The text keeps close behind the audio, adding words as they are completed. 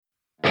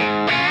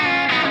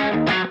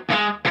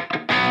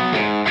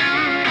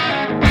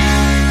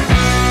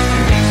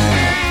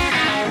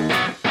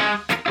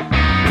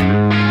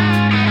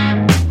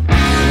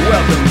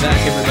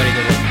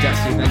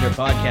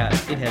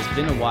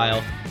been a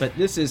while, but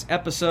this is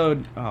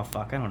episode... Oh,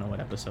 fuck, I don't know what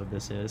episode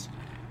this is.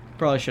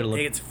 Probably should have looked...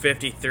 I think it's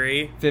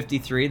 53.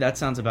 53, that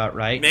sounds about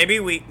right. Maybe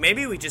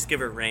we just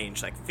give a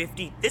range, like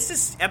 50... This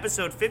is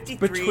episode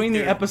 53 Between the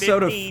through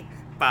episode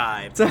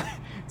 55.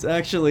 It's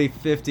actually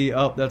 50...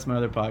 Oh, that's my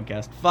other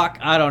podcast. Fuck,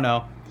 I don't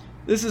know.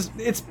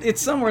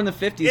 It's somewhere in the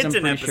 50s, I'm pretty sure. It's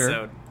an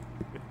episode.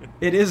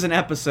 It is an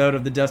episode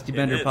of the Dusty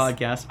Bender is.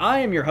 podcast. I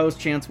am your host,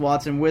 Chance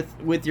Watson,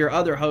 with your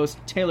other host,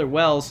 Taylor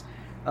Wells.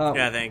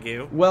 Yeah, thank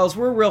you. Wells,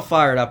 we're real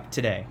fired up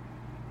today.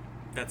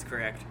 That's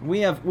correct.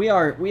 We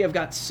have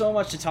got so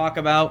much to talk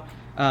about.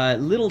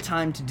 Little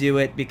time to do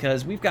it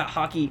because we've got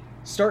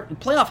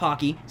playoff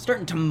hockey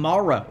starting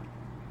tomorrow.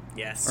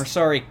 Yes. Or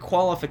sorry,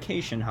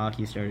 qualification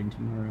hockey starting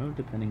tomorrow,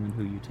 depending on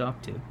who you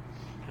talk to.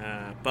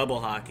 Bubble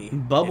hockey.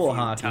 Bubble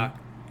hockey.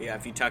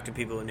 If you talk to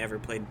people who never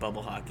played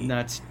bubble hockey.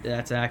 That's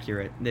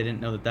accurate. They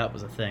didn't know that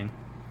was a thing.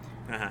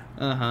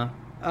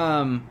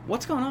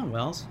 What's going on,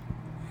 Wells?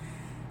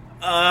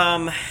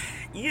 I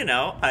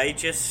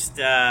just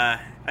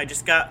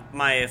got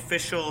my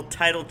official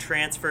title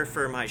transfer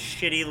for my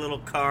shitty little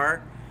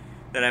car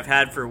that I've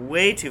had for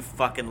way too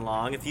fucking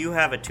long. If you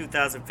have a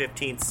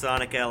 2015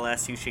 Sonic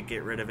LS, you should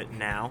get rid of it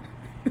now.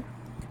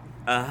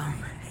 I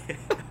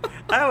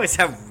always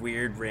have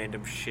weird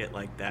random shit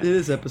like that. It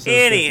is episode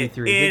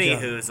 53. Any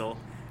hoozle.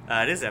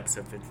 It is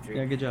episode 53.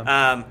 Yeah, good job.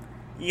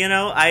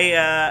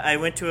 I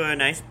went to a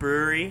nice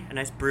brewery, a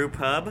nice brew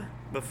pub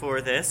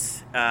before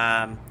this.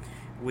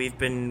 We've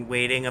been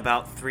waiting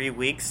about 3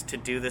 weeks to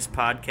do this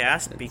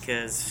podcast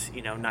because,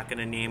 not going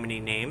to name any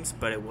names,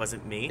 but it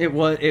wasn't me.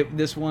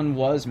 This one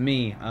was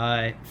me.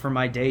 For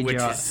my day job.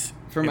 Which is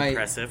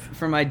impressive.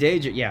 For my day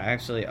job, yeah,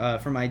 actually,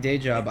 for my day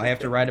job, I have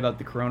to write about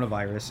the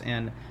coronavirus,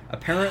 and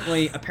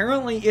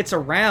apparently it's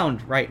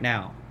around right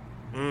now.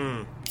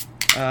 In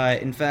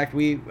fact,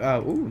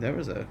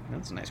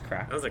 that's a nice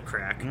crack. That was a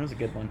crack. That was a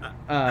good one.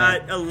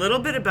 A little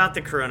bit about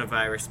the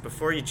coronavirus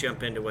before you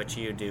jump into what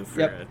you do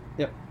for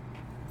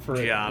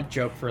a job. A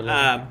joke for a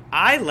living.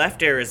 I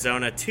left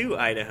Arizona to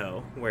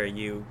Idaho, where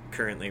you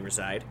currently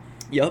reside.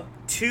 Yep.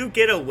 To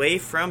get away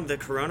from the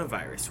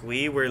coronavirus.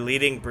 We were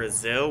leading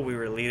Brazil. We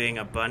were leading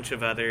a bunch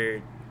of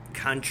other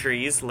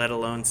countries, let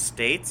alone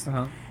states.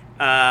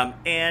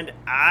 And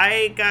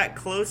I got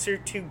closer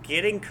to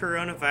getting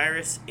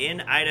coronavirus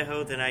in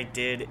Idaho than I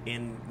did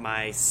in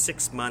my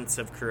 6 months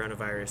of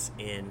coronavirus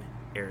in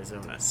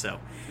Arizona. So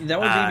that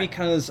would be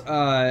because,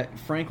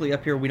 frankly,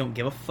 up here we don't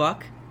give a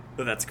fuck.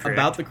 That's correct.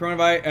 About the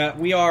coronavirus.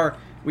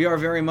 We are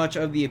very much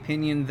of the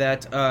opinion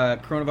that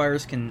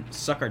coronavirus can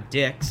suck our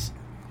dicks.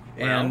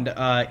 And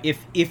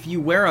if you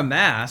wear a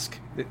mask,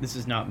 this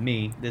is not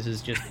me, this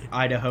is just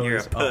Idaho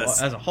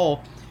as a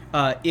whole.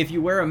 If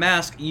you wear a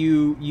mask,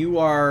 you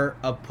are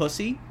a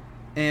pussy,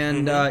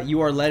 and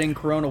you are letting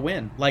Corona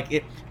win.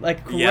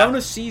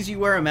 Corona sees you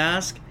wear a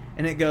mask,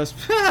 and it goes,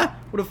 ha,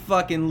 what a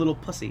fucking little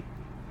pussy.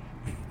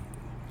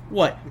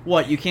 What?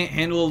 You can't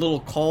handle a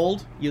little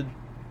cold, you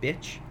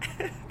bitch?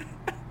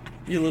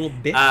 You little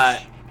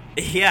bitch.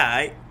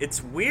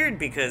 It's weird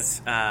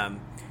because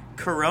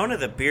Corona,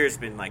 the beer's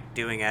been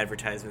doing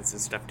advertisements and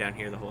stuff down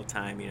here the whole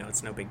time.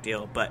 It's no big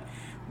deal. But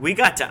we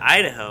got to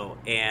Idaho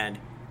and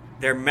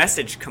their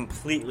message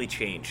completely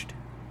changed.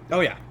 Oh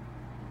yeah.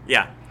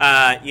 Yeah.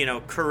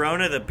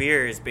 Corona, the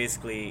beer is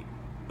basically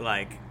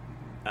the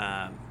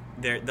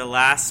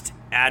last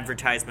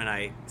advertisement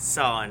I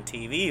saw on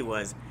TV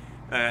was,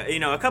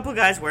 a couple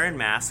guys wearing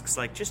masks,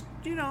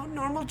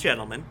 normal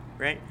gentlemen,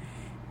 right?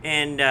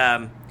 And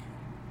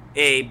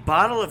a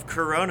bottle of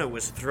Corona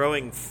was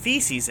throwing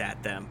feces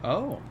at them.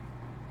 Oh.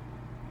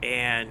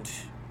 And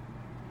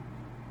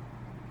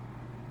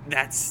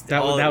that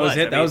was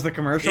it? That was the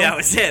commercial? Yeah, that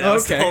was it. That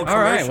was the whole commercial.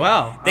 All right,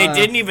 wow. They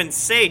didn't even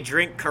say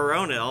drink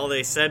Corona. All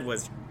they said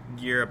was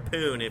you're a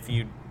poon if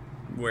you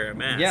wear a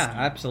mask. Yeah,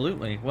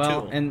 absolutely.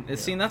 Well, Tool. and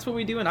see, that's what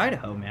we do in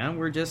Idaho, man.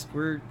 We're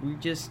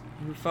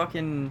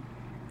fucking...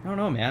 I don't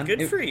know, man.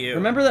 Good for you.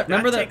 Remember that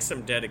takes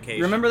some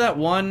dedication. Remember that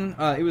one?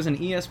 It was an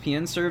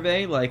ESPN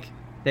survey.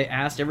 They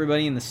asked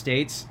everybody in the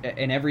states,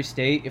 in every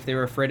state, if they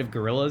were afraid of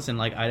gorillas,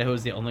 and Idaho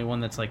is the only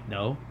one that's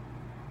no.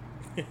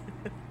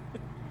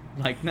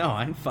 No,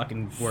 I don't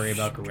fucking worry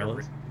about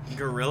gorillas.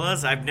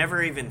 Gorillas? I've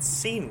never even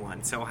seen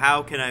one. So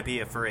how can I be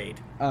afraid?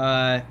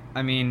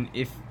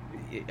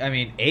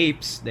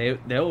 Apes. They'll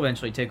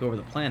eventually take over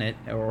the planet,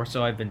 or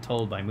so I've been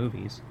told by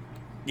movies.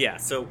 Yeah,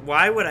 so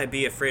why would I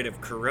be afraid of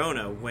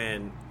Corona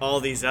when all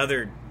these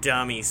other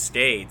dummy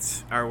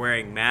states are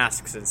wearing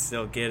masks and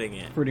still getting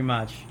it? Pretty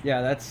much.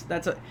 Yeah,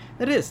 that's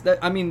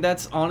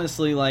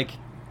honestly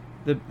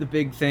the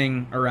big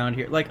thing around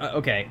here.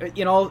 Okay,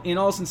 in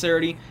all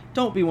sincerity,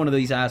 don't be one of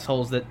these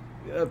assholes that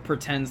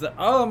pretends that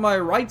my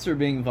rights are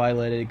being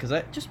violated because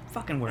I just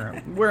fucking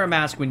wear a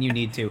mask when you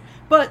need to.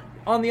 But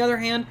on the other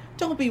hand,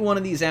 don't be one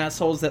of these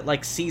assholes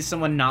that sees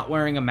someone not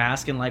wearing a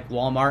mask in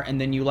Walmart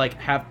and then you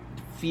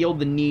feel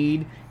the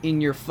need in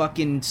your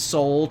fucking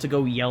soul to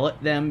go yell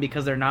at them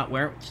because they're not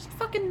wearing... Just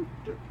fucking...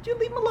 You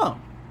leave them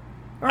alone.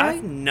 All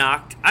right?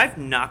 I've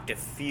knocked a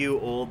few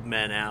old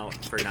men out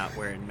for not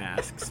wearing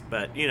masks,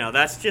 but,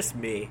 that's just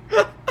me.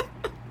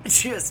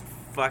 Just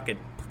fucking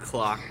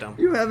clocked them.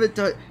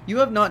 You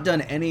have not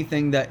done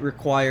anything that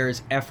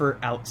requires effort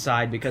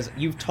outside, because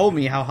you've told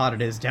me how hot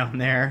it is down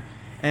there.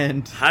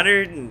 And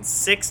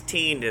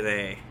 116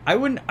 today.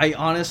 I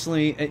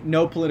honestly,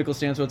 no political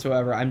stance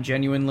whatsoever. I'm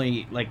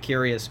genuinely, like,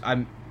 curious.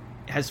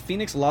 Has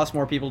Phoenix lost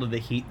more people to the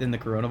heat than the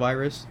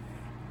coronavirus?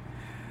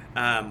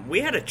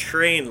 We had a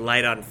train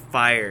light on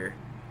fire,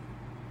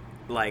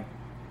 like,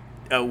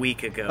 a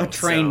week ago. A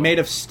train made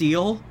of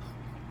steel?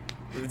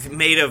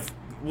 Made of,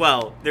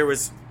 well, there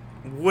was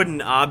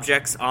wooden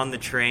objects on the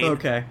train.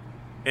 Okay.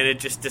 And it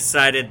just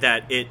decided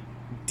that it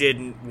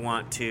didn't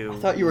want to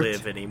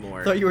live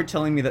anymore. I thought you were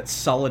telling me that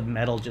solid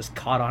metal just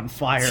caught on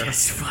fire.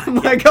 I'm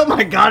like, oh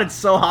my god, it's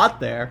so hot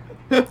there.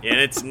 And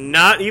it's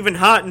not even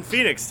hot in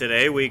Phoenix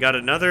today. We got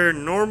another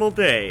normal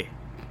day.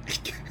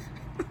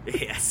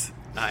 Yes,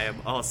 I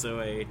am also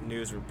a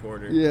news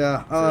reporter.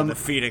 Yeah, for the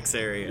Phoenix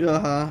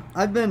area.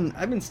 I've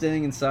been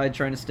staying inside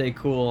trying to stay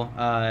cool.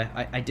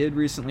 I did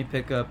recently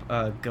pick up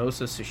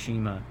Ghost of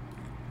Tsushima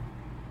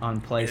on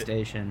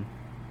PlayStation.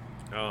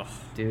 Oh,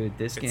 dude,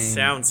 this game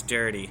sounds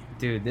dirty.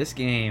 Dude, this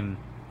game,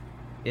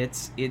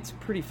 it's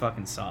pretty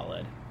fucking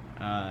solid.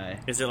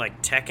 Is it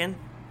like Tekken?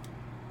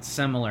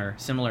 Similar.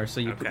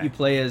 So you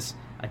play as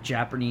a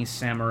Japanese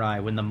samurai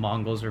when the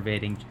Mongols are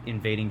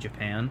invading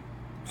Japan.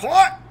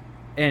 What?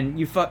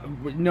 And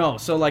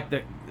so like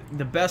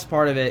the best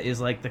part of it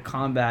is, like, the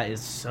combat is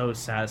so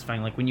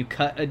satisfying. Like, when you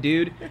cut a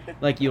dude,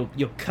 like, you'll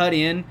cut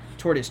in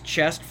toward his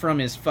chest from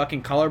his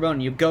fucking collarbone,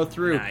 and you go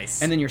through,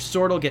 nice. And then your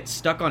sword will get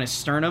stuck on his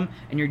sternum,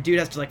 and your dude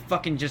has to, like,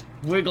 fucking just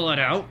wiggle it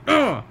out.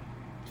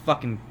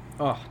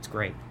 It's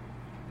great.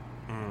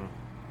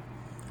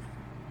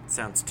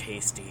 Sounds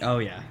tasty. Oh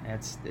yeah,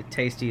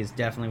 tasty is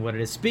definitely what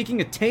it is. Speaking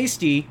of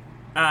tasty,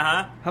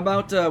 how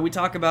about we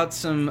talk about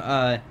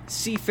some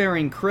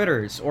seafaring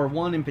critters, or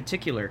one in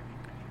particular?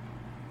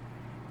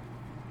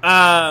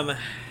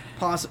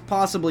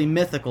 Possibly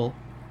mythical.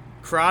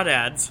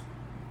 Crawdads.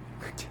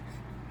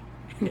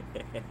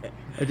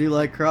 I do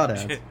like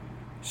crawdads.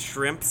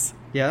 Shrimps.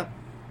 Yeah.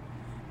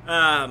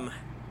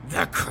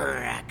 The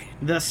Kraken.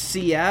 The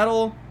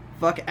Seattle.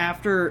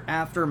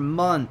 After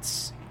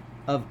months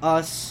of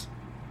us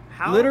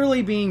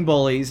literally being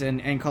bullies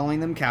and calling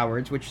them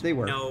cowards, which they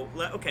were. No,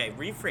 okay,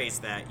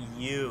 rephrase that.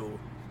 You.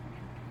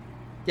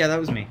 Yeah, that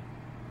was me.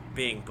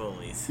 Being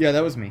bullies. Yeah,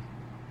 that was me.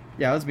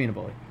 Yeah, I was being a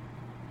bully.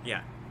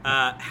 Yeah.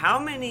 How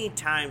many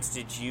times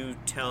did you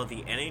tell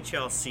the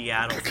NHL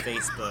Seattle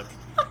Facebook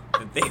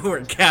that they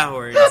were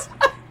cowards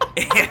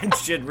and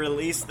should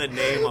release the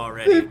name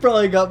already? They've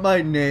probably got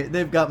my name.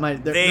 They've got my.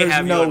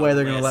 There's no way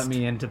they're going to let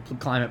me into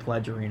Climate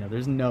Pledge Arena.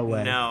 There's no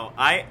way. No,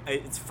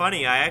 it's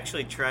funny. I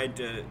actually tried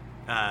to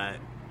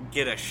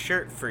get a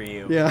shirt for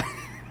you. Yeah.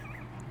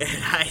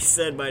 And I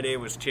said my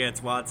name was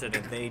Chance Watson,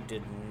 and they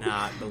did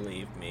not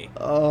believe me.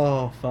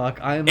 Oh fuck!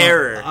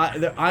 Error.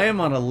 I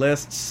am on a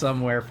list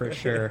somewhere for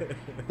sure.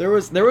 There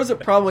was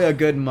probably a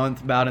good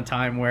month about a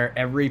time where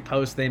every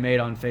post they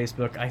made on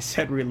Facebook, I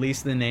said,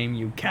 "Release the name,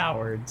 you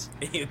cowards."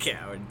 You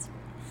cowards.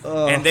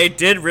 And they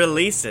did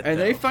release it. And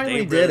they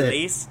finally did it. They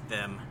released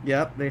them.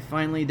 Yep, they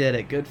finally did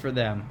it. Good for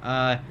them.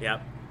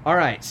 Yep. All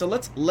right, so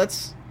let's.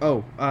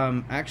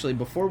 Actually,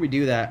 before we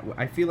do that,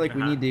 I feel like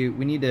we need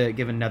to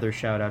give another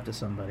shout out to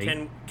somebody.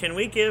 Can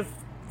we give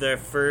the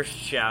first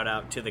shout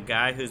out to the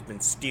guy who's been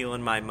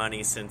stealing my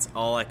money since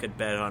all I could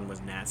bet on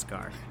was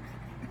NASCAR?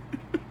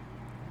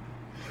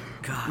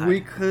 God.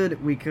 We could.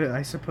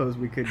 I suppose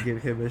we could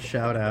give him a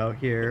shout out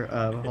here.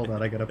 Hold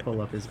on, I gotta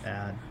pull up his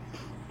ad.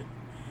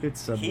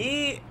 It's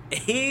he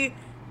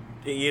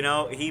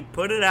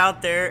put it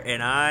out there,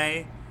 and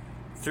I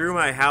threw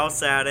my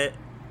house at it.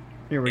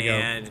 Here we go.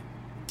 And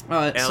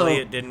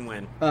Elliot didn't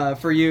win.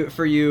 For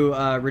you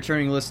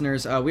returning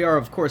listeners, we are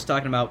of course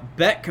talking about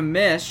Bet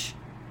Commish,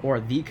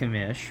 or the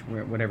Commish,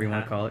 whatever you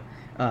want to call it.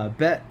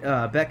 Bet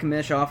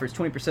Commish offers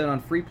 20%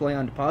 on free play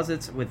on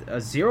deposits with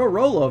a zero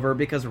rollover,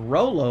 because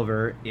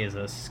rollover is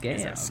a scam.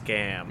 It's a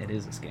scam. It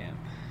is a scam.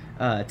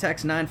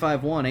 Text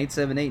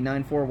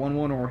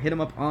 951-878-9411 or hit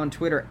them up on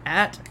Twitter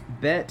at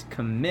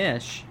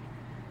BetCommish.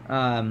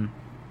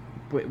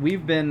 We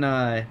have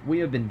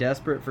been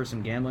desperate for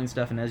some gambling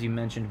stuff, and as you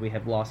mentioned, we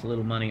have lost a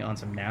little money on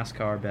some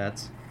NASCAR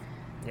bets.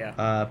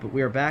 Yeah. But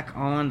we are back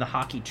on the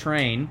hockey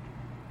train.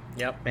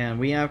 Yep. And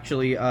we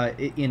actually,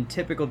 in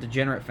typical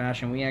degenerate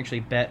fashion, we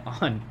actually bet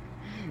on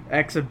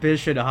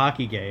exhibition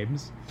hockey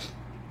games.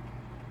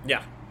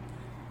 Yeah.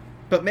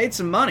 But made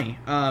some money.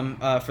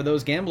 For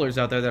those gamblers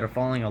out there that are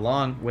following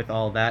along with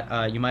all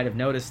that, you might have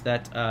noticed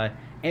that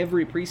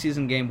every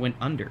preseason game went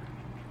under.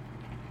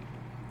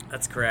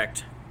 That's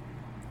correct.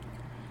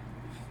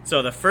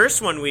 So the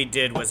first one we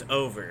did was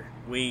over.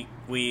 We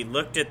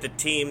looked at the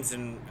teams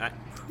and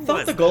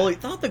thought the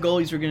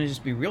goalies were going to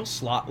just be real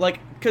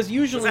because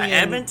usually was that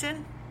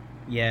Edmonton?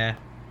 Yeah.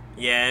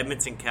 Yeah,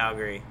 Edmonton,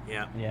 Calgary.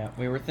 Yeah. Yeah,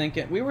 we were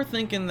thinking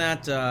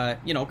that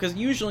because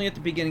usually at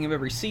the beginning of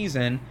every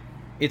season,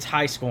 it's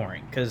high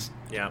scoring because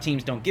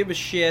teams don't give a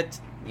shit.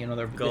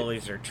 Their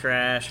goalies are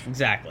trash.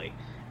 Exactly.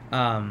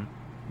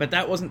 But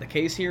that wasn't the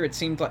case here. It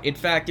seemed like, in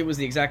fact, it was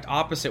the exact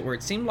opposite, where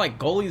it seemed like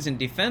goalies and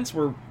defense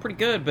were pretty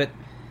good, but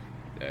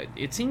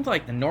it seemed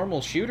like the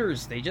normal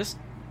shooters, they just,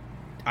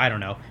 I don't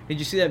know. Did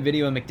you see that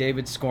video of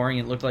McDavid scoring?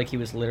 It looked like he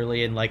was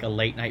literally in like a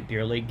late night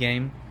beer league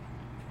game.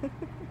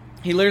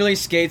 He literally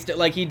skates it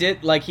like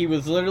he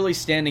was literally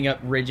standing up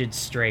rigid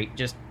straight,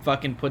 just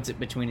fucking puts it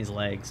between his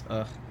legs.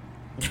 Ugh.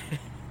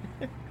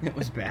 It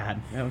was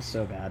bad. That was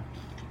so bad.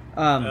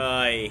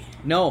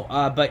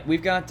 But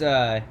we've got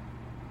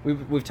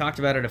we've talked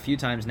about it a few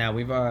times now.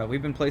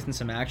 We've been placing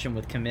some action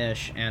with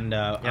Commish, and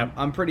Yep.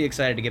 I'm pretty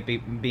excited to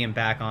get being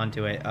back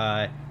onto it.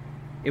 But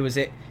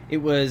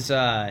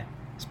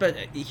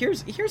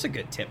here's a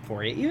good tip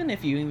for you. Even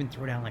if you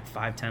throw down like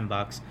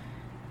 $5-10,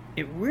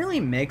 it really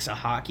makes a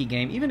hockey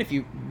game. Even if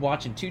you're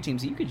watching two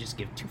teams that you could just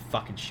give two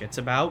fucking shits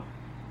about,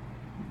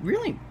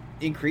 really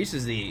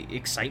increases the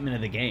excitement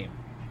of the game.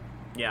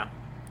 Yeah.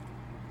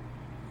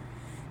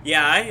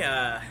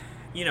 Yeah,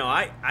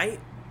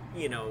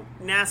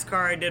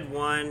 NASCAR, I did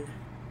one.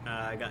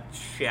 I got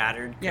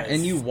shattered. Yeah,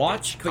 and you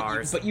watched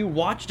cars. but you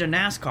watched a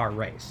NASCAR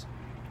race.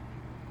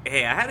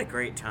 Hey, I had a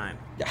great time.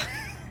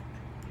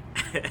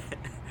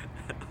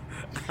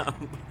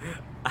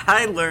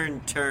 I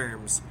learned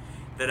terms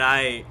that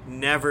I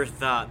never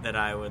thought that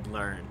I would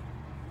learn.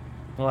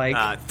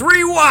 Like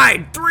 3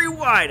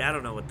 wide. I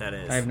don't know what that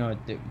is. I have no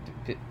idea.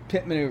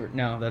 Pit maneuver.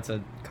 No, that's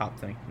a cop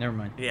thing. Never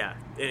mind. Yeah.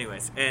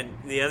 Anyways, and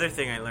the other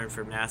thing I learned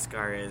from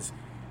NASCAR is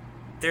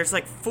there's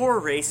like 4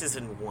 races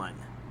in one.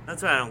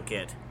 That's what I don't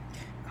get.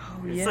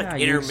 Oh It's yeah, like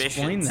you intermissions.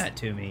 explained that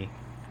to me.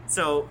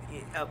 So,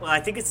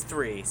 I think it's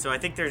 3. So I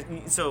think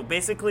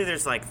basically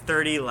there's like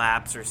 30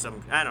 laps or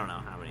some. I don't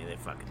know how many they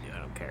fucking do. I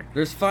don't care.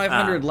 There's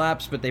 500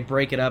 laps, but they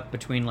break it up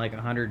between like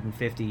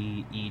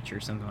 150 each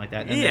or something like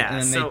that.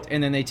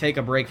 And then they take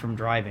a break from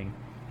driving.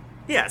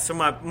 Yeah, so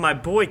my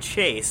boy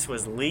Chase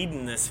was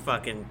leading this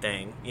fucking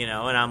thing, and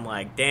I'm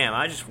like, damn,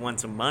 I just won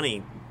some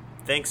money.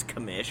 Thanks,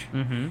 Commish.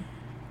 Mm-hmm.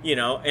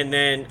 And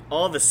then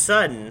all of a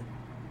sudden,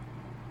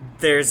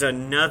 there's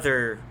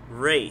another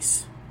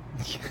race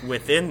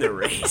within the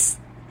race,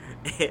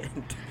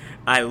 and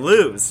I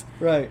lose.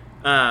 Right.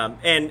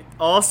 And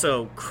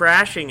also,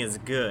 crashing is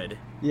good.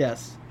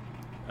 Yes.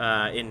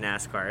 In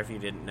NASCAR, if you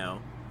didn't know.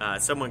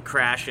 Someone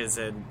crashes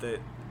and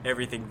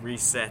everything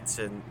resets,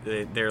 and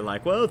they're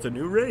like, well, it's a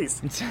new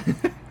race. Just so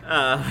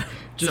I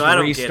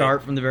don't restart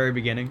get it. from the very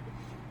beginning.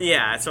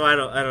 Yeah, so I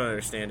don't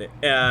understand it.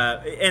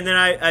 And then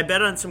I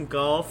bet on some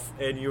golf,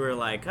 and you were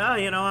like, oh,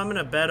 I'm going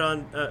to bet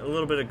on a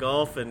little bit of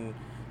golf, and,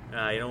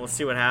 we'll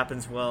see what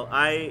happens. Well,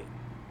 I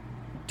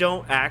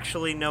don't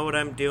actually know what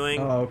I'm doing.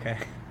 Oh, okay.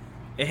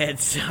 And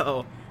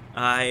so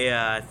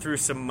I threw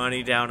some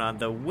money down on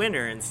the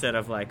winner instead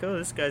of like, oh,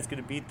 this guy's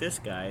going to beat this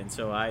guy. And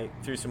so I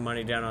threw some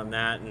money down on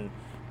that and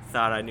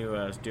thought I knew what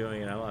I was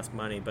doing, and I lost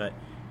money. But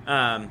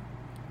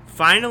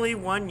finally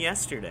won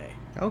yesterday.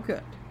 Oh,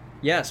 good.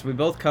 Yes, we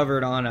both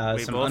covered on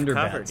some under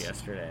bets. We both covered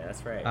yesterday.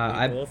 That's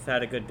right. We both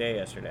had a good day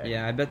yesterday.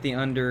 Yeah, I bet the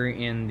under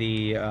in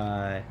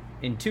the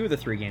in 2 of the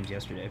 3 games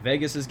yesterday.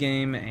 Vegas's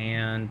game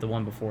and the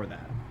one before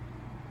that.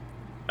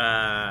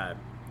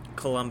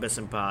 Columbus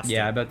and Boston.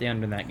 Yeah, I bet the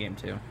under in that game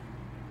too.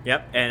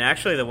 Yep, and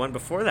actually the one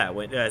before that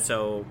went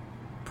so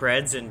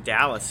Preds and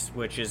Dallas,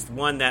 which is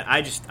one that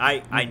I knew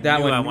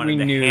I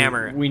wanted to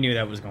hammer. We knew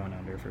that was going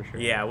under for sure.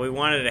 Yeah, we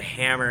wanted to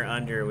hammer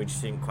under. We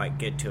just didn't quite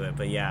get to it,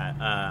 but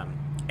yeah,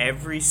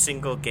 every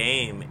single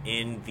game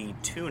in the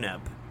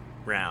tune-up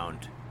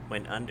round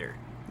went under.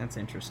 That's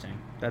interesting.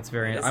 That's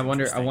very. That's I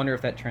wonder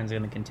if that trend's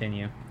going to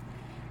continue.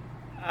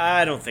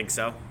 I don't think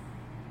so.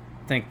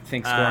 Think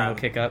scoring will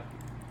kick up.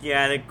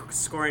 Yeah, I think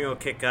scoring will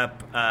kick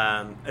up,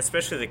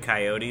 especially the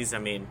Coyotes. I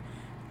mean,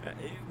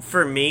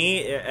 for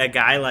me, a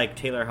guy like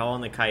Taylor Hall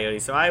and the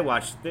Coyotes. So I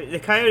watched the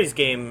Coyotes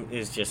game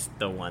is just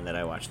the one that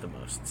I watched the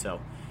most. So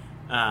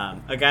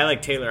a guy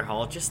like Taylor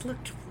Hall just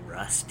looked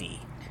rusty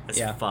as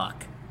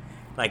fuck.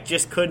 Like,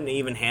 just couldn't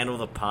even handle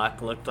the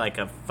puck. Looked like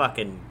a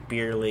fucking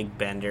beer league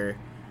bender.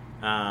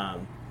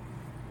 And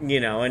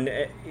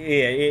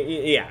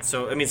yeah.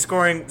 So I mean,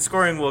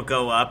 scoring will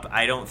go up.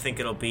 I don't think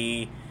it'll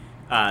be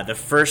the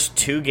first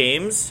 2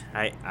 games.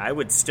 I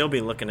would still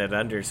be looking at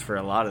unders for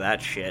a lot of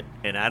that shit,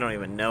 and I don't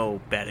even know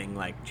betting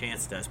like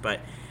Chance does. But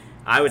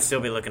I would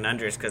still be looking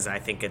unders because I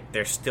think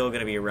they're still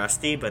going to be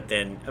rusty. But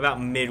then about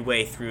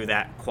midway through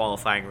that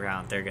qualifying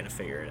round, they're going to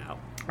figure it out.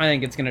 I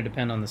think it's going to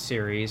depend on the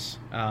series.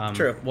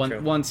 True.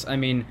 Once, I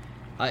mean,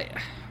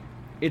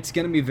 it's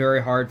going to be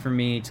very hard for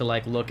me to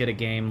like look at a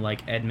game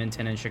like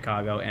Edmonton and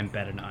Chicago and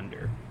bet an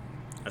under.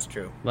 That's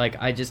true.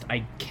 Like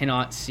I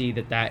cannot see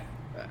that.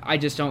 I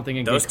just don't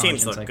think those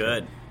teams look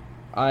good.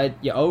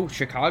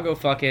 Chicago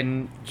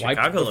fucking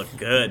looked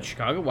good.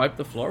 Chicago wiped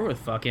the floor with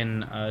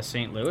fucking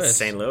St. Louis.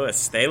 St.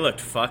 Louis, they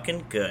looked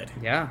fucking good.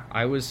 Yeah,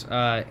 I was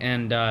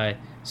and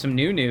some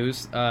new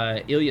news,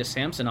 Ilya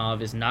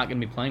Samsonov is not going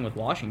to be playing with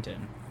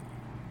Washington.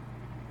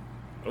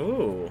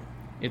 Ooh.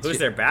 Who's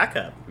their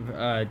backup?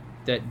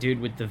 That dude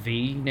with the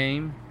V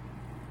name?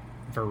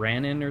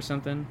 Varanin or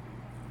something?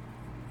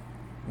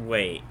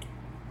 Wait.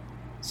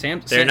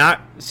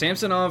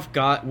 Samsonov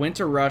went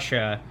to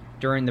Russia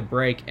during the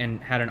break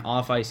and had an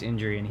off-ice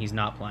injury, and he's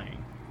not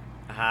playing.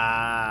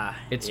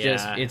 It's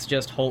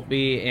just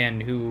Holtby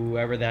and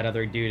whoever that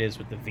other dude is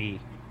with the V.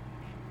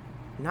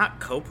 Not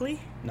Copley?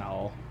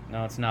 No,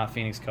 it's not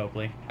Phoenix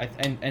Copley.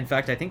 In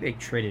fact, I think they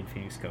traded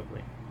Phoenix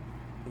Copley.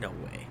 No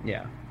way.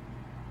 Yeah.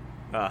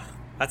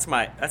 That's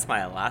my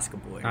Alaska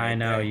boy. Right I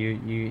know there.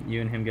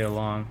 you and him get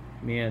along.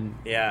 Me and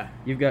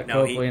you've got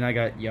No, Copley and I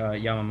got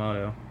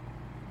Yamamoto.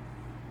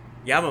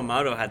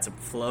 Yamamoto had some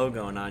flow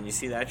going on. You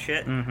see that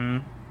shit? Mm-hmm.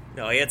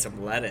 No, he had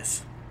some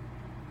lettuce.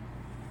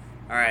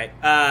 All right.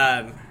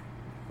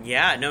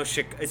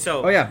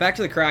 So. Oh yeah, back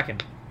to the Kraken.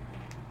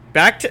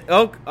 Back to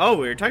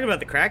we were talking about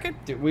the Kraken.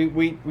 Dude,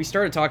 we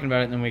started talking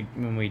about it and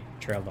then we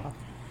trailed off.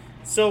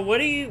 So what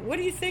do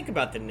you think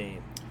about the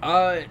name?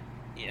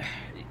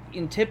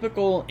 In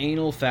typical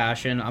anal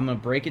fashion, I'm gonna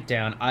break it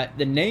down.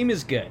 The name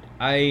is good.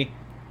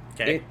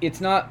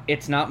 It's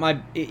not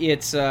my.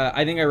 It's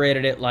I think I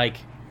rated it like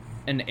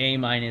an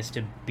A-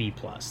 to B+.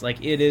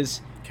 Like it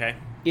is. Okay.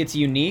 It's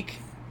unique.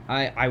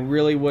 I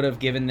really would have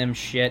given them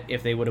shit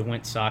if they would have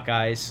went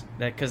Sockeyes.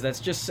 Because that's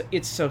just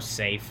it's so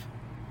safe.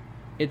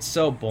 It's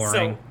so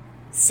boring.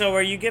 So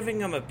are you giving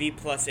them a B+,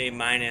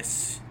 A-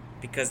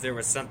 because there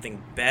was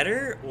something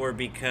better, or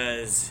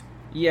because?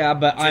 Yeah,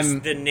 but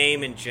just the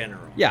name in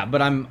general. Yeah,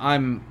 but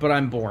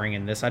I'm boring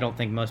in this. I don't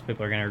think most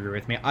people are going to agree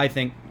with me. I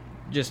think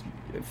just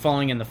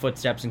following in the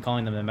footsteps and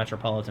calling them the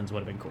Metropolitans would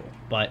have been cool.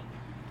 But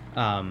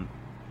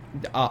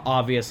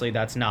obviously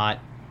that's not.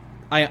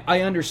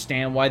 I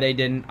understand why they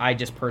didn't. I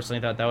just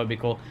personally thought that would be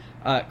cool.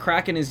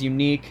 Kraken is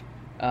unique.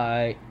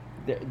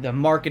 The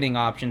marketing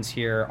options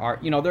here are,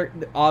 they're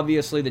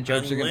obviously the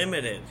jokes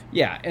unlimited.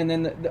 Yeah, and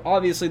then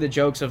obviously the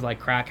jokes of like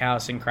crack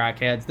house and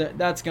crackheads,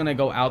 that's going to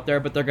go out there,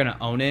 but they're going to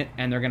own it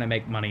and they're going to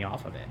make money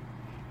off of it.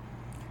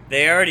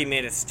 They already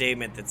made a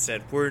statement that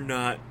said we're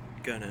not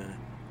going to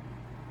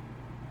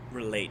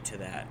relate to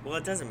that. Well,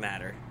 it doesn't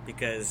matter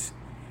because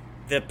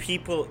the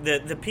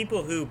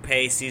people who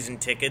pay season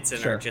tickets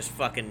and are just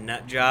fucking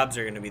nut jobs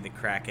are going to be the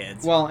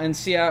crackheads. Well, and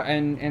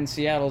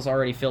Seattle's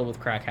already filled with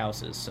crack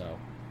houses, so.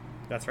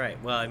 That's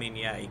right. Well, I mean,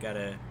 yeah, you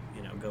gotta,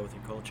 go with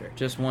your culture.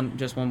 Just one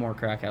more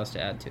crack house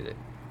to add to it.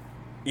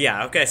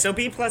 Yeah. Okay. So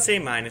B+, A-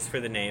 for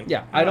the name.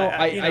 Yeah.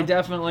 I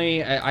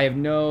definitely. I have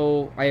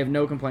no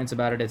complaints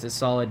about it. It's a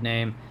solid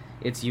name.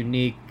 It's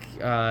unique.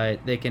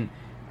 They can.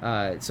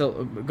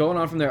 So going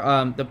on from there.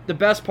 The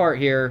best part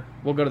here.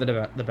 We'll go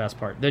to the best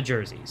part. The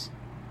jerseys.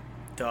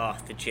 Oh,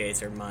 the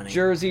Jays are money.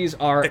 Jerseys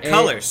are the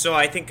colors. So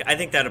I think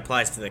that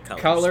applies to the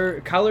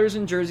colors. Colors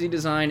and jersey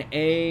design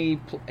A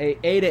to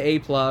A+.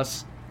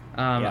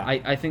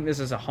 I think this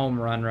is a home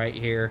run right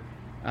here.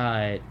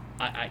 I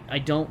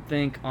don't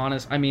think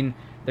I mean,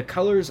 the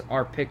colors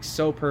are picked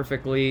so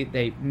perfectly.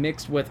 They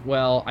mixed with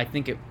well. I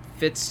think it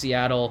fits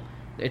Seattle.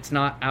 It's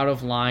not out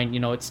of line.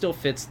 It still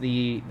fits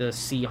the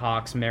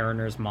Seahawks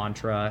Mariners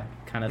mantra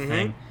kind of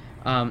thing.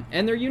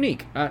 And they're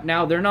unique.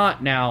 Now they're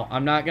not. Now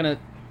I'm not gonna.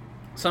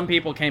 Some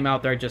people came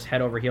out there just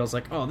head over heels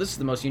like, oh, this is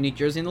the most unique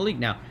jersey in the league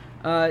now.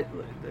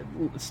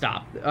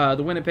 Stop.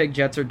 The Winnipeg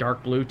Jets are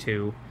dark blue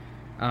too.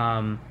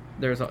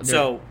 There's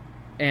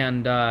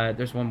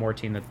one more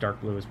team that's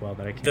dark blue as well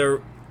that I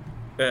can't.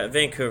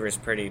 Vancouver's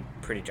pretty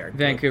dark blue.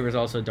 Vancouver's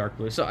also dark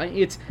blue. So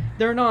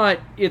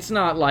it's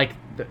not like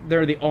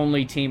they're the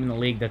only team in the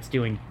league that's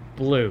doing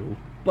blue.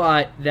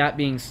 But that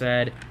being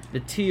said,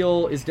 the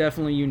teal is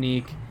definitely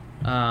unique.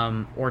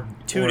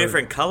 Two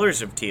different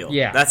colors of teal.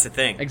 Yeah, that's the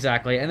thing.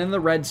 Exactly. And then the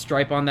red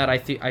stripe on that, I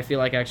feel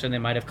like actually they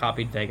might have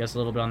copied Vegas a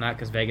little bit on that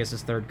because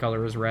Vegas' third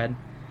color is red.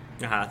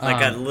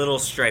 Like a little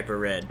stripe of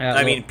red.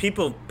 I mean,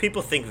 people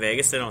think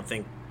Vegas, they don't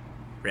think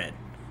red.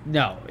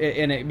 No,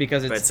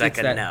 because it's like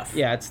that, enough.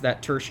 Yeah, it's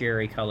that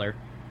tertiary color.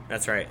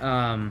 That's right.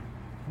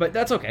 But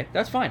that's okay.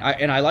 That's fine.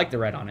 I like the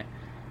red on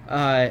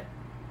it.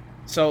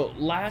 So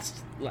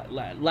last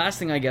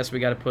thing I guess we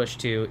got to push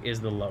to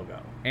is the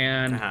logo,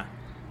 and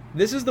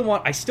this is the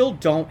one I still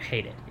don't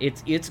hate it.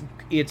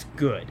 It's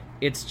good.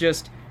 It's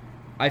just.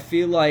 I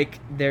feel like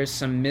there's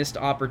some missed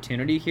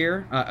opportunity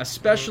here,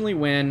 especially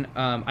when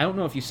I don't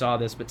know if you saw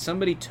this, but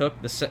somebody took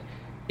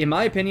in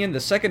my opinion, the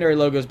secondary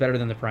logo is better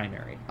than the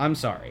primary. I'm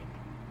sorry.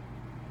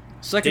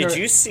 Did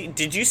you see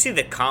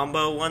the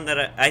combo one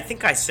that I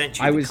think I sent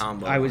you?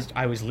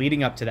 I was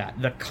leading up to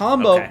that. The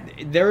combo,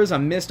 there is a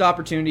missed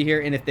opportunity here,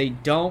 and if they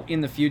don't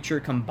in the future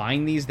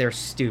combine these, they're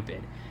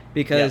stupid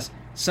because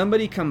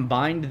somebody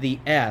combined the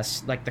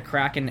S, like the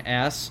Kraken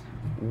S,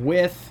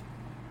 with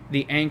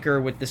the anchor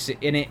with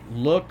and it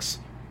looks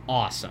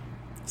awesome.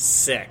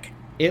 Sick.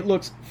 It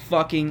looks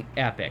fucking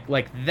epic.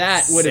 Like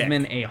that would have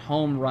been a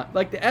home run.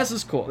 Like the S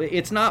is cool.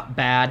 It's not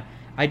bad.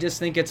 I just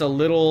think it's a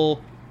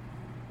little.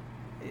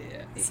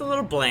 It's a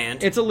little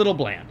bland. It's a little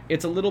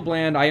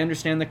bland. I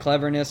understand the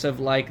cleverness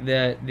of like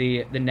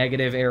the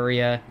negative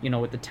area,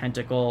 with the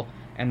tentacle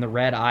and the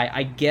red eye.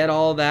 I get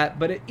all that,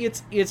 but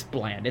it's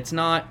bland. It's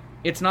not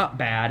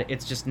bad.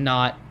 It's just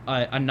not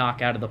a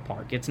knockout of the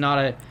park. It's not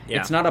a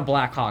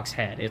Blackhawks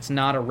head. It's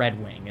not a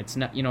Red Wing. It's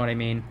not, you know what I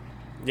mean?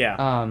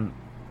 Yeah.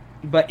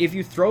 but if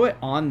you throw it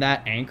on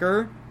that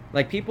anchor,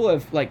 like, people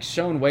have, like,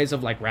 shown ways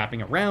of, like,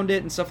 wrapping around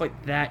it and stuff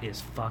like that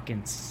is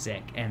fucking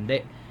sick. And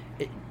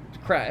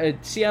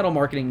Seattle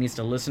marketing needs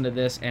to listen to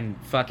this and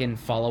fucking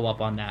follow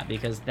up on that,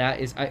 because that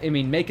is, I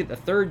mean, make it the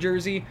third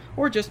jersey,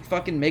 or just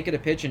fucking make it a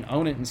pitch and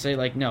own it and say,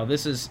 like, no,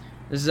 this is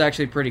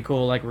actually pretty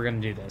cool, like, we're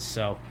gonna do this.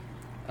 So,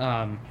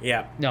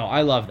 yeah. No,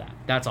 I love that.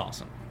 That's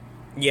awesome.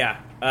 Yeah.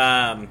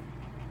 I'm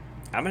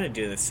gonna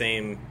do the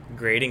same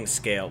grading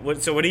scale.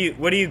 So what do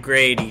you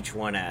grade each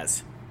one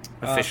as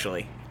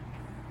officially?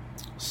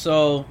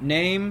 So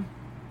name,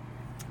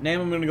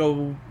 I'm gonna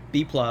go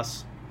B+.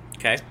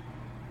 Okay.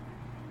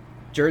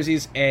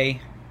 Jerseys A.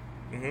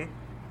 Mm-hmm.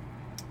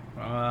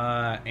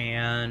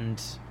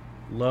 And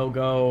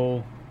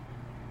logo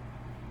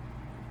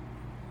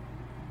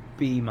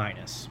B-.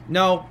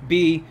 No,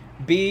 B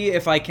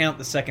if I count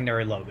the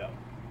secondary logo.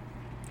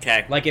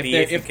 Okay. Like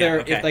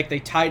if they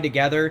tied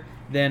together,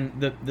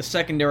 then the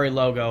secondary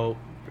logo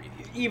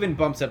even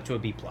bumps up to a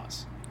B+.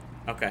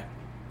 Okay.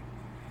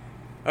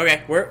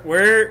 Okay,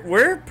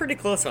 we're pretty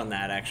close on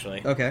that,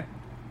 actually. Okay.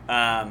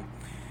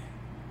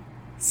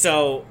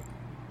 So,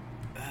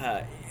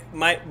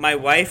 my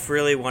wife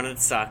really wanted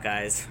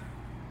Sockeyes.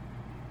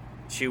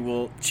 She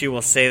will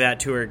say that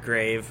to her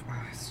grave.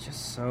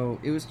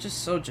 It was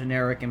just so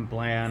generic and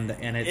bland,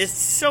 and it's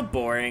so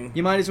boring.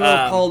 You might as well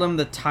have called them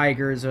the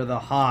Tigers or the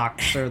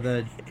Hawks or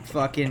the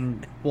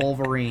fucking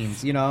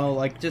Wolverines, you know?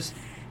 Like,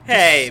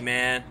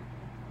 man.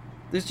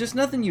 There's just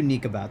nothing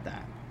unique about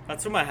that.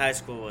 That's what my high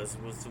school was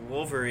the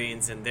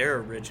Wolverines, and they're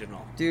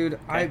original. Dude,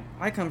 okay.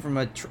 I come from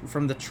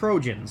the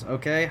Trojans,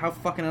 okay? How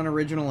fucking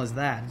unoriginal is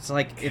that? It's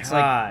like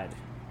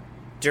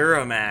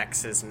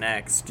Duramax is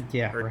next.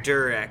 Yeah. Or right.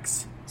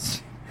 Durex.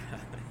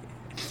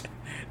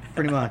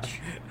 Pretty much.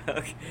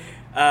 Okay.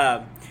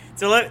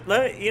 So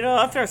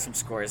I'll throw some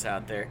scores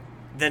out there.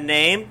 The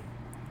name,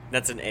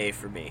 that's an A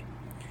for me.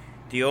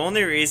 The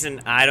only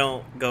reason I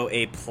don't go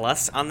A+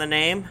 on the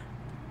name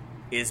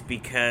is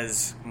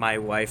because my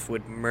wife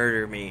would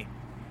murder me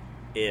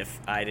if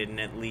I didn't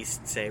at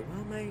least say,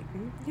 well,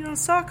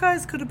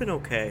 Sockeyes could have been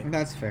okay.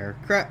 That's fair.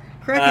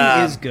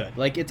 Kraken is good.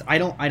 Like, I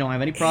don't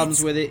have any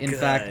problems with it.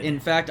 In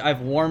fact,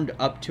 I've warmed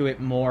up to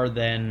it more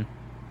than,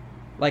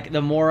 like,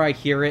 the more I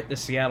hear it, the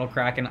Seattle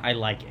Kraken, I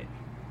like it.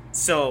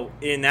 So,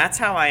 and that's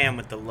how I am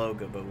with the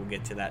logo, but we'll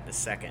get to that in a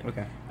second.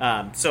 Okay.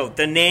 So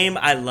the name,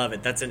 I love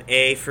it. That's an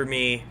A for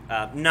me.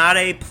 Not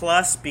A+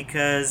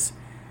 because,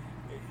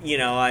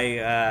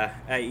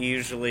 I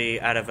usually,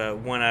 out of a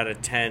 1 out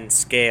of 10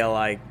 scale,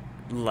 I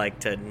like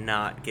to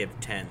not give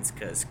 10s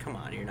because, come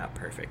on, you're not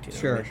perfect. You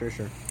know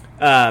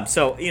sure.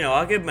 So,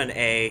 I'll give them an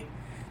A.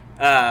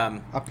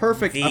 A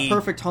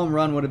perfect home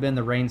run would have been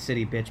the Rain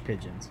City Bitch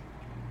Pigeons.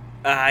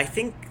 I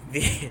think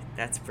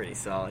that's pretty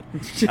solid.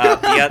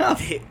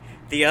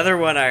 The other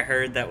one I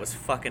heard that was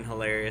fucking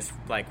hilarious,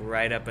 like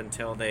right up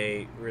until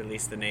they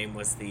released the name,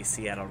 was the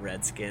Seattle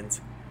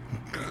Redskins.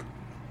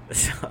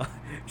 So,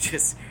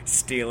 just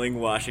stealing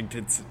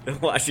Washington's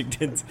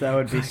that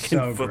would be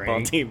so football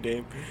great. Team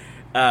name.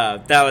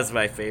 That was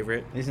my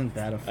favorite. Isn't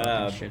that a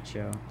fucking shit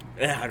show?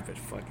 That would have been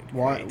fucking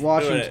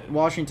great.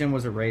 Washington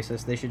was a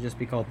racist. They should just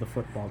be called the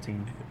football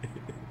team.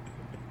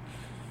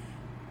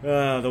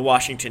 The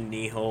Washington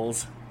knee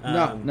holes.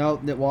 No.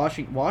 That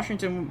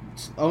Washington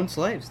owned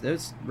slaves.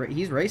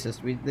 He's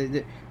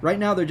racist. Right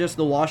now they're just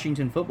the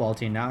Washington football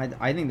team. Now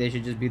I think they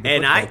should just be the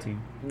football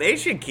team. They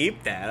should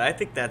keep that. I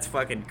think that's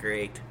fucking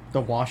great. The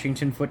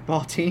Washington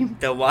football team.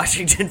 The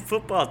Washington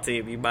football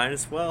team. You might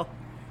as well.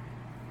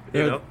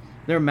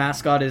 Their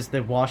mascot is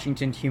the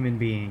Washington Human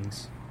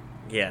Beings.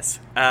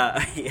 Yes.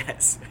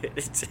 Yes.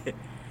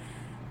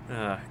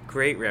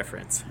 Great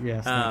reference.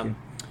 Yes. Thank you.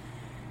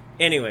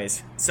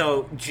 Anyways,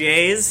 so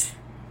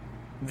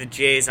the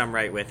Jays, I'm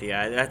right with you.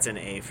 That's an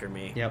A for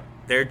me. Yep.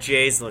 Their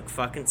Jays look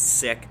fucking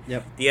sick.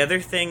 Yep. The other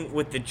thing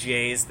with the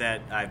Jays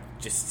that I've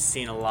just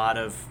seen a lot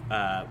of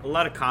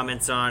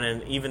comments on,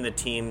 and even the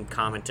team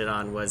commented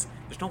on, was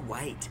there's no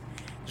white.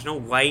 There's no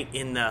white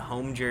in the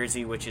home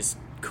jersey, which is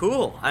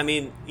cool. I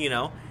mean,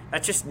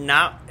 that's just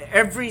not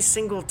every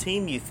single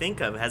team you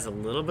think of has a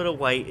little bit of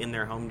white in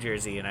their home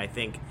jersey, and I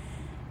think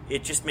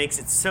it just makes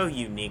it so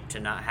unique to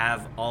not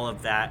have all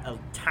of that. A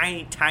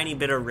tiny, tiny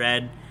bit of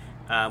red,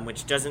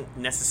 which doesn't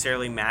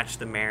necessarily match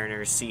the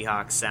Mariners,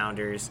 Seahawks,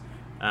 Sounders,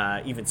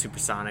 even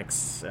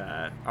Supersonics,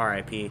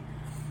 RIP.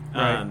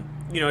 Right.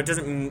 It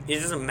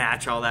doesn't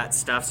match all that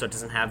stuff, so it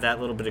doesn't have that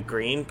little bit of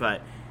green.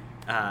 But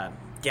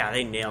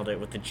they nailed it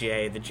with the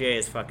J. The J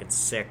is fucking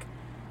sick.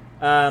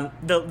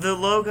 The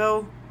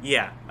logo,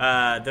 yeah.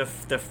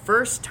 The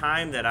first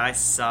time that I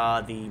saw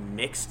the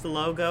mixed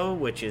logo,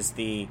 which is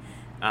the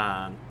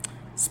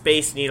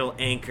Space Needle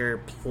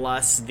anchor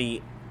plus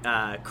the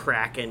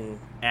Kraken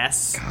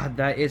S. God,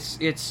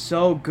 it's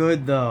so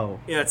good though.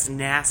 Yeah, it's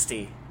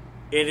nasty.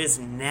 It is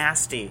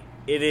nasty.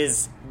 It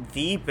is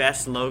the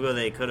best logo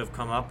they could have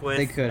come up with.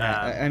 They could.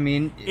 I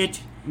mean,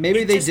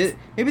 maybe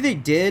they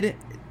did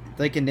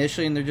like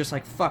initially, and they're just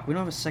like, "Fuck, we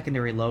don't have a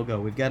secondary logo.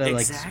 We've got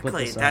to split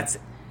this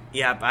up."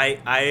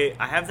 I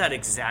have that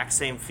exact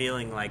same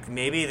feeling. Like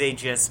maybe they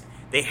just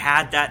they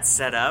had that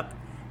set up,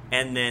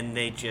 and then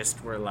they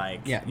just were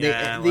like, the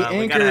we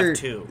anchor, gotta have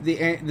two.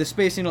 The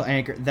Space Needle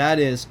anchor, that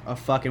is a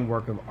fucking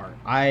work of art.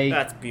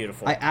 That's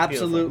beautiful. I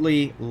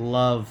absolutely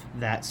love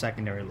that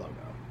secondary logo.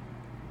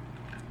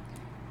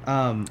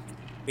 I'll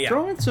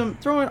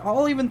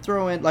even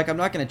throw in, like, I'm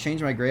not going to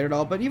change my grade at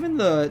all, but even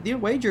the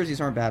away jerseys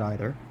aren't bad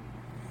either.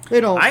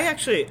 They don't. I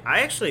actually.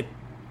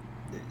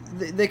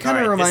 They kind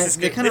of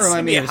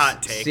remind me of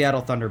take.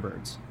 Seattle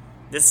Thunderbirds.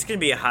 This is going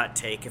to be a hot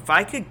take. If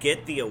I could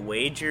get the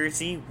away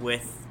jersey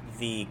with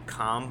the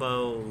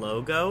combo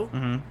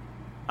logo,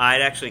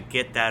 I'd actually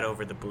get that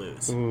over the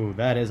Blues. Ooh,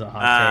 that is a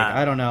hot take.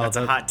 I don't know. That's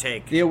a hot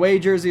take. The away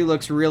jersey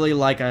looks really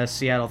like a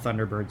Seattle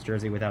Thunderbirds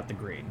jersey without the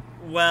green.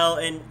 Well,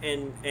 and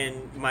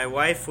my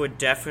wife would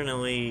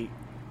definitely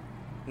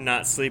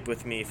not sleep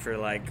with me for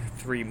like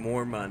 3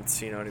 more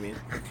months. You know what I mean?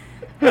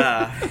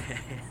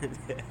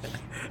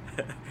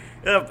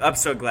 I'm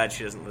so glad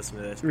she doesn't listen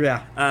to this.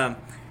 Yeah.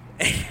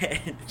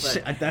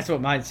 But, that's what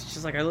mine.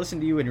 She's like, I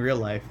listen to you in real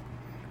life.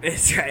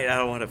 It's right. I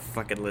don't want to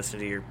fucking listen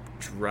to your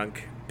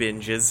drunk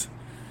binges.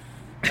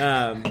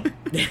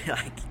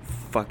 Like,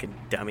 fucking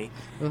dummy.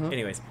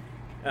 Anyways,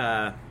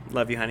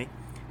 love you, honey.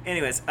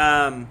 Anyways,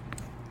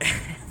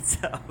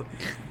 so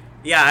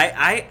yeah,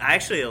 I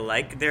actually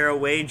like their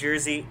away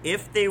jersey.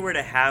 If they were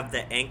to have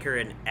the anchor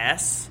in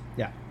S,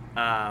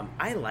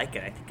 I like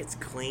it. I think it's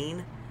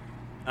clean.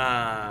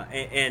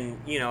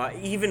 And you know,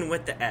 even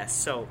with the S,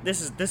 so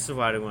this is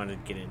what I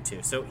wanted to get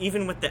into. So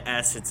even with the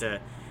S, it's the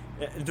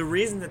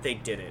reason that they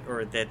did it,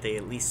 or that they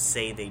at least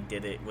say they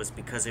did it, was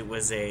because it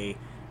was a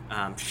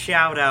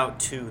shout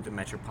out to the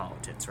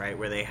Metropolitans, right?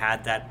 Where they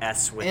had that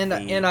S with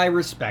and I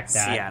respect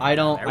that.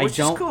 Seattle which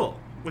is cool.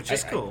 Which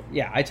is cool.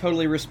 I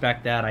totally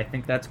respect that. I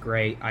think that's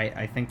great.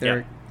 I think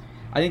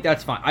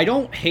that's fine. I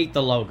don't hate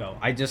the logo.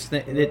 I just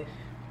think that,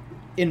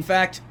 in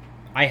fact,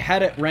 I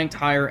had it ranked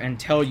higher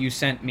until you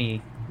sent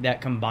me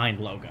that combined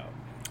logo.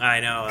 I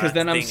know. Because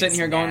then I'm sitting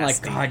here going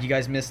nasty. like, God, you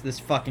guys missed this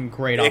fucking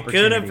great opportunity.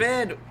 It could have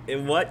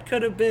been. What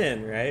could have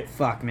been, right?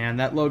 Fuck, man.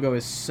 That logo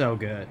is so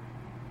good.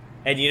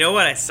 And you know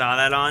what I saw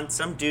that on?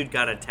 Some dude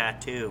got a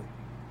tattoo.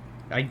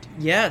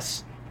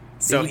 Yes.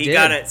 So he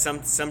got it.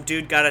 Some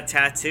dude got a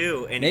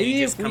tattoo, and maybe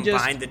he just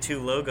combined the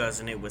two logos,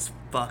 and it was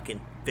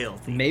fucking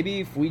filthy. Maybe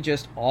if we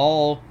just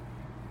all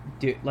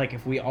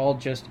if we all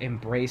just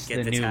embrace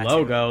the new tattoo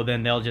logo,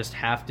 then they'll just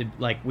have to,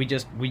 like, we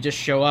just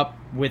show up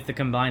with the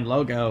combined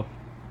logo,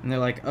 and they're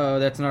like, oh,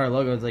 that's not our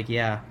logo. It's like,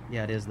 yeah,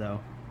 it is though.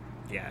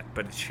 Yeah,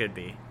 but it should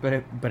be.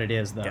 But it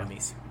is though.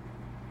 Dummies.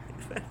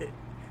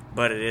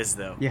 But it is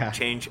though. Yeah.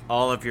 Change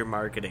all of your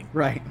marketing.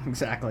 Right.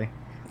 Exactly.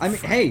 I mean,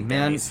 hey,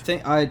 man.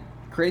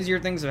 Crazier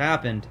things have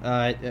happened.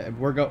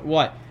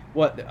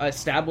 What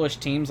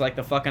established teams like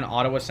the fucking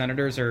Ottawa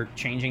Senators are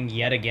changing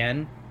yet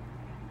again.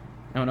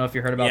 I don't know if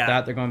you heard about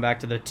that. They're going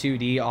back to the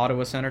 2D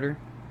Ottawa Senator.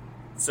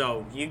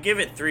 So you give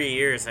it 3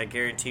 years, I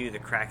guarantee you the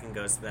Kraken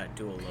goes to that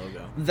dual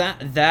logo.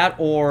 That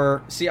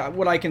or see,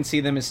 what I can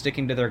see them is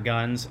sticking to their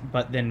guns,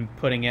 but then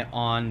putting it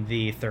on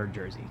the third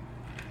jersey.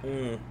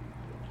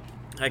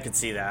 I could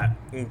see that.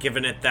 And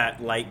giving it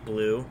that light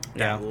blue.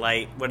 That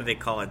light, what do they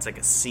call it? It's like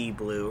a sea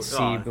blue.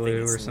 Sea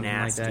blue or something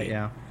nasty. like that,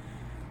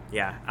 yeah.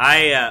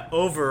 Yeah.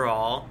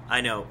 Overall,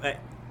 I know.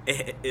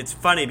 It's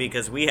funny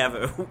because we have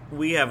a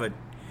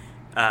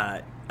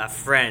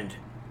friend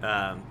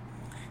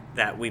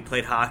that we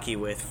played hockey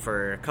with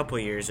for a couple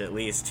years at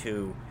least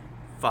who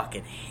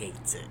fucking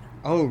hates it.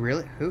 Oh,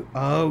 really? Who?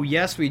 Oh,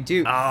 yes, we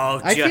do. Oh,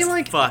 I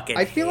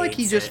feel like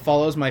he just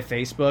follows my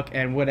Facebook,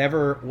 and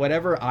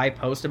whatever I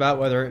post about,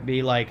 whether it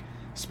be like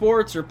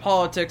sports or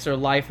politics or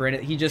life or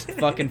anything, he just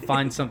fucking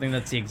finds something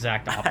that's the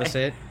exact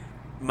opposite.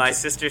 My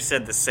sister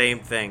said the same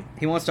thing.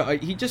 He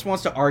just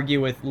wants to argue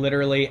with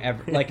literally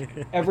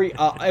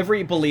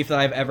every belief that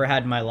I've ever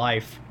had in my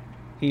life.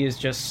 He is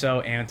just so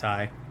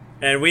anti.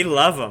 And we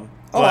love him.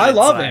 Oh, I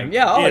love him.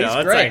 Yeah,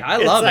 he's great. I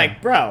love him. It's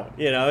like, bro,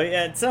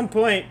 at some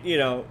point,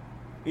 you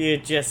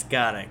just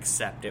gotta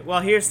accept it. Well,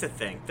 here's the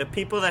thing. The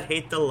people that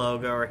hate the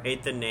logo or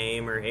hate the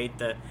name or hate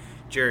the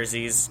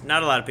jerseys,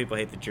 not a lot of people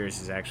hate the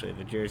jerseys, actually.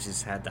 The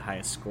jerseys had the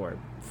highest score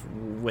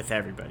with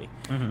everybody.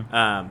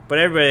 But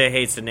everybody that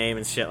hates the name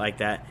and shit like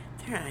that,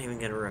 they're not even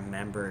gonna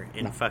remember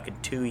in fucking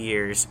 2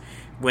 years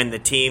when the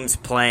team's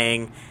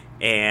playing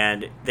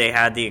and they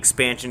had the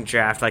expansion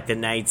draft like the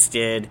Knights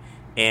did,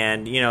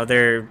 and,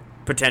 they're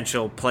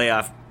potential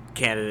playoff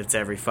candidates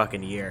every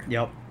fucking year.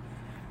 Yep.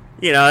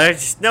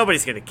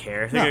 Nobody's gonna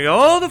care. They're gonna go,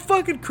 oh, the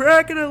fucking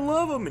Kraken, I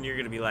love them, and you're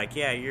gonna be like,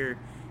 yeah, you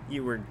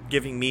were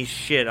giving me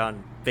shit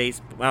on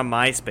MySpace,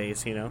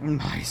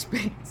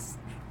 MySpace.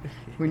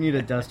 We need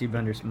a Dusty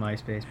Benders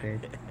MySpace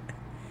page.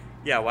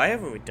 Yeah, why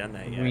haven't we done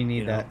that yet? We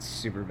need that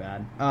super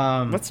bad.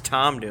 What's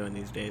Tom doing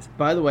these days?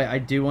 By the way, I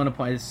do want to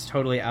point. It's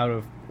totally out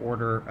of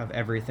order of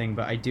everything,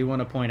 but I do want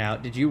to point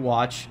out. Did you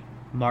watch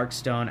Mark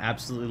Stone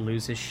absolutely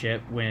lose his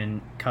shit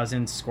when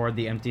Cousins scored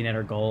the empty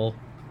netter goal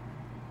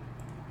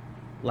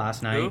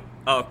last night? Who?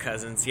 Oh,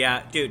 Cousins.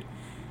 Yeah, dude.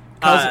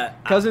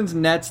 Cousins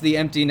nets the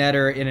empty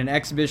netter in an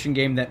exhibition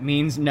game that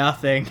means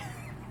nothing.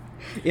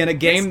 In a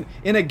game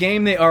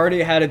they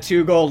already had a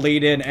 2-goal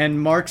lead in,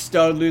 and Mark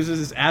Stone loses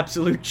his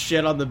absolute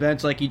shit on the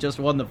bench like he just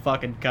won the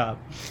fucking cup.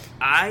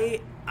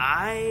 I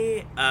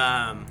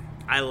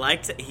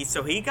liked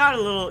he got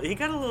a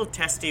little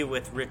testy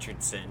with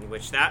Richardson,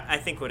 which that I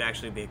think would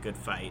actually be a good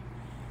fight.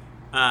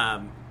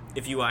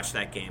 If you watch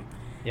that game.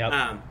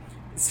 Yep.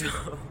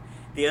 So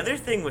the other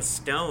thing with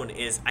Stone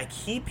is I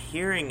keep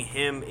hearing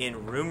him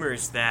in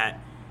rumors that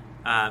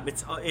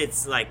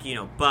it's like, you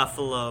know,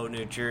 Buffalo,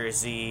 New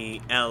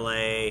Jersey,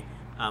 LA,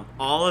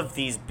 all of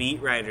these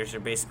beat writers are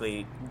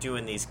basically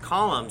doing these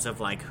columns of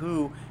like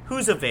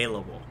who's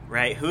available,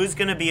 right? Who's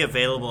going to be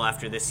available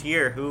after this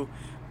year? Who,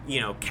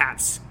 you know,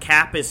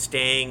 Cap is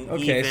staying.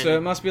 Okay, even. so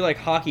it must be like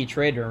hockey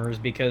trade rumors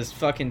because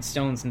fucking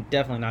Stone's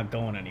definitely not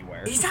going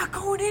anywhere. He's not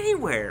going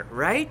anywhere,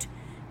 right?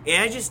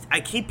 And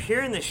I keep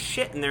hearing this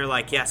shit, and they're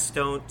like, yeah,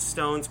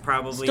 Stone's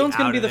probably Stone's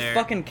going to to be the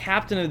fucking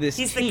captain of this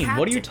He's team.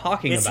 What are you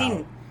talking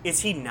about? Is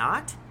he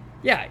not?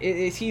 Yeah,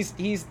 he's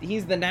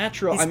the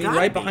natural. He's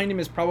right behind him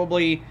is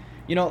probably,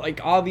 you know, like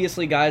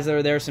obviously guys that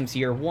are there since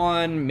year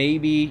one.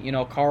 Maybe, you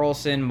know,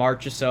 Carlson,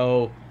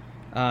 Marchessault.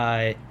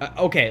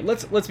 Okay,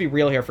 let's be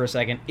real here for a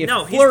second. He's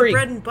the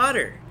bread and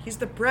butter. He's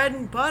the bread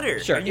and butter.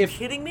 Sure. Are you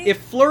kidding me?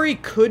 If Fleury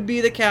could be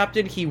the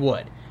captain, he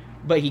would,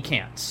 but he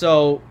can't.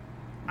 So.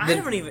 I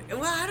don't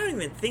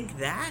even think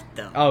that,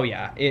 though. Oh,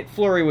 yeah.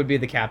 Fleury would be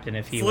the captain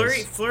if he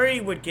was... Fleury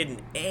would get an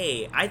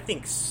A. I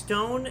think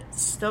Stone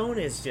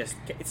is just...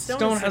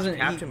 Stone hasn't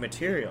captain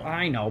material.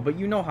 I know, but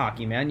you know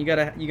hockey, man. You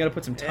gotta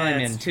put some time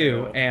in,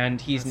 too. True. And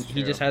he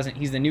just hasn't...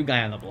 He's the new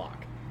guy on the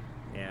block.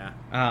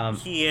 Yeah.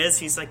 He is.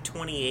 He's like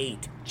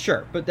 28.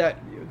 Sure, but I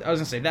was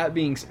gonna say, that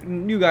being...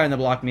 New guy on the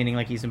block, meaning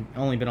like he's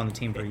only been on the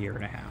team for a year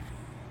and a half.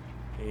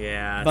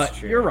 Yeah, that's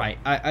true. But you're right.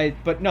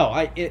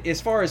 As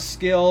far as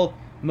skill...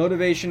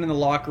 motivation in the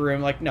locker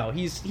room, like, no,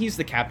 he's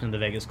the captain of the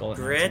Vegas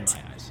Golden Knights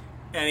in my eyes.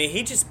 I mean,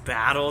 he just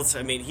battles.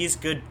 I mean, he's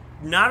good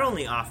not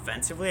only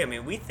offensively. I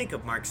mean, we think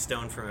of Mark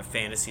Stone from a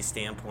fantasy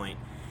standpoint,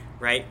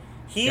 right?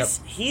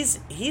 He's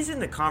in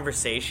the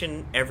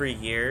conversation every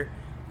year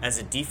as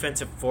a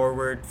defensive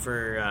forward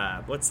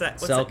for what's that?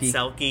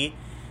 Selke.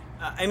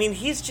 I mean,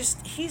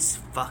 he's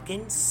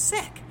fucking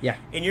sick. Yeah.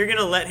 And you're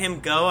gonna let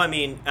him go? I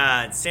mean,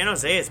 San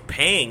Jose is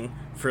paying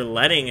for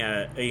letting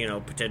a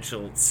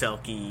potential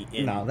Selke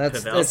in. No,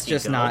 that's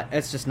just go. not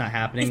happening. It's not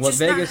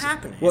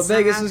happening. What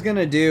Vegas is going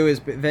to do is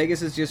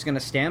Vegas is just going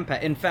to stand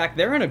pat. In fact,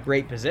 they're in a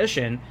great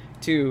position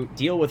to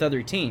deal with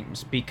other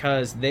teams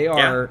because they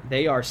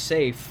are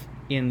safe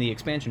in the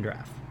expansion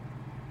draft.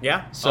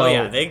 Yeah. So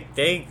they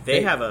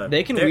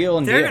can wheel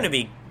and they're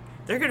deal.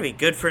 They're going to be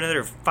good for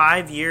another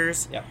 5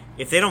 years. Yeah.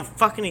 If they don't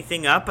fuck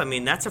anything up, I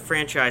mean, that's a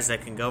franchise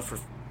that can go for.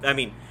 I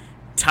mean,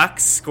 Tux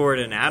scored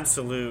an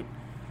absolute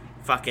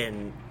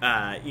fucking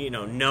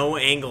no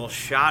angle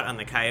shot on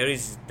the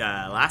Coyotes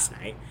last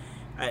night.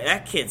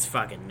 That kid's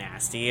fucking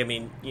nasty. I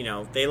mean, you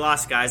know, they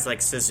lost guys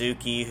like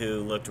Suzuki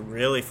who looked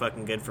really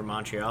fucking good for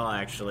Montreal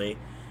actually.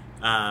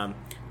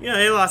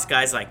 They lost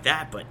guys like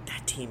that, but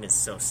that team is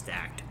so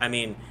stacked. I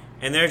mean,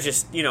 and they're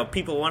just, you know,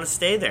 people want to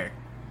stay there.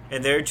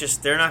 And they're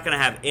not going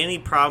to have any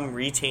problem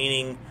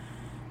retaining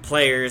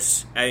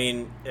players. I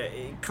mean,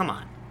 come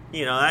on.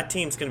 You know, that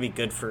team's going to be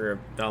good for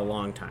a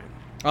long time.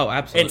 Oh,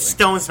 absolutely. And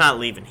Stone's not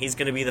leaving. He's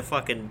going to be the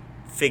fucking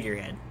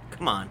figurehead.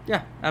 Come on.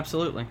 Yeah,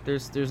 absolutely.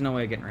 There's no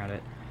way of getting around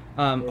it.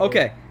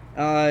 Okay.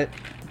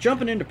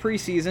 Jumping into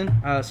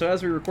preseason. So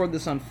as we record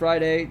this on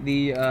Friday,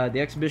 the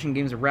exhibition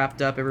games are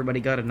wrapped up. Everybody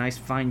got a nice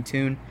fine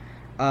tune.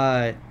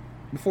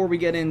 Before we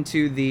get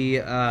into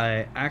the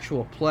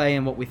actual play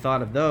and what we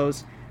thought of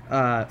those,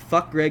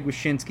 fuck Greg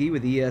Wyshynski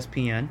with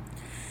ESPN.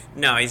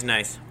 No, he's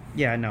nice.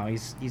 Yeah, no,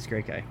 he's a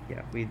great guy.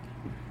 Yeah,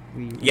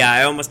 Yeah,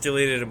 I almost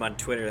deleted him on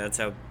Twitter. That's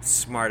how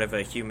smart of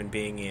a human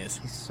being he is.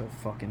 He's so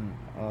fucking...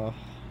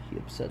 he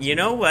upsets me. You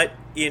know what?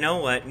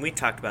 And we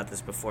talked about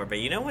this before, but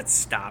you know what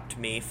stopped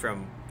me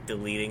from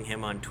deleting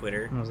him on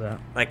Twitter? What was that?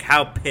 Like,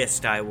 how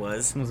pissed I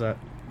was. What was that?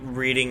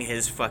 Reading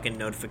his fucking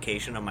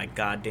notification on my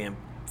goddamn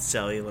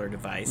cellular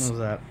device. What was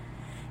that?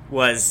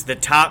 Was the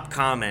top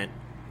comment,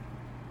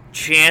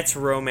 Chance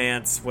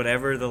Romance,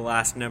 whatever the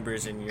last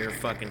numbers in your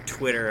fucking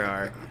Twitter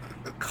are,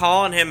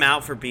 calling him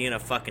out for being a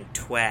fucking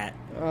twat.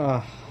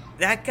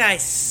 That guy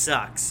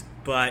sucks,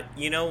 but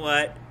you know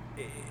what?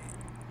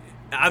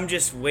 I'm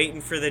just waiting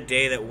for the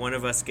day that one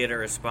of us get a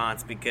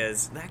response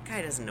because that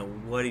guy doesn't know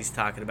what he's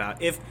talking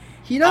about. If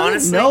he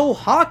doesn't know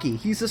hockey,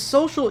 he's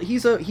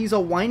a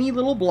whiny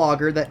little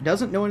blogger that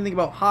doesn't know anything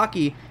about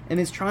hockey and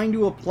is trying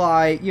to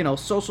apply, you know,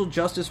 social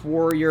justice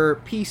warrior,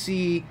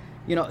 PC,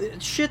 you know,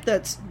 shit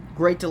that's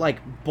great to like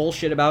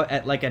bullshit about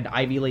at like an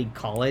Ivy League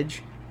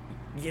college.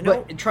 You know,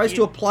 but it tries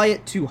to apply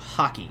it to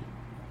hockey.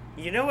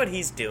 You know what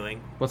he's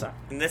doing? What's that?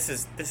 And this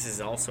is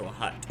also a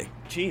hot take.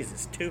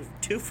 Jesus,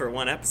 two for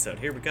one episode.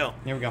 Here we go.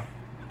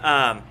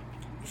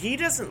 He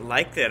doesn't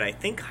like that. I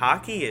think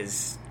hockey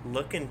is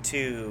looking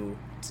to...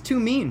 It's too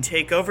mean.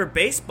 Take over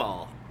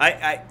baseball.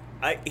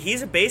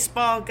 He's a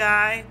baseball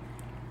guy.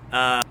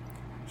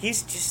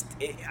 he's just,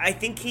 I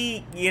think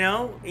he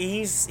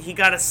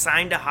got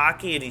assigned to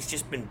hockey and he's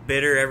just been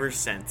bitter ever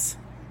since.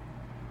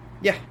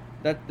 Yeah.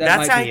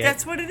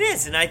 That's what it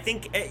is, and I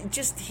think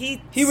he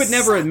would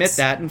never admit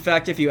that. In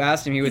fact, if you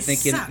asked him, he would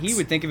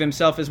think of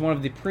himself as one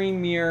of the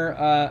premier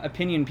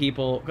opinion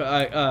people,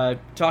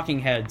 talking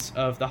heads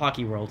of the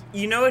hockey world.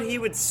 You know what he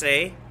would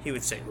say? He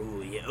would say,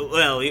 "Ooh, yeah,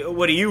 well,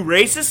 what are you,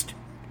 racist?"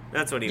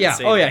 That's what he would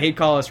say. Oh yeah, he'd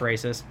call us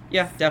racist.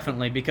 Yeah,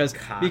 definitely,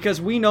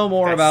 because we know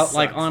more about sucks.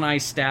 Like on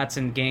ice stats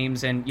and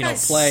games and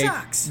play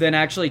sucks. Than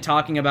actually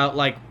talking about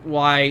like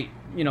why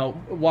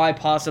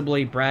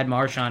possibly Brad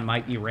Marchand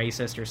might be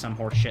racist or some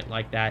horse shit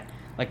like that.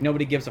 Like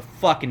nobody gives a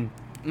fucking.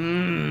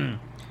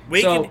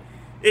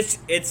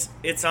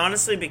 It's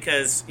honestly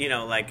because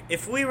like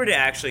if we were to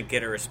actually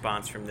get a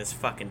response from this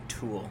fucking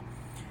tool,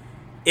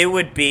 it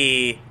would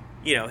be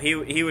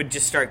he would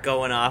just start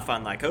going off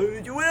on like,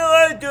 oh well,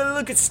 I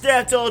look at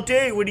stats all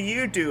day. What do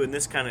you do and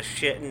this kind of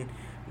shit? And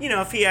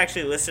if he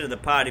actually listened to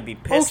the pod, he'd be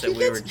pissed that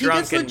we were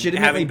drunk and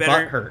having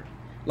better. Butthurt.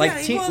 Like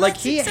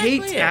he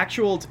hates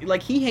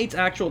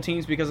actual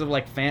teams because of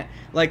like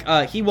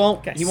he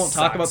won't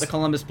talk about the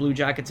Columbus Blue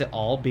Jackets at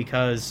all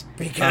because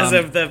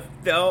of the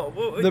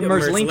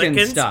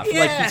Merzlikins stuff.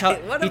 Yeah,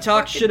 like he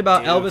talks shit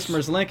about Elvis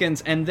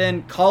Merzlikins and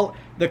then call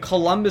the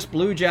Columbus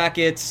Blue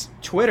Jackets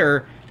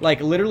Twitter like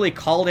literally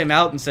called him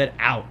out and said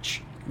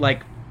ouch,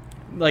 like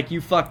you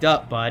fucked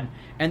up, bud.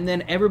 And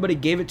then everybody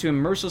gave it to him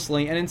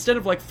mercilessly, and instead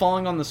of like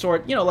falling on the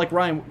sword, like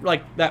Ryan,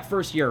 like that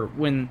first year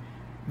when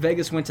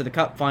Vegas went to the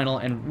Cup final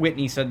and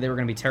Whitney said they were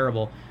going to be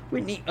terrible.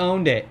 Whitney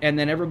owned it, and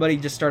then everybody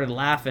just started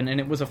laughing, and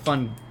it was a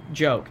fun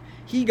joke.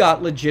 He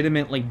got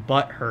legitimately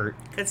butthurt.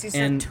 Because he's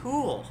a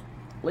tool.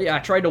 Yeah, I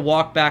tried to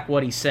walk back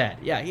what he said.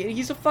 Yeah,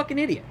 he's a fucking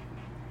idiot.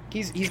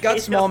 He's got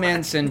small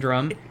man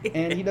syndrome,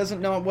 and he doesn't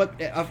know what...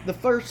 the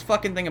first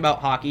fucking thing about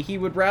hockey,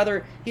 he'd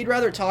rather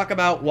talk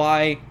about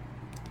why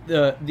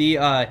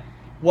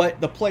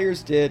what the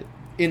players did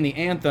in the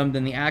anthem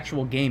than the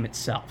actual game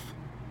itself.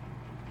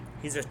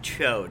 He's a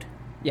chode.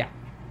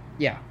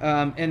 Yeah.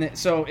 And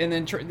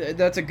then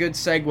that's a good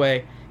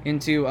segue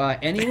into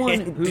anyone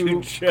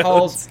who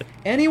calls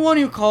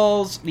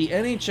the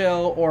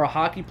NHL or a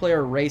hockey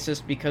player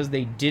racist because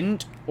they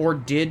didn't or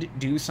did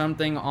do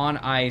something on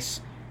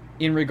ice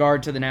in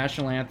regard to the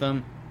national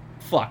anthem.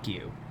 Fuck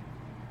you.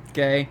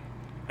 Okay?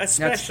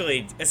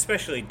 Especially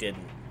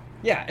didn't.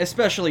 Yeah,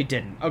 especially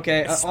didn't.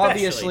 Okay,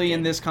 obviously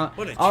in this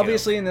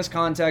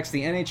context,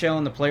 the NHL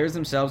and the players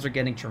themselves are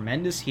getting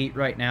tremendous heat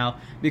right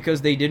now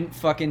because they didn't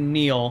fucking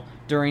kneel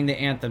during the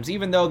anthems,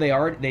 even though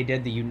they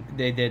did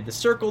the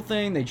circle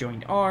thing, they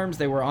joined arms,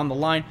 they were on the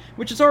line,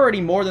 which is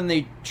already more than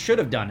they should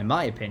have done, in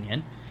my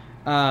opinion.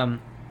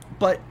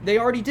 But they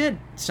already did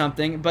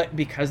something, but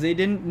because they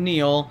didn't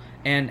kneel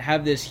and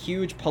have this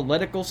huge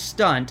political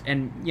stunt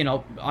and,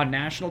 on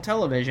national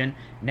television,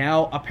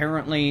 now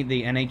apparently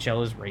the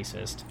NHL is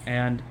racist.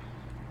 And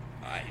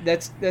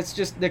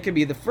that could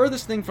be the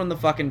furthest thing from the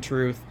fucking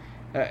truth.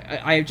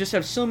 I just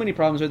have so many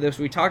problems with this.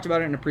 We talked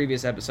about it in a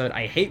previous episode.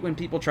 I hate when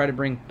people try to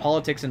bring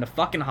politics into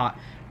fucking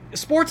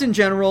sports in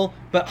general,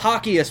 but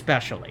hockey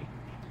especially.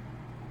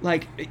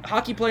 Like,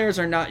 hockey players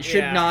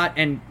should not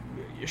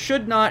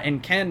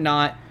and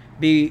cannot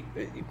be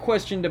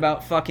questioned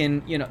about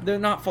fucking, they're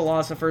not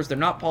philosophers, they're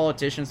not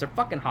politicians, they're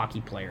fucking hockey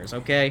players,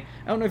 okay?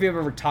 I don't know if you've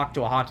ever talked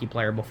to a hockey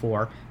player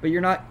before, but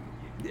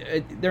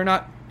they're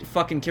not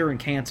fucking curing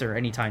cancer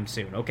anytime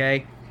soon,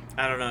 okay?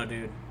 I don't know,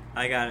 dude.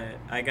 I got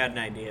an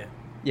idea.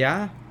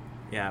 Yeah?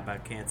 Yeah,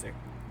 about cancer.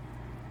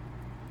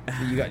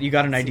 You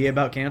got an idea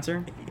about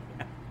cancer?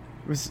 Yeah.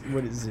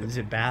 What is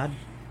it bad?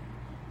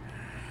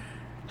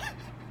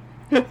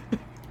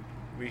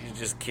 We should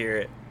just cure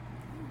it.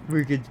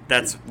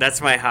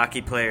 That's my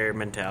hockey player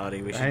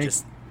mentality. We should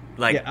just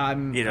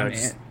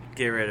just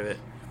get rid of it.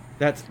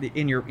 That's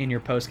in your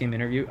post game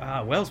interview.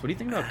 Wells, what do you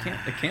think about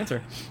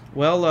cancer?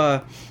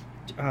 Well,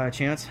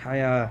 Chance,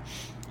 I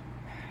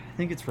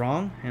think it's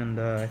wrong, and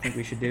I think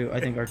we should I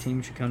think our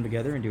team should come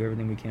together and do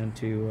everything we can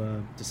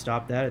to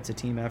stop that. It's a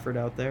team effort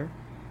out there.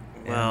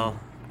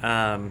 Well,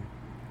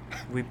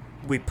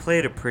 we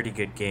played a pretty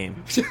good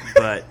game,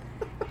 but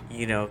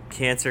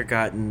cancer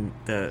got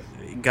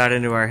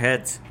into our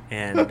heads.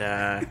 And,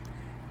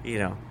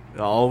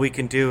 all we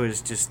can do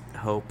is just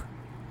hope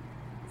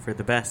for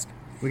the best.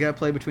 We got to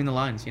play between the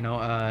lines,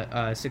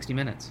 60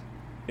 minutes.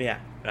 Yeah.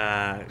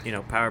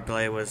 Power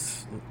play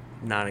was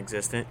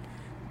non-existent.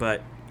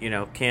 But,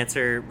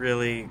 cancer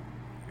really,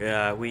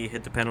 we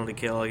hit the penalty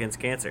kill against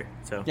cancer.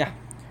 So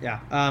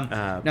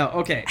yeah. No,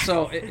 okay.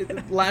 So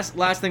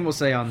last thing we'll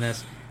say on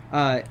this.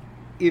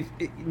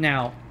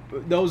 Now,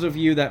 those of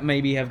you that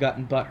maybe have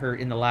gotten butthurt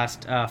in the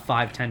last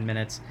 5-10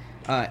 minutes,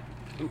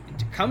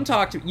 come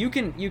talk to you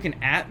can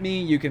at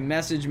me, you can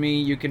message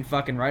me, you can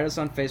fucking write us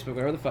on Facebook,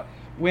 whatever the fuck.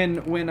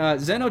 When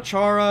Zdeno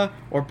Chara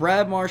or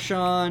Brad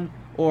Marchand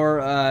or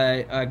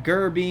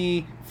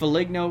Gerby,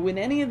 Foligno, when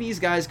any of these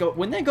guys go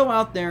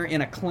out there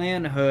in a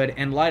Klan hood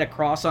and light a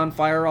cross on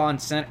fire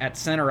at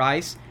center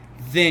ice,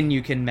 then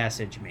you can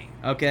message me,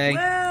 okay?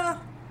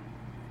 Well,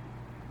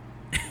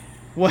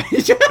 What?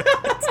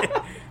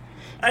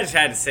 I just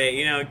had to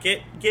say,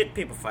 get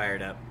people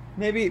fired up.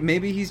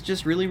 Maybe he's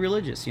just really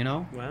religious,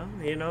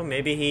 Well,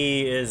 maybe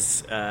he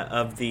is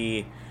of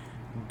the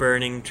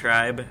burning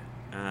tribe.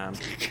 I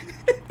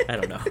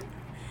don't know.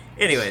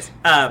 Anyways,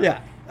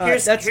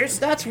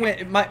 that's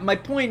when my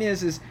point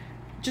is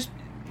just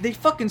they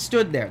fucking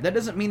stood there. That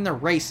doesn't mean they're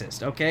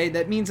racist, okay?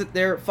 That means that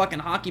they're fucking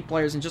hockey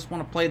players and just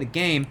want to play the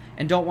game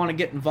and don't want to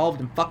get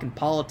involved in fucking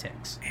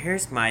politics.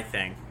 Here's my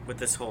thing with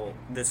this whole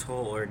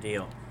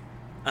ordeal.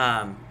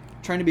 Trying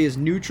to be as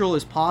neutral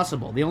as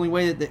possible. The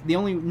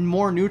only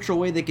more neutral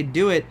way they could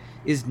do it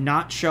is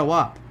not show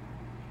up.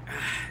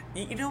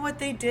 You know what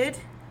they did?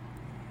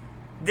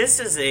 This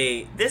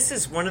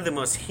is one of the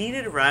most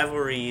heated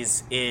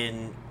rivalries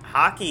in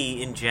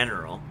hockey in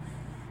general,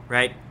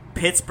 right?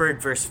 Pittsburgh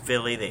versus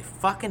Philly, they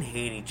fucking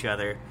hate each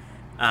other.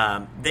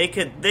 They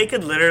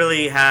could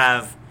literally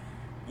have,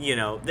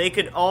 they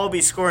could all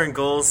be scoring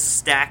goals,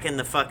 stacking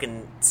the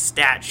fucking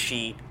stat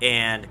sheet,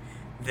 and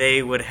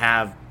they would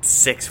have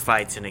 6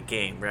 fights in a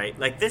game, right?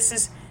 Like this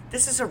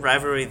is a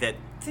rivalry that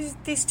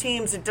these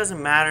teams, it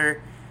doesn't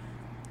matter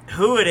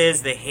who it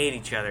is, they hate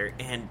each other,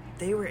 and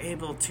they were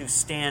able to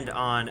stand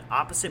on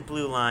opposite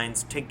blue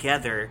lines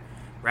together,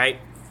 right?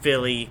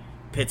 Philly,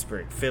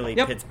 Pittsburgh, Philly,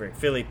 yep. Pittsburgh,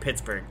 Philly,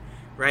 Pittsburgh,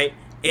 right?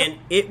 Yep. And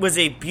it was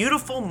a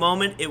beautiful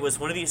moment. It was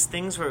one of these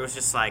things where it was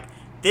just like,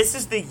 this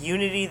is the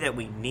unity that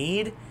we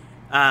need.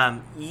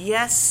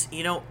 Yes,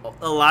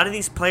 a lot of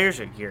these players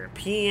are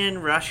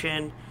European,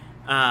 Russian,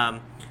 right,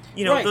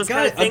 those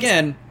kind of things.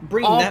 Again,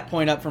 bringing that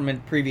point up from a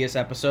previous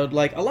episode,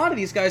 like, a lot of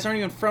these guys aren't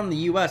even from the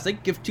U.S. They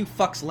give 2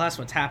 fucks less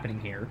what's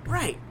happening here.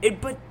 Right.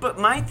 But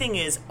my thing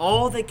is,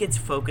 all that gets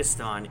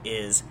focused on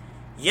is,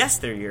 yes,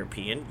 they're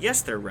European,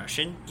 yes, they're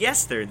Russian,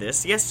 yes, they're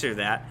this, yes, they're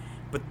that,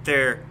 but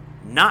they're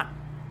not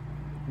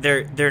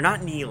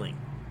kneeling,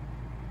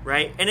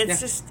 right? And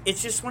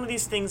it's just one of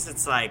these things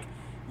that's like,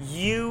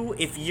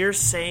 if you're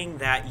saying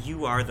that,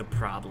 you are the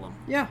problem.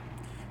 Yeah.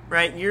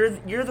 Right,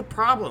 you're the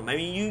problem. I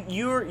mean,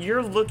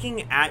 you're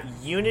looking at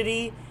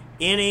unity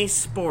in a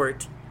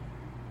sport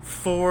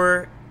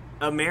for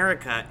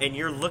America, and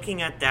you're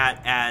looking at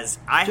that as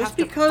I have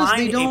to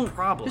find a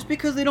problem. Just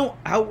because they don't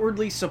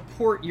outwardly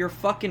support your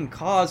fucking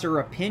cause or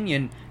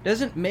opinion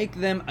doesn't make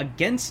them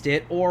against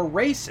it or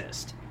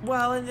racist.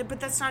 Well,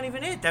 but that's not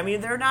even it. I mean,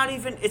 they're not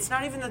even. It's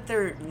not even that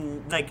they're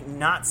like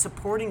not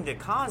supporting the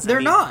cause. They're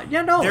not.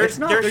 Yeah, no, it's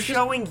not. They're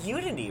showing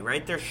unity,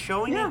 right? They're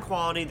showing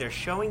equality. They're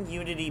showing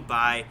unity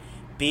by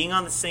being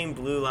on the same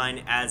blue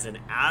line as an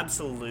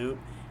absolute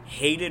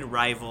hated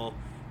rival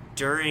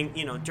during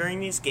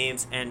these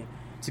games. And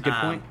it's a good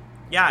point.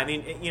 Yeah, I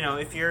mean,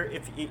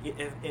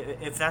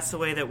 if that's the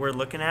way that we're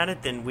looking at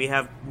it, then we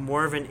have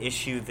more of an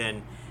issue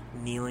than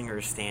kneeling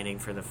or standing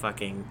for the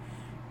fucking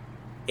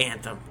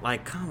anthem.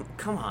 Like,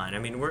 come on. I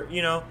mean, we're,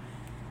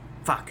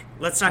 fuck.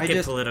 Let's not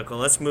get political.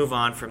 Let's move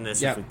on from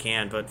this if we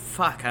can. But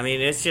fuck, I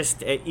mean, it's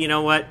just, you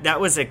know what?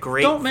 That was a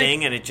great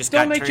thing, and it just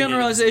got turned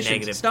into this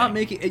negative Stop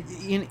thing.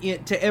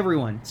 making to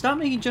everyone. Stop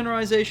making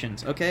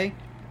generalizations, okay?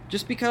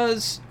 Just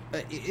because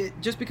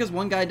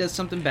one guy does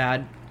something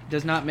bad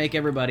does not make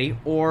everybody.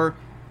 Or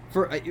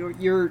for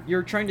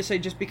you're trying to say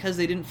just because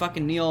they didn't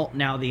fucking kneel,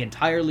 now the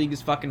entire league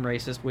is fucking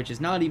racist, which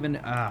is not even.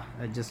 I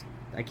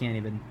can't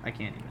even.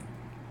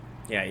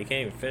 Yeah, you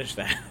can't even finish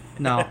that.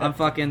 No, I'm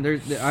fucking.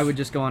 I would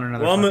just go on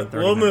another.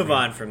 We'll move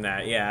on from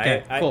that. Yeah,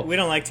 okay, cool. We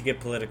don't like to get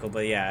political,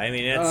 but yeah, I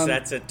mean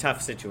that's a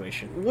tough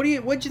situation. What do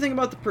you think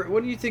about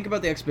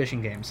the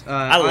exhibition games?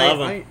 I love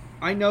them.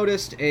 I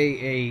noticed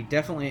a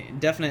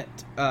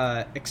definite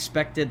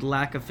expected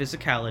lack of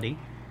physicality.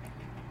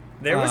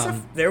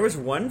 There was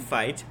one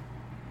fight.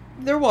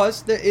 There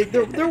was.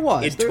 There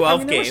was. In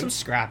 12 games. There was some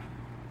scrap.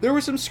 There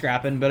was some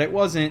scrapping, but it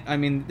wasn't. I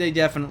mean, they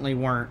definitely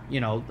weren't.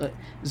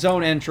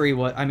 Zone entry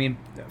was. I mean,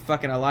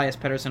 fucking Elias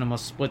Pettersson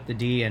almost split the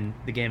D in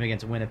the game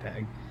against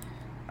Winnipeg.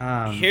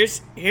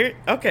 Okay,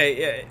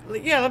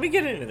 yeah. Let me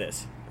get into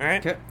this. All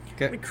right. Okay.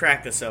 Let me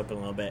crack this open a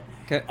little bit.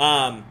 Okay.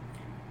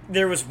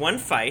 There was one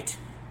fight,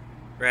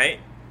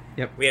 right?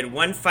 Yep. We had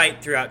one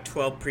fight throughout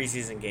 12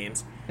 preseason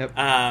games.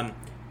 Yep.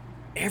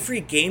 Every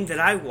game that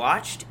I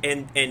watched,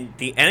 and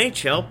the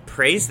NHL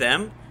praised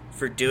them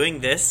for doing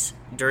this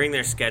during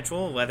their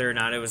schedule, whether or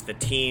not it was the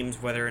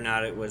teams, whether or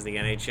not it was the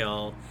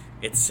NHL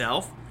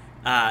itself,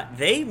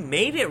 they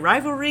made it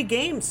rivalry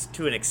games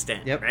to an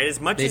extent, right?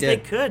 As much as they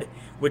could,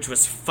 which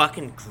was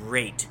fucking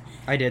great.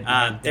 I did.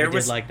 I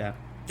did like that.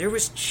 There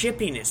was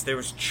chippiness. There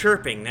was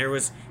chirping.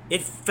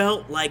 It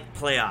felt like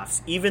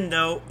playoffs, even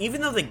though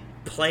the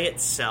play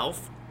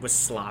itself was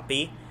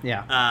sloppy.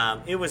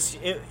 Yeah. It was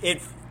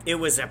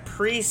a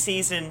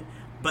preseason,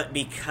 but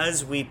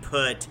because we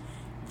put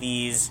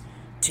these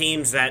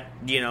teams that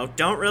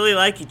don't really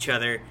like each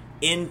other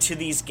into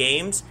these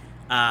games,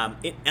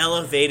 it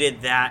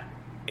elevated that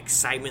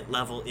excitement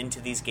level into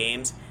these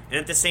games, and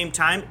at the same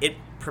time it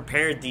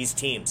prepared these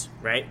teams,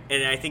 right?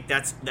 And I think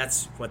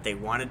that's what they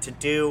wanted to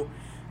do.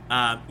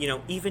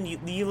 Even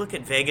you look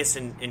at Vegas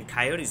and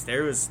Coyotes,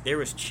 there was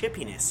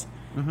chippiness.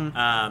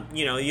 Mm-hmm.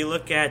 You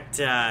look at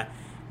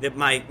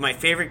my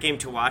favorite game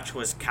to watch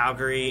was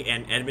Calgary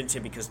and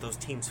Edmonton because those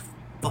teams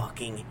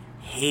fucking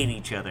hate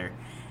each other,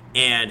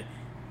 and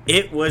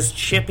it was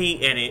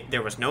chippy and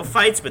there was no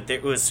fights, but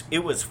it was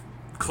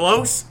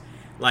close.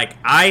 Like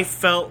I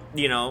felt,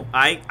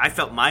 I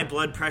felt my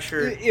blood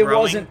pressure. It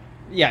wasn't.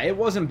 Yeah, it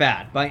wasn't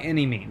bad by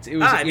any means. It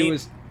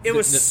was. It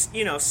was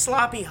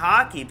sloppy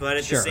hockey, but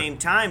at the same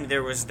time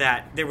there was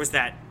that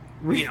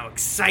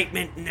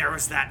excitement, and there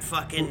was that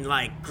fucking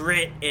like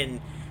grit, and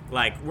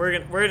like we're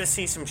gonna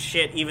see some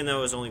shit. Even though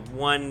it was only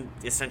one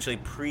essentially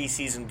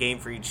preseason game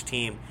for each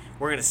team,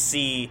 we're gonna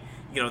see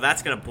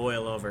that's gonna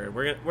boil over.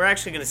 We're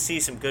actually gonna see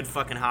some good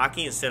fucking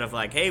hockey instead of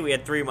like, hey, we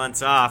had 3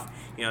 months off.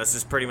 This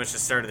is pretty much the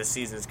start of the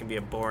season. It's gonna be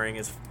a boring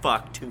as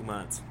fuck 2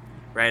 months,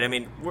 right? I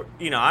mean,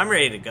 I'm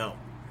ready to go,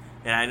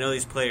 and I know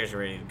these players are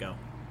ready to go.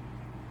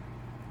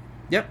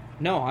 Yep.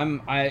 No,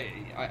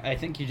 I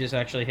think you just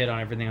actually hit on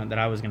everything that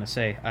I was going to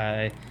say.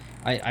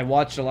 I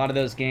watched a lot of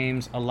those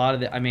games. A lot of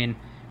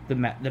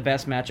the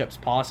best matchups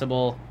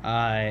possible.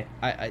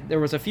 There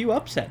was a few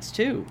upsets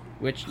too,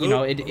 which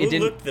it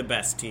didn't look the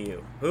best to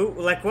you.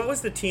 What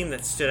was the team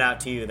that stood out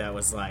to you that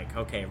was like,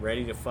 okay,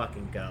 ready to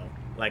fucking go?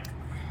 Like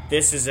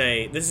this is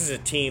a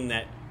team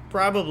that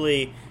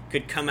probably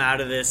could come out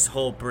of this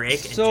whole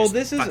break.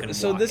 This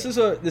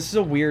is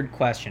a weird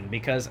question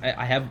because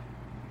I have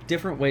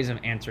different ways of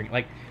answering.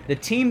 Like the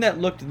team that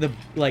looked the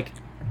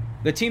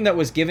team that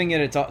was giving it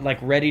its like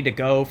ready to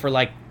go for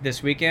like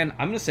this weekend,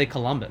 I'm gonna say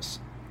Columbus.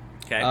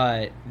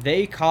 Okay.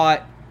 They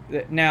caught.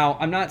 Now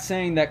I'm not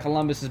saying that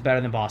Columbus is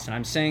better than Boston.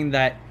 I'm saying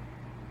that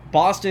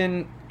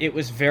Boston. It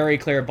was very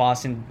clear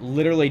Boston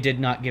literally did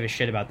not give a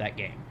shit about that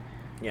game.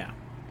 Yeah.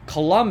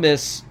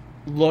 Columbus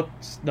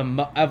looked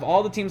of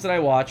all the teams that I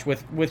watch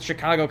with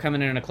Chicago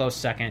coming in a close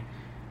second.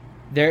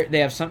 They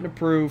have something to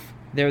prove.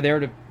 They're there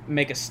to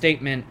make a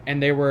statement,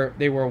 and they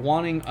were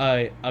wanting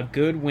a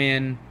good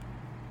win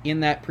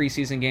in that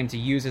preseason game to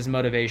use as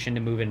motivation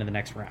to move into the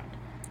next round.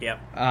 Yep.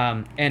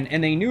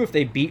 And they knew if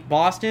they beat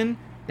Boston,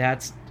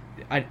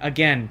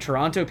 again,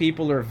 Toronto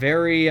people are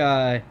very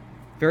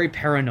very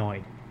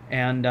paranoid,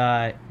 and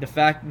the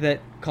fact that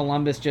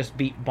Columbus just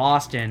beat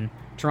Boston,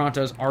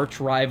 Toronto's arch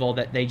rival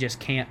that they just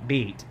can't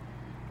beat,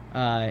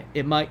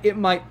 it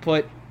might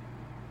put.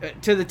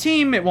 To the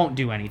team, it won't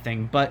do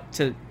anything, but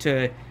to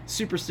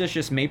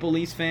superstitious Maple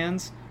Leafs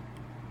fans,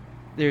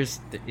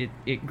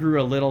 it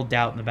grew a little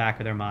doubt in the back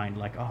of their mind,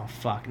 like, oh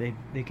fuck,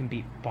 they can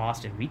beat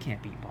Boston, we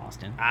can't beat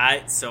Boston.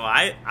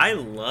 I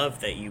love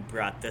that you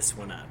brought this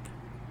one up,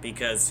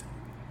 because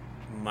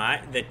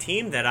the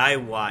team that I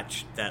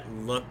watched that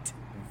looked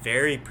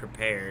very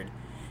prepared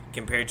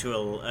compared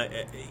to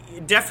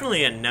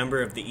definitely a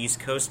number of the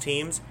East Coast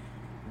teams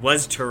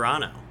was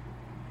Toronto.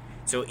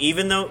 So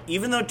even though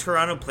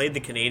Toronto played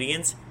the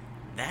Canadiens,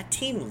 that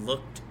team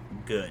looked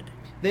good.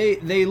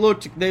 They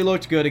looked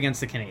good against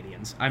the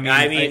Canadiens.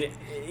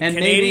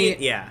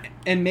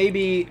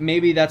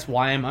 Maybe that's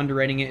why I'm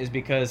underrating it, is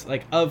because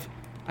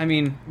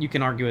you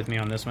can argue with me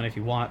on this one if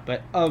you want,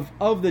 but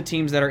of the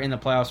teams that are in the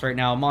playoffs right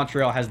now,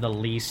 Montreal has the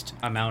least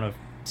amount of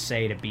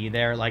say to be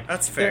there. Like,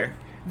 that's fair.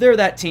 They're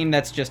that team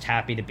that's just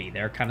happy to be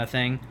there, kind of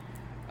thing.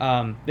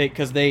 Even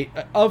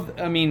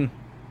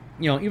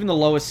the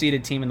lowest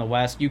seeded team in the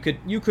West, you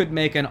could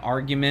make an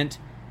argument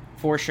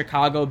for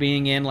Chicago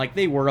being in, like,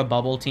 they were a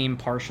bubble team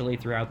partially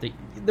throughout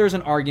there's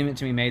an argument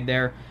to be made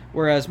there,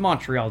 whereas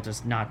Montreal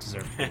does not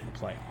deserve to be in the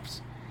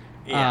playoffs.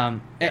 Yeah.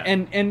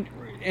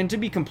 And to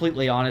be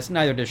completely honest,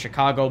 neither does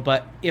Chicago,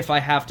 but if I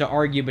have to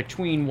argue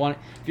between one,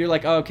 if you're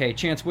like, oh, okay,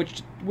 Chance,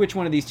 which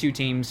one of these two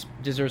teams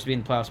deserves to be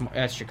in the playoffs more?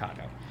 That's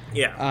Chicago.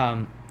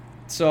 Yeah.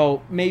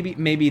 So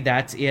maybe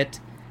that's it.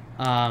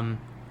 Toronto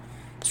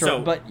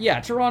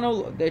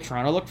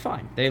looked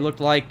fine. They looked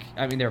like,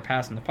 they were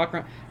passing the puck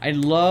around. I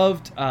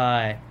loved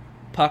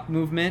puck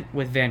movement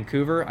with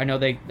Vancouver. I know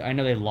they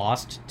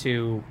lost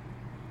to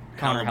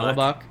Connor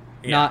Hellebuck.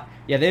 Yeah.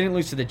 They didn't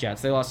lose to the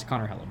Jets. They lost to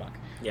Connor Hellebuck.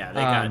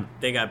 Yeah,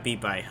 they got beat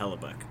by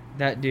Hellebuck.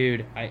 That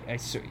dude,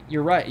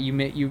 you're right.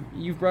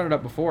 You've brought it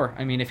up before.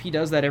 I mean, if he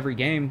does that every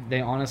game, they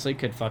honestly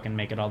could fucking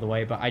make it all the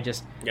way. But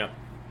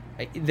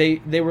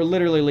they were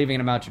literally leaving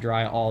him out to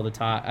dry all the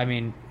time. I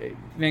mean,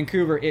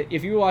 Vancouver,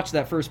 if you watched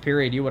that first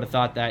period, you would have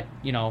thought that,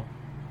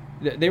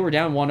 they were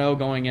down 1-0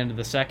 going into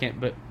the second,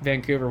 but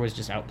Vancouver was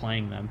just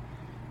outplaying them.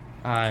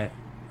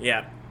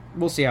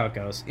 We'll see how it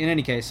goes. In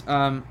any case,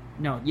 so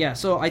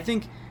I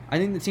think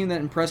the team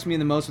that impressed me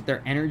the most with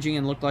their energy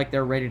and looked like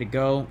they're ready to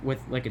go with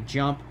like a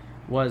jump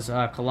was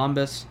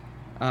Columbus.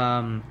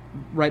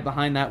 Right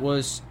behind that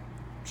was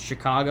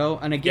Chicago.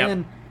 And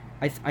again,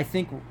 I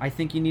think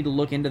you need to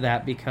look into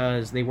that,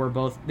 because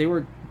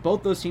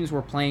both those teams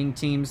were playing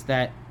teams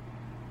that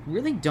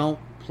really don't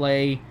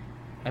play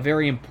a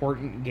very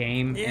important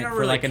game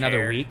for like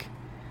another week.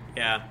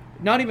 Yeah.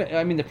 Not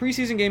even, the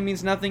preseason game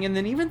means nothing, and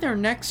then even their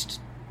next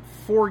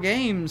 4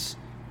 games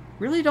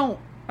really don't.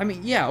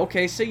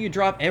 Say you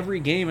drop every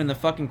game in the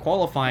fucking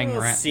qualifying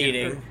round.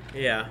 Seeding.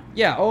 Yeah.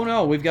 Yeah, oh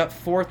no, we've got the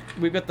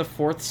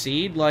 4th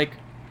seed, like,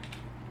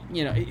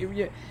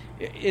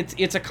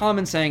 it's a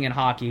common saying in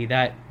hockey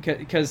that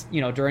because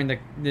during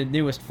the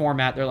newest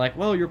format they're like,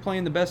 well, you're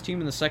playing the best team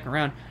in the second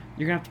round,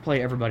 you're gonna have to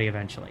play everybody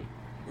eventually.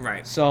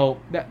 Right. So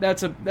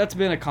that's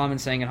been a common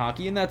saying in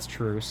hockey, and that's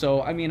true.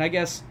 So I mean, I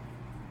guess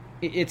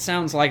it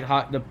sounds like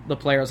the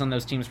players on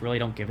those teams really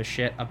don't give a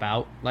shit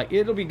about, like,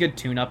 it'll be good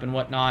tune-up and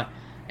whatnot.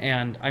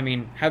 And I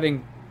mean,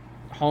 having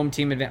home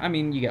team advantage, I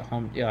mean, you get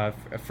home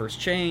first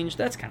change,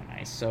 that's kind of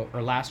nice.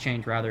 Or last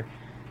change rather.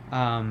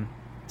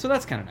 So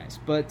that's kind of nice.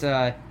 But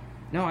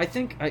no, I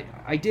think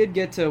I did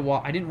get to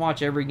I didn't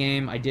watch every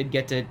game. I did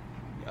get to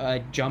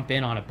jump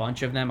in on a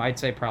bunch of them. I'd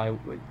say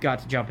probably got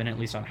to jump in at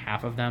least on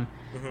half of them.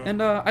 Mm-hmm.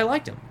 And I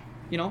liked them.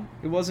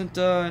 It wasn't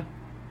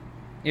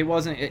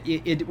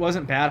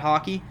bad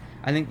hockey.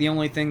 I think the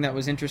only thing that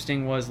was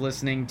interesting was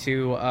listening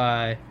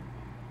to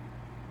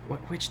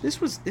which this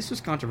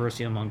was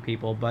controversial among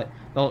people, but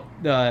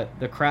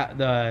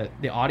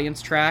the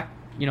audience track,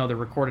 the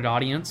recorded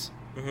audience.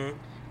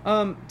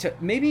 Mm-hmm.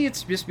 Maybe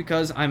it's just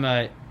because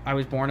I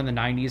was born in the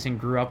 90s and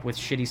grew up with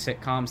shitty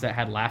sitcoms that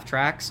had laugh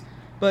tracks,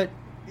 but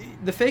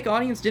the fake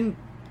audience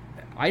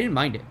I didn't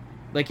mind it.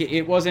 Like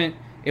it wasn't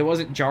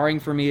jarring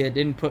for me. It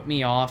didn't put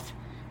me off.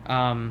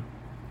 I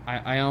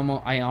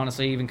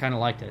honestly even kind of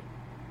liked it.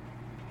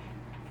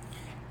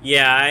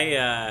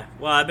 Yeah,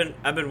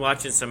 I've been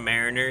watching some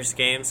Mariners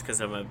games because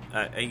I'm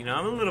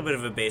a little bit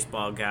of a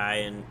baseball guy,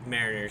 and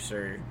Mariners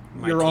are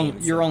my team.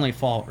 Your only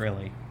fault,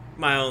 really.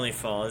 My only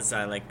fault is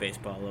I like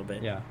baseball a little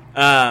bit. Yeah.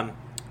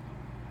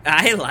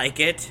 I like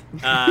it.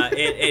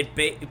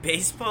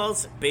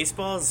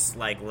 Baseball's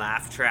like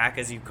laugh track,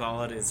 as you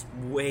call it, is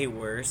way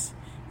worse.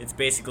 It's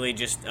basically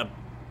just a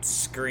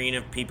screen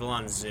of people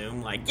on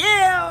Zoom like,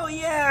 yeah, oh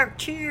yeah,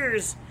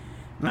 cheers,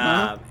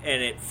 and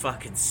it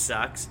fucking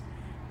sucks.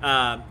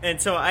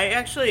 And so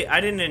I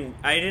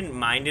didn't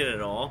mind it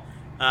at all.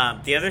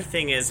 The other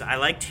thing is I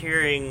liked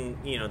hearing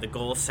the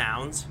goal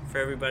sounds for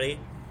everybody.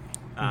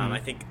 I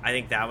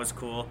think that was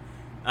cool.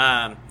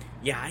 I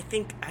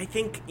think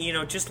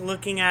just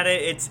looking at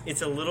it,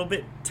 it's a little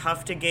bit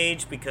tough to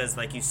gauge because,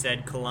 like you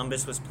said,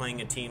 Columbus was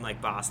playing a team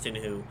like Boston,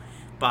 who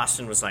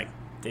Boston was like,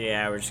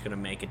 yeah, we're just gonna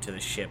make it to the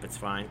ship, it's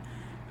fine.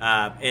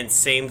 And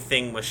same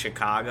thing with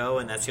Chicago,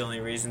 and that's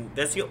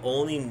the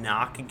only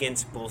knock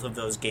against both of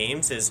those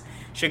games is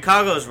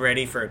Chicago's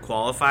ready for a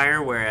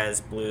qualifier, whereas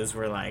Blues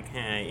were like,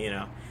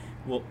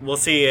 we'll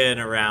see you in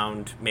a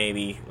round,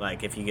 maybe,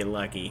 like if you get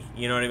lucky,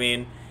 you know what I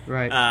mean?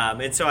 Right.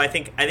 And so I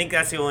think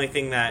that's the only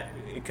thing that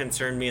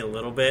concerned me a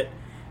little bit.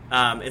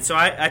 And so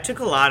I took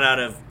a lot out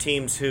of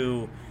teams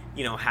who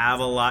have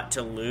a lot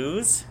to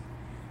lose.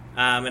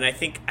 And I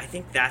think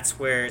that's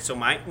where, so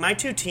my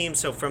two teams,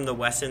 so from the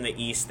West and the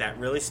East, that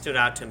really stood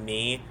out to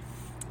me.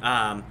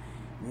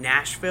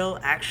 Nashville,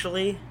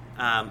 actually,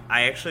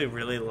 I actually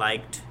really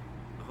liked.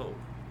 Oh,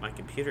 my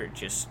computer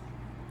just.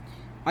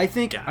 I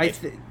think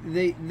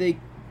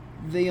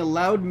they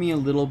allowed me a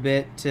little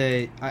bit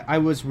to. I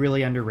was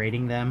really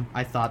underrating them.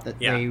 I thought that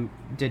they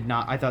did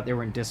not. I thought they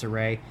were in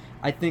disarray.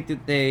 I think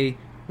that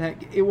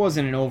it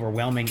wasn't an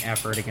overwhelming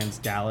effort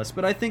against Dallas,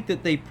 but I think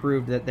that they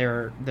proved that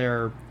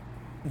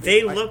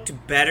they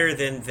looked better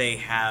than they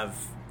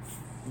have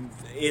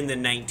in the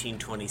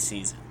 1920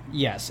 season.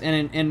 Yes,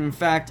 and in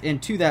fact,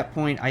 and to that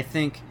point, I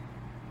think.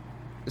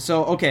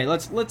 So okay,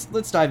 let's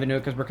dive into it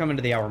because we're coming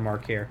to the hour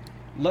mark here.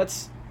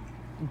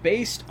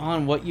 Based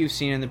on what you've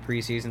seen in the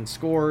preseason,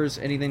 scores,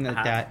 anything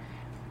like that,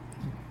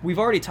 we've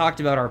already talked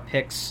about our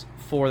picks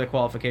for the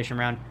qualification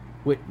round.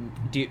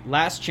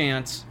 Last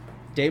chance,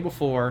 day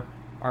before,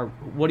 are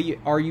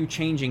you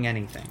changing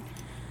anything?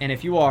 And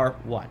if you are,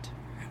 what?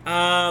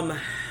 Let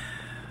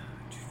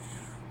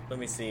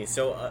me see.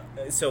 So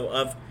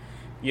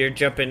you're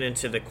jumping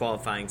into the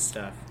qualifying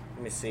stuff.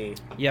 Let me see.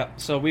 Yep.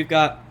 So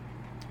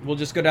we'll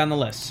just go down the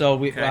list. So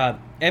we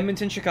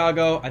Edmonton,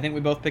 Chicago. I think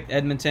we both picked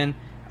Edmonton.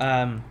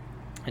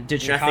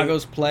 Has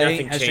Chicago's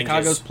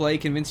play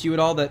convinced you at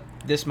all that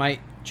this might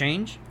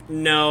change?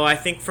 No, I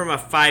think from a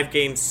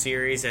 5-game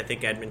series, I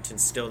think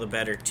Edmonton's still the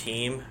better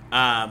team.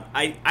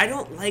 I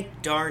don't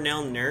like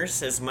Darnell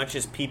Nurse as much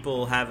as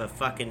people have a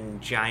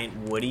fucking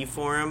giant Woody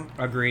for him.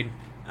 Agreed.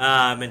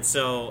 And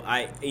so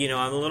I'm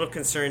a little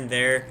concerned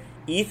there.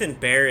 Ethan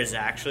Bear is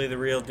actually the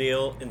real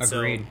deal, and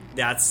Agreed.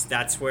 So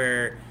that's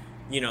where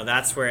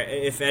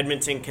if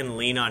Edmonton can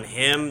lean on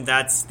him,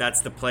 that's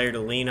the player to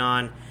lean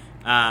on.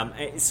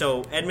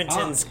 So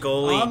Edmonton's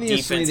goalie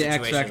obviously defense the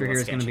X factor here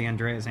is going to be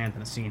Andreas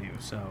Anthony.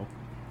 So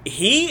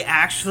he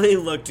actually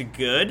looked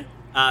good.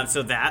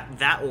 So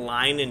that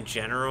line in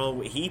general,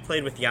 he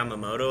played with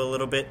Yamamoto a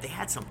little bit. They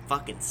had some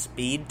fucking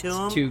speed to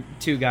them.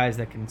 Two guys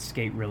that can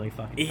skate really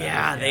fucking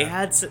fast.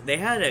 Yeah, they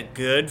had a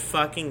good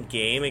fucking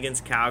game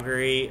against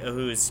Calgary,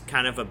 who's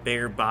kind of a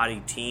bigger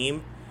body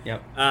team.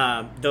 Yep.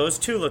 Those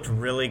two looked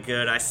really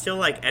good. I still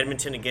like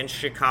Edmonton against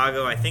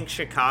Chicago. I think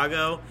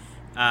Chicago.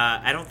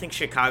 I don't think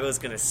Chicago's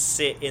going to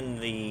sit in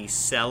the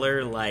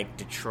cellar like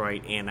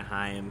Detroit,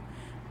 Anaheim,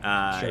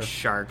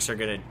 Sharks are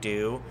going to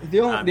do.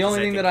 The only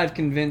thing that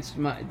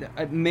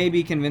I've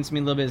maybe convinced me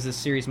a little bit is this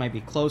series might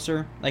be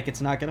closer. Like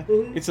it's not gonna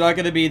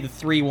be the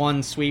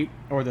 3-1 sweep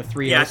or the 3-0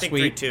 sweep. Yeah, I think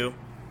 3-2.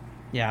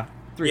 Yeah,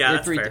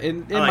 that's fair.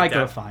 It might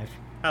go 5.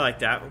 I like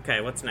that.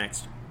 Okay, what's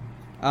next?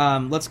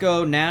 Let's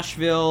go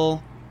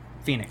Nashville,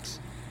 Phoenix,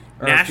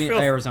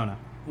 Arizona.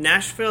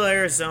 Nashville,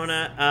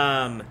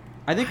 Arizona.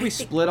 I think we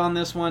split on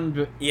this one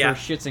for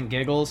shits and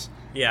giggles.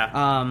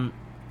 Yeah.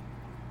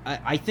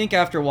 I think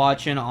after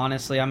watching,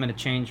 honestly, I'm going to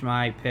change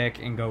my pick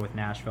and go with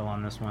Nashville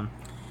on this one.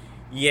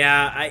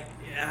 Yeah,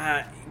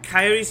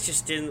 Coyotes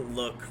just didn't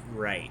look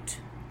right.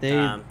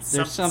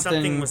 There's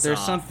something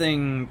off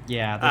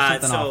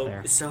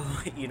there. So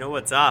you know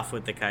what's off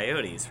with the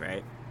Coyotes,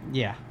 right?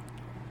 Yeah.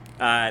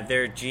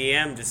 Their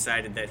GM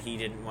decided that he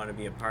didn't want to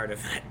be a part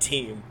of that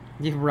team.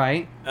 You're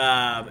right.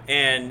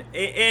 And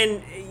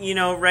you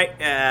know,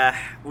 right?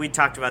 We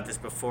talked about this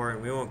before,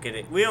 and we won't get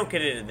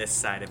into this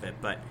side of it,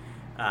 but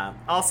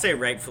I'll say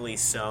rightfully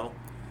so.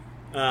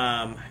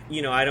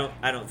 You know, I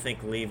don't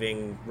think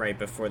leaving right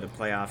before the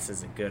playoffs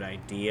is a good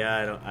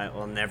idea.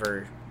 I'll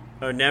never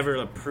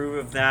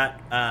approve of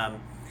that.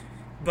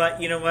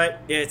 But you know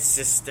what? It's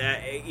just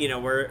you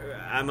know,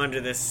 I'm under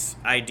this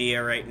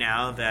idea right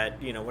now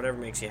that, you know, whatever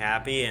makes you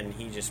happy, and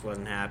he just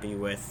wasn't happy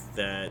with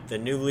the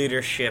new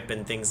leadership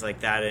and things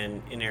like that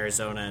in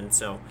Arizona, and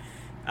so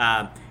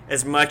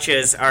as much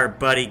as our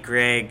buddy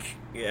Greg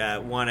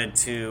wanted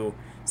to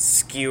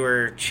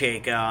skewer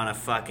Chayka on a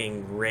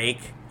fucking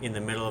rake in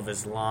the middle of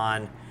his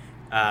lawn,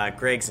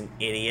 Greg's an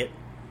idiot.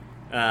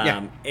 You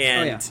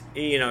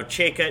know,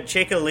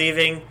 Chayka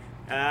leaving.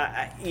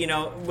 You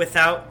know,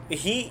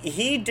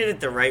 he did it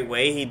the right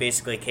way. He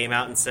basically came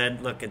out and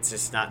said, "Look, it's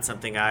just not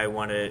something I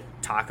want to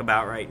talk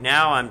about right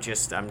now. I'm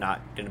not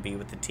going to be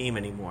with the team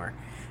anymore."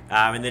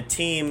 And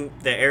the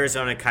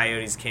Arizona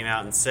Coyotes came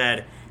out and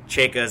said,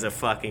 "Chayka's a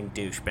fucking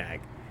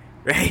douchebag,"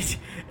 right?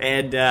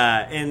 And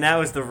that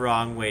was the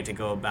wrong way to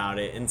go about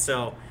it. And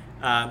so,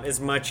 as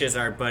much as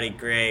our buddy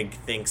Greg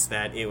thinks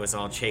that it was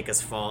all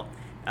Chayka's fault,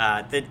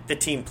 the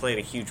team played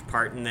a huge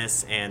part in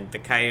this, and the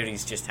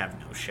Coyotes just have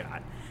no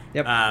shot.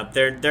 Yep.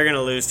 They're going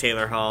to lose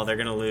Taylor Hall. They're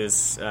going to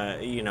lose.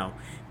 You know,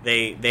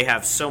 they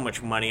have so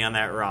much money on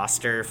that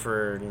roster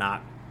for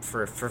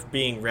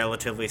being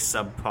relatively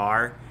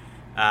subpar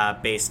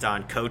based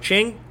on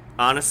coaching.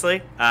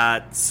 Honestly,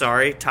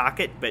 sorry,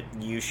 Tocchet, but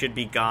you should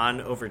be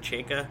gone over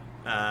Chayka.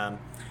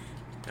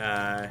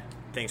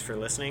 Thanks for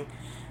listening,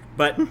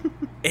 but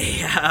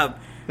thanks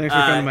for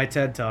coming to my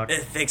TED Talk.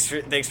 Thanks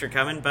for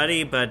coming,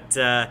 buddy. But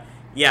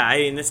yeah, I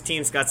mean, this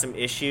team's got some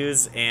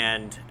issues,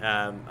 and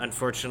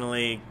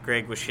unfortunately,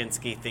 Greg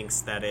Wyshynski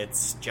thinks that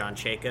it's John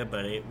Chayka,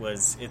 but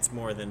it's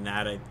more than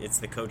that. It's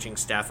the coaching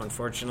staff,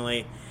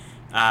 unfortunately,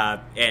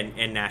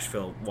 and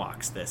Nashville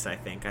walks this. I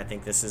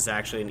think this is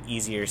actually an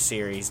easier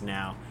series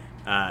now.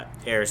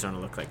 Arizona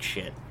look like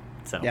shit.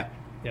 So yep,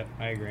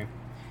 I agree.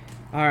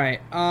 All right,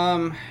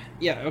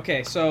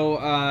 okay.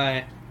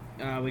 So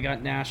we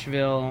got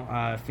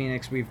Nashville,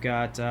 Phoenix. We've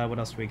got what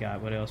else we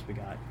got? We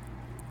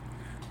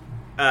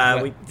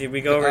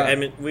go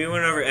over? We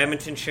went over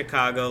Edmonton,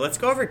 Chicago. Let's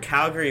go over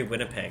Calgary,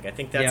 Winnipeg. I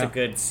think that's a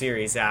good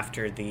series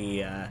after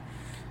the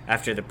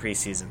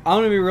preseason. I'm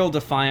gonna be real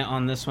defiant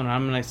on this one.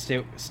 I'm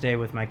gonna stay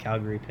with my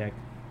Calgary pick.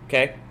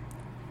 Okay.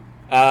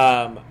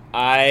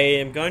 I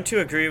am going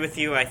to agree with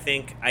you. I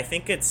think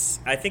it's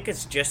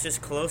just as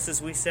close as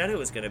we said it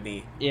was going to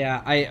be.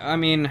 Yeah, I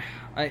mean,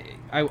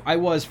 I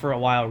was for a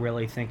while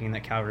really thinking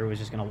that Calgary was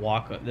just going to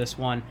walk this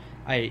one.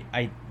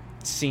 I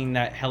seen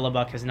that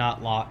Hellebuck has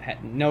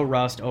had no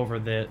rust over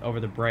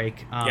the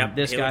break.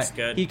 This guy, looks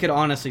good. He could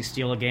honestly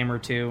steal a game or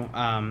two.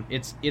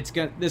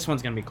 This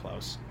one's going to be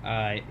close.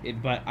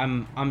 But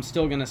I'm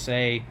still going to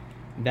say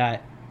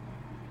that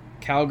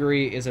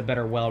Calgary is a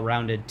better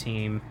well-rounded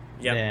team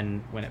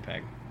than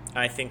Winnipeg.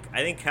 I think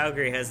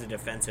Calgary has a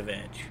defensive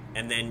edge,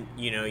 and then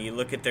you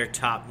look at their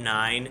top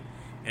 9,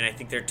 and I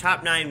think their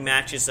top 9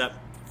 matches up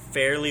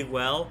fairly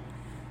well.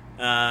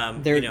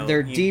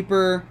 They're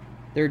deeper.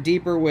 They're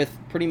deeper with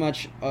pretty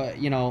much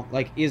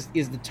is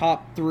the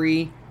top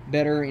 3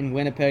 better in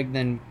Winnipeg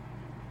than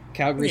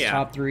Calgary's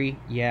top 3?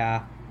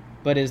 Yeah,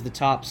 but is the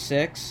top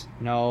 6?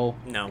 No.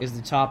 Is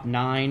the top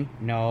 9?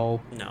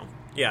 No.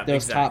 Yeah,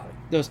 those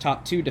exactly.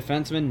 top 2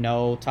 defensemen?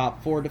 No.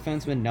 Top 4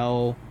 defensemen?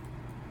 No.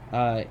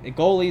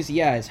 Goalies,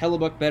 is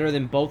Hellebuck better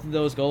than both of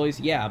those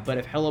goalies? Yeah, but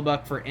if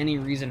Hellebuck for any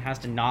reason has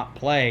to not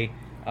play,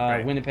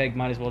 Winnipeg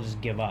might as well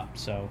just give up.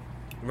 So,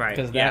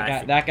 because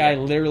that guy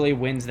literally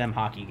wins them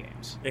hockey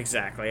games.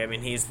 Exactly. I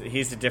mean, he's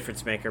the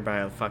difference maker by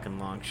a fucking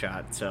long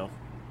shot. So,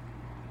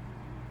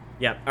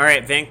 yeah. All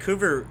right,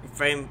 Vancouver,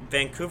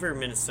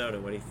 Minnesota.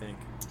 What do you think?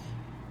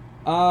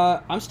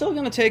 I'm still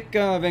gonna take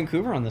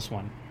Vancouver on this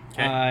one.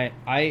 Okay.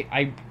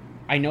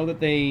 I know that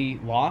they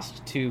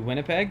lost to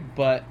Winnipeg,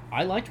 but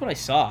I liked what I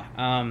saw.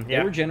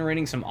 They were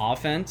generating some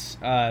offense.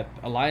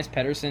 Elias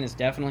Pettersson is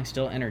definitely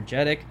still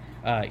energetic.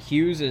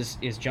 Hughes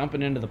is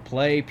jumping into the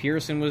play.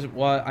 Pearson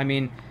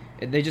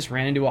they just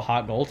ran into a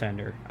hot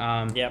goaltender.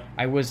 Yep.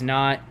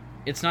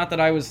 It's not that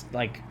I was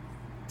like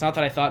It's not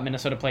that I thought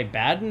Minnesota played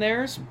bad in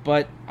theirs,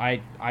 but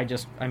I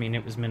mean,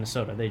 it was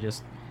Minnesota.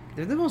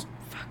 They're the most,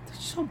 they're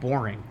so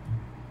boring.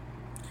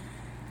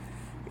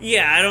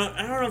 Yeah, I don't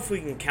know if we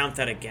can count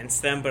that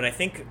against them, but I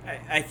think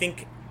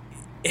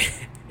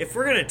if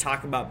we're gonna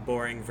talk about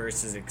boring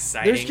versus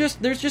exciting,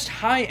 there's just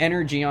high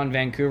energy on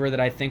Vancouver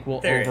that I think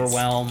will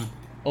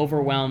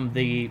overwhelm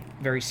the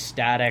very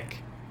static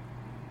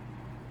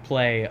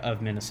play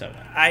of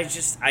Minnesota. I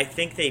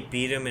think they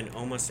beat them in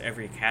almost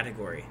every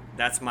category.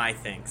 That's my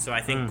thing. So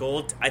I think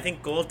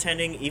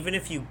goaltending, even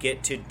if you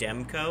get to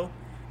Demko,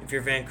 if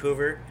you're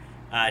Vancouver,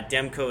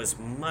 Demko is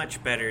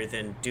much better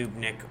than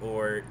Dubnyk,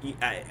 or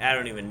I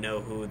don't even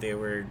know who they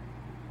were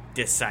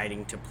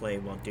deciding to play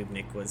while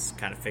Dubnyk was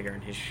kind of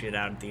figuring his shit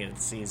out at the end of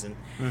the season.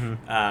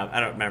 Mm-hmm. I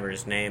don't remember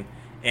his name.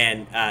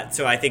 And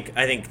so I think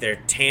their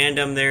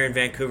tandem there in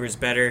Vancouver is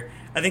better.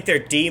 I think their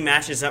D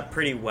matches up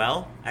pretty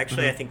well.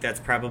 Actually, I think that's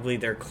probably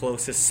their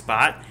closest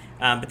spot.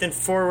 But then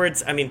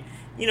forwards, I mean,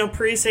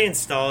 Parise and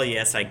Stahl,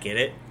 yes, I get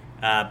it.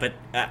 But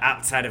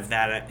outside of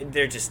that,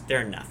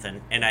 they're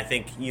nothing. And I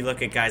think you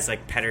look at guys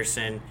like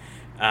Pettersson,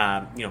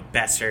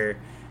 Besser.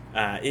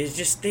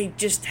 They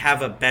just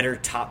have a better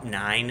top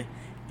nine,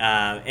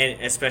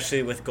 and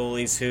especially with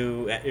goalies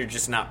who are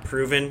just not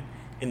proven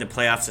in the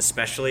playoffs.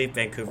 Especially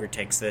Vancouver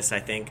takes this, I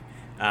think.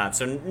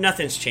 So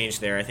nothing's changed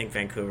there. I think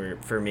Vancouver,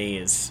 for me,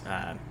 is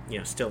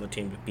still the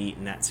team to beat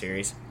in that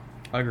series.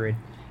 Agreed.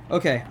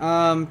 Okay,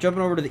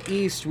 jumping over to the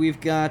East, we've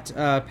got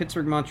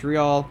Pittsburgh,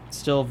 Montreal,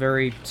 still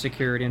very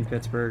secured in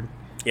Pittsburgh.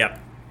 Yep.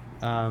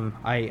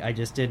 I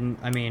just didn't.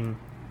 I mean,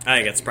 I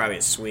think it's probably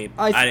a sweep.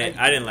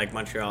 I didn't like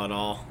Montreal at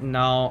all.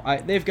 No,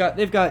 they've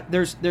got.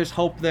 There's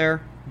hope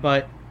there,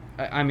 but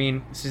I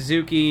mean,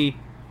 Suzuki,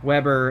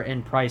 Weber,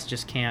 and Price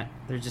just can't.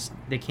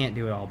 They can't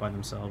do it all by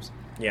themselves.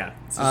 Yeah,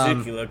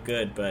 Suzuki looked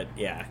good, but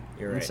yeah,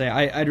 you're right.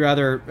 I'd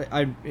rather.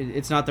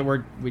 It's not that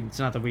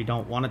we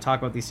don't want to talk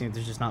about these teams.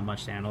 There's just not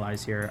much to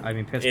analyze here. I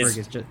mean,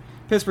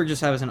 Pittsburgh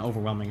just has an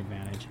overwhelming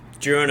advantage.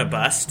 Drouin a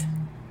bust?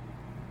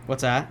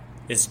 What's that?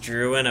 Is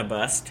Drouin a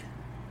bust?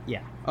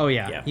 Yeah. Oh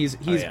yeah. He's.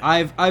 Yeah.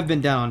 I've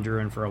been down on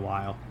Drouin for a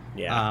while.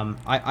 Yeah.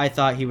 I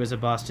thought he was a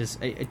bust.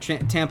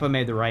 Tampa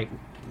made the right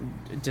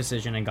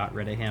decision and got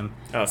rid of him.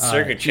 Oh,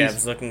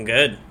 Sergachev's looking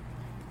good.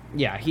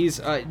 Yeah,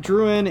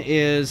 Drouin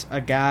is a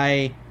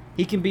guy.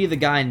 He can be the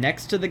guy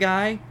next to the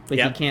guy, but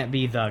he can't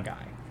be the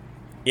guy.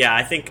 Yeah,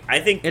 I think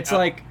it's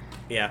like.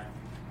 Yeah.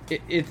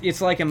 It's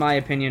like, in my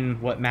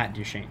opinion, what Matt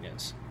Duchene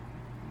is.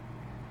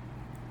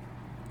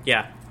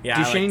 Yeah.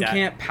 Duchene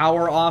can't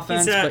power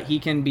offense, but he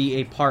can be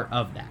a part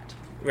of that.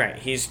 Right.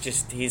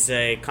 He's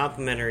a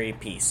complementary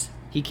piece.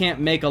 He can't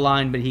make a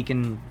line, but he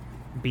can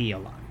be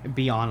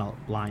on a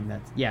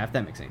line. If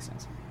that makes any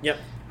sense. Yep.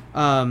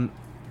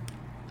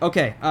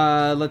 Okay,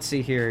 let's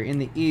see here. In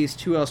the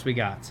East, who else we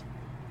got?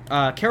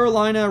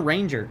 Carolina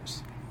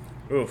Rangers.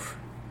 Oof.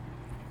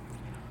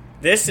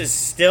 This is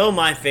still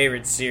my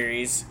favorite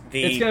series.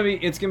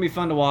 It's gonna be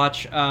fun to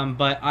watch.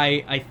 But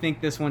I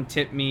think this one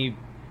tipped me.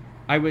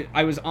 I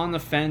was on the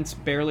fence,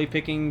 barely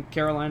picking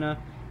Carolina.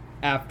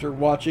 After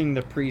watching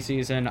the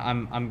preseason,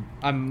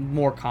 I'm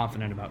more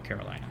confident about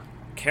Carolina.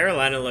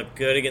 Carolina looked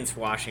good against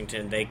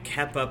Washington. They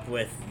kept up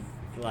with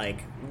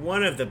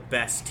one of the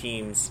best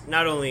teams,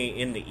 not only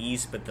in the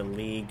East but the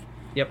league.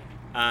 Yep.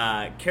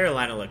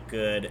 Carolina looked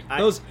good.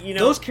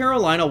 Those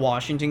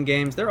Carolina-Washington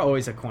games, they're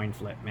always a coin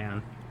flip,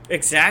 man.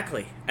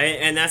 Exactly,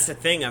 and that's the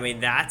thing. I mean,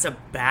 that's a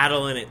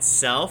battle in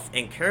itself,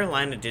 and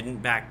Carolina didn't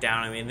back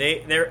down. I mean,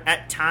 they're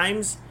at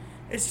times,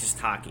 it's just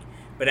hockey,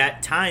 but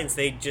at times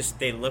they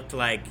looked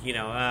like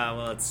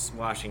it's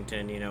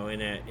Washington,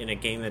 in a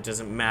game that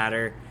doesn't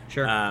matter.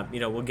 Sure.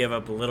 We'll give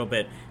up a little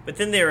bit, but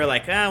then they were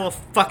like,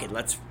 fuck it,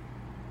 let's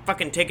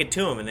fucking take it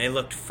to them, and they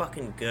looked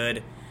fucking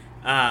good.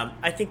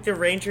 I think the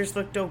Rangers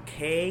looked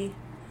okay.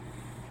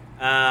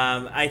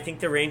 I think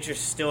the Rangers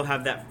still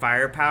have that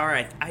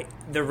firepower.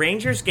 The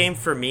Rangers game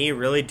for me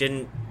really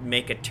didn't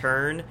make a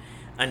turn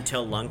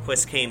until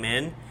Lundqvist came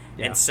in,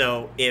 and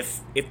so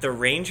if the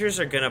Rangers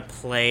are gonna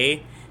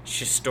play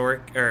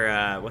Shesterkin,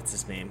 or what's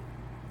his name?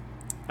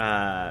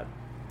 Not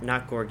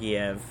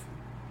Gorgiev.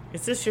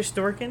 Is this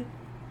Shesterkin?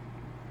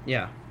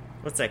 Yeah.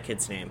 What's that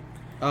kid's name?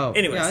 Oh,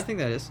 anyways, yeah, I think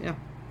that is. Yeah.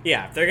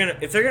 Yeah,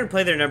 if they're gonna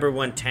play their number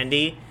one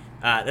Tendy,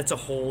 that's a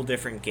whole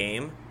different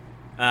game.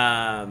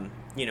 I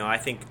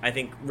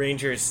think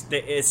Rangers,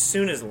 as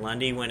soon as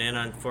Lundy went in,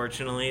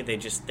 unfortunately, they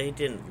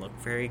didn't look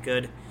very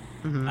good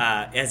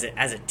as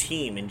a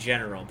team in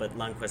general. But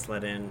Lundqvist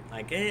let in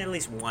at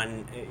least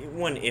one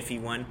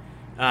iffy one.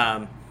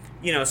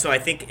 So I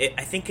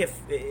think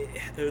if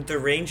the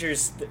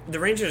Rangers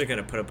are going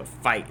to put up a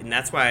fight, and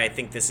that's why I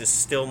think this is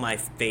still my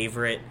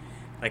favorite.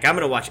 I'm going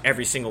to watch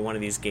every single one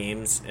of these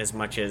games as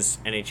much as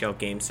NHL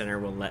Game Center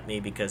will let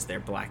me, because they're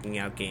blacking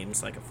out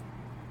games like a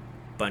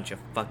bunch of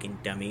fucking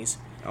dummies.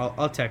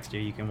 I'll text you.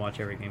 You can watch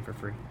every game for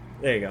free.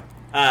 There you go.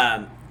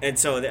 And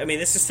so, I mean,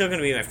 this is still going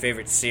to be my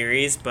favorite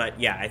series, but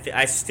yeah,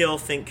 I still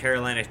think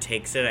Carolina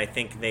takes it. I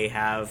think they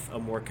have a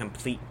more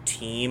complete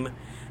team.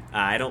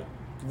 I don't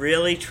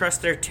really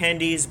trust their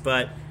tendies,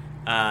 but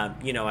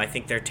I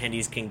think their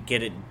tendies can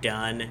get it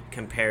done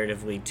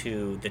comparatively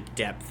to the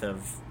depth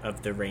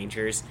of the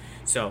Rangers.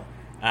 So,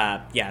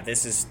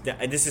 this is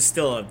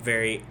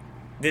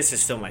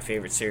still my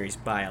favorite series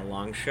by a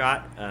long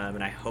shot,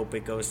 and I hope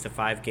it goes to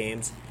 5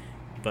 games.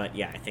 But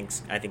yeah, I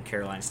think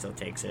Carolina still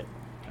takes it.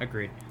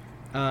 Agreed.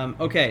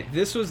 Okay,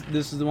 this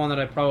is the one that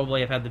I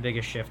probably have had the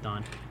biggest shift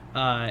on.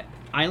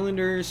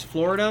 Islanders,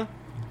 Florida.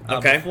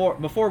 Okay.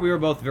 Before we were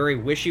both very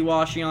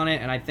wishy-washy on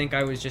it, and I think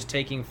I was just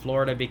taking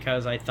Florida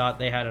because I thought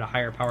they had a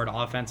higher-powered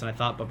offense, and I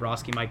thought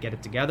Bobrovsky might get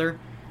it together.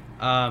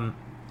 The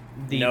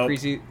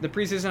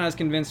preseason has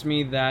convinced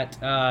me that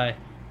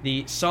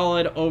the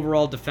solid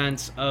overall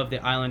defense of the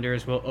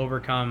Islanders will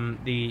overcome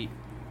the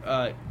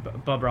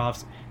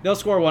Bobrovsky. They'll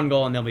score 1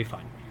 goal and they'll be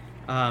fine.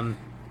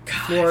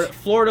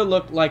 Florida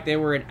looked like they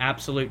were in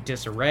absolute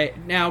disarray.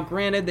 Now,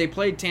 granted, they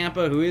played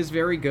Tampa, who is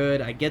very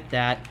good. I get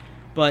that,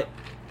 but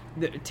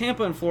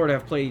Tampa and Florida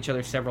have played each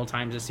other several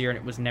times this year, and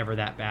it was never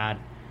that bad.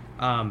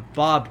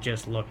 Bob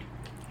looked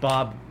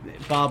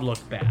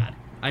bad.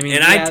 I mean,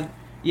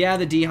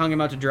 the D hung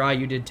him out to dry.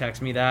 You did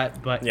text me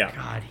that, but yeah.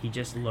 God, he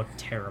just looked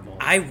terrible.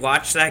 I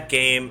watched that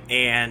game,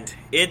 and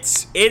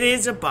it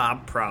is a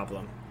Bob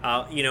problem.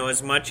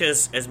 As much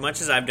as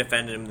I've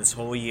defended him this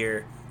whole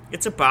year,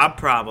 it's a Bob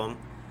problem.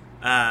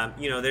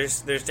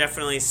 There's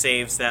definitely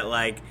saves that,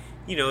 like,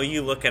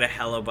 you look at a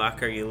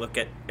Hellebuck or you look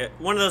at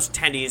one of those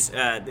tendies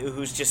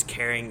who's just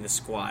carrying the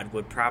squad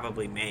would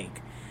probably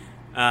make.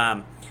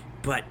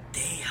 But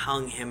they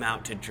hung him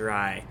out to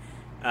dry.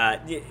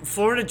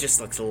 Florida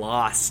just looks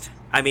lost.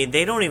 I mean,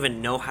 they don't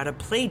even know how to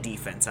play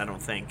defense, I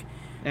don't think.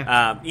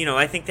 Yeah.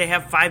 I think they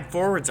have 5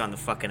 forwards on the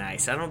fucking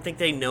ice. I don't think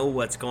they know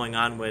what's going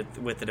on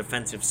with the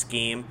defensive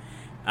scheme.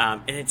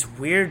 And it's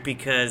weird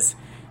because...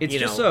 It's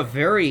just a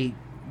very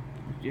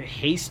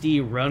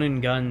hasty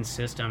run-and-gun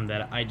system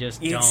that I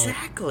just don't...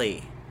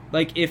 Exactly.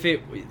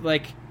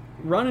 Like,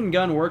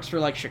 run-and-gun works for,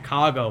 like,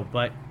 Chicago,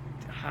 but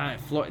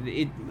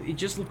it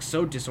just looks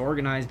so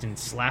disorganized and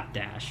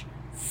slapdash.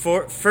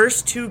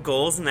 First 2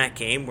 goals in that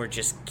game were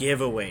just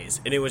giveaways,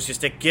 and it was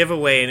just a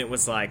giveaway, and it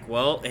was like,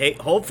 well, hey,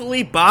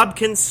 hopefully Bob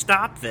can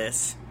stop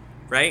this,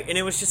 right? And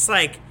it was just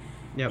like,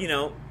 yep.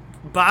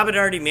 Bob had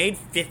already made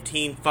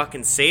 15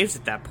 fucking saves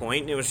at that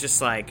point, and it was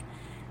just like,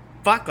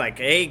 fuck, like,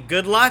 hey,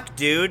 good luck,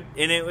 dude.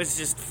 And it was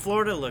just,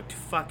 Florida looked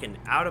fucking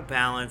out of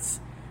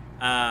balance.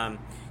 Even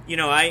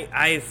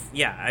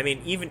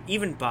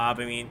Bob,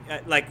 I mean,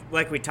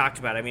 like we talked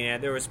about, I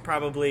mean, there was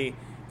probably...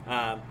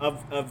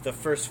 of the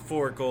first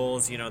 4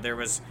 goals, there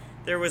was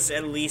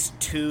at least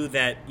 2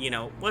 that,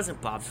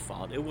 wasn't Bob's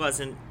fault. It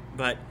wasn't,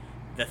 but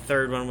the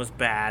third one was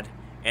bad,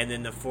 and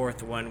then the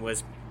fourth one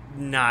was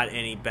not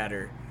any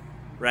better,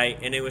 right?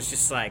 And it was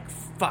just like,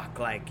 fuck,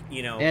 like,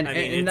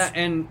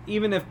 and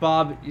even if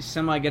Bob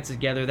semi gets it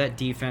together, that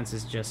defense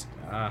is just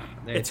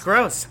it's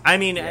gross. I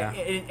mean, yeah.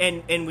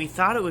 and we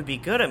thought it would be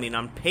good. I mean,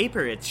 on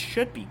paper, it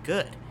should be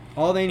good.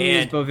 All they need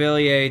is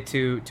Beauvillier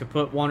to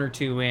put 1 or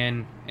 2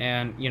 in,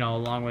 and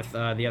along with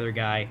the other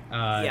guy,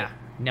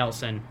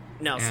 Nelson.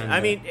 And, I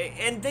mean,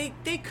 and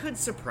they could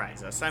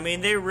surprise us. I mean,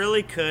 they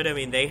really could. I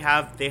mean, they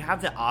have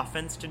the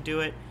offense to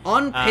do it.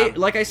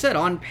 Like I said,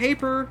 on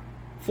paper,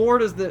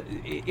 Florida's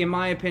in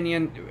my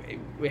opinion,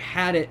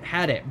 had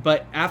it.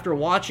 But after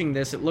watching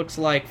this, it looks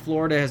like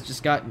Florida has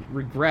just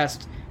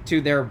regressed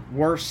to their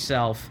worst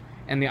self,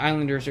 and the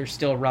Islanders are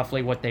still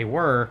roughly what they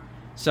were.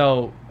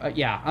 So I'm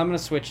gonna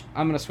switch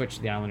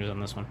to the Islanders on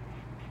this one.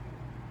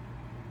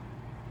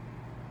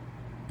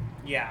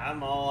 Yeah,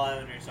 I'm all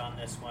Islanders on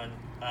this one.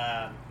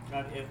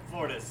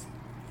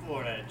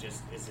 Florida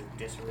just is in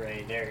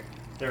disarray.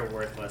 They're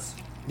worthless.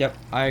 Yep,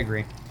 I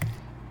agree.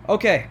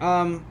 Okay,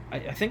 I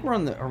think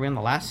are we on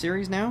the last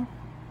series now?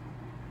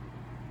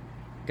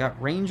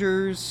 Got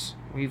Rangers,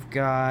 we've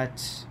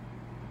got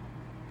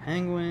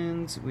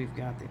Penguins, we've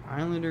got the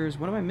Islanders.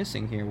 What am I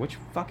missing here? Which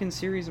fucking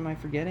series am I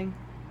forgetting?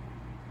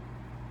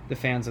 The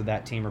fans of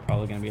that team are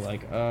probably going to be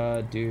like,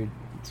 dude,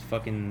 it's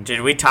fucking...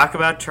 Did we talk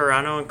about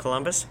Toronto and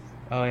Columbus?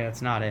 Oh, yeah,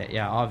 it's not it.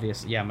 Yeah,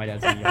 obvious. Yeah, my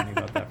dad's going to yell at me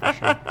about that for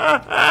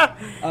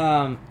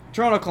sure.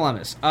 Toronto,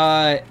 Columbus.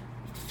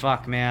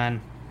 Fuck,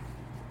 man.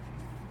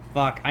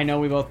 Fuck, I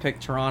know we both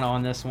picked Toronto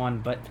on this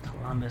one, but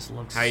Columbus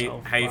looks How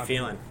you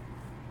feeling?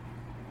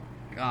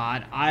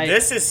 God,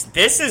 This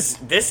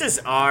is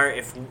our...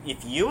 If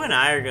you and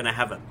I are going to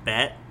have a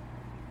bet...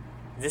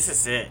 This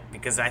is it,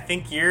 because I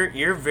think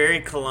you're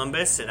very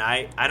Columbus, and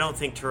I don't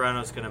think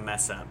Toronto's going to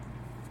mess up.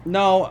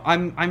 No,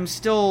 I'm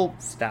still...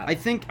 Stop. I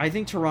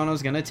think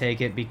Toronto's going to take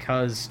it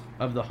because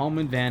of the home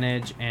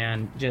advantage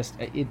and just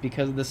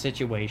because of the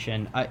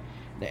situation.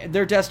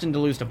 They're destined to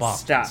lose to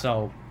Boston. Stop.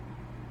 So,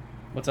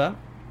 what's up?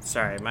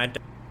 Sorry,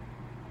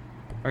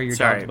 Are your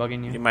dog's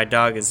bugging you? My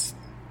dog is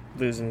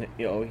losing...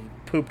 he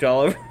pooped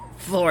all over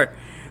the floor.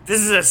 This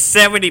is a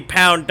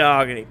 70-pound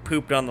dog, and he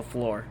pooped on the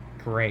floor.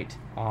 Great.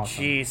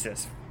 Awesome.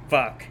 Jesus.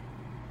 Fuck.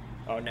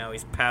 Oh, now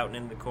he's pouting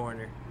in the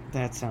corner.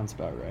 That sounds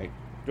about right.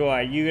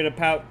 Are you going to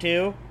pout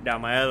too? Now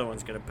my other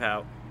one's going to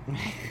pout.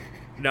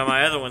 Now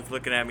my other one's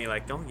looking at me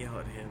like, don't yell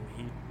at him.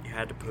 He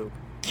had to poop.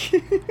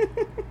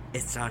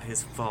 It's not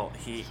his fault.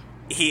 He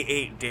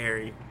ate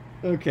dairy.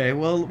 Okay,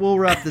 well, we'll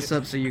wrap this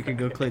up so you can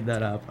go clean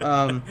that up.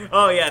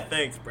 Oh yeah,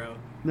 thanks, bro.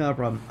 No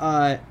problem.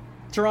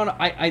 Toronto,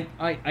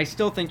 I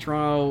still think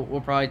Toronto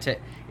will probably take.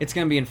 It's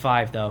going to be in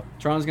 5 though.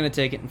 Toronto's going to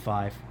take it in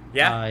 5.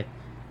 Yeah.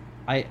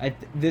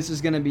 This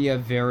is going to be a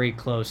very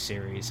close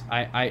series.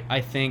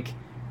 I think.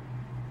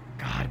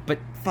 God, but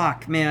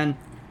fuck, man.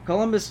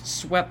 Columbus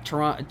swept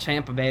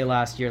Tampa Bay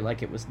last year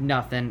like it was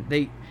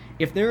nothing.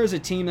 If there is a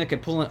team that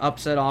could pull an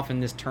upset off in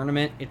this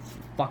tournament, it's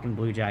fucking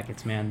Blue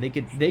Jackets, man.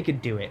 They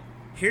could do it.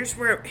 Here's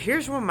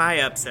where my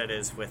upset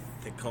is with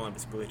the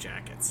Columbus Blue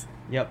Jackets.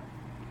 Yep.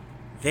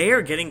 They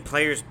are getting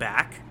players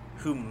back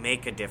who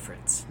make a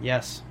difference.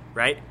 Yes.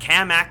 Right?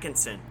 Cam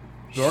Atkinson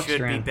should be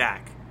Bjorkstrand.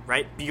 back.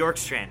 Right?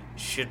 Bjorkstrand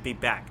should be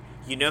back.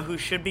 You know who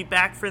should be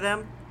back for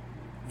them?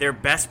 Their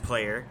best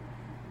player.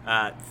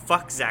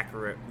 Fuck Zach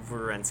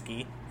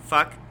Werenski.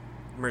 Fuck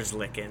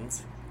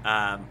Merzlikins.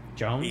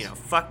 Jones?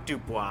 Fuck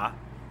Dubois.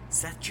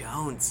 Seth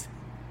Jones.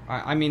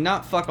 I mean,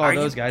 not fuck all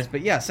those guys,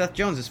 but yeah, Seth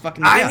Jones is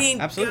fucking...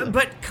 absolutely.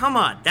 But come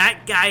on.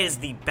 That guy is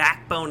the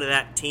backbone of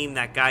that team.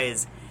 That guy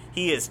is...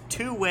 He is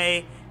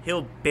two-way.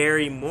 He'll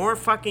bury more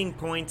fucking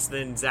points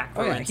than Zach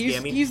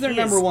Werenski. He's their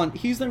number one.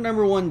 He's their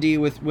number 1D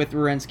with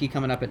Werenski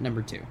coming up at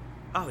number 2.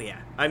 Oh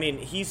yeah, I mean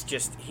he's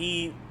just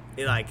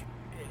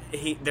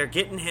they're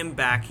getting him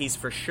back. He's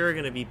for sure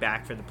going to be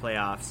back for the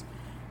playoffs.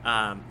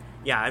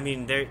 Yeah, I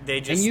mean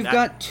they just and you've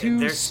got 2.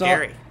 They're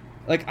scary.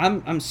 Like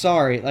I'm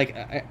sorry. Like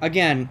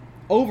again,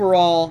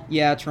 overall,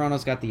 yeah,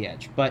 Toronto's got the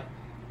edge, but.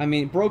 I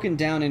mean, broken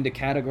down into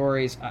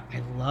categories,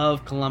 I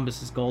love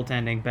Columbus's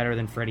goaltending better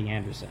than Freddie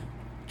Anderson.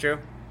 True.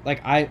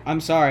 Like,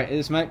 I'm sorry,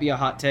 this might be a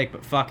hot take,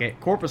 but fuck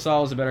it.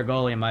 Korpisalo is a better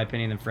goalie, in my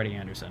opinion, than Freddie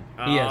Anderson.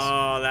 He is.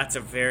 Oh, that's a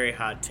very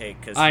hot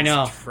take, because I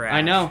know. trash.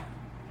 I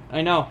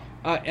know.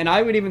 And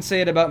I would even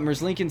say it about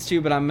Merzlikins, too,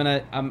 but I'm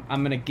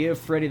gonna give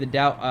Freddie the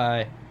doubt.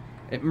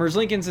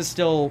 Merzlikins is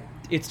still...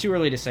 It's too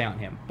early to say on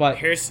him, but...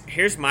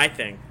 Here's my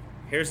thing.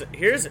 Here's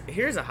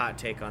a hot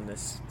take on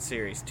this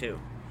series, too.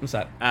 What's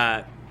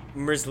that?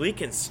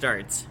 Merzlikins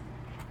starts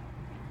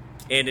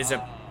and is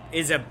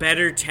a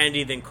better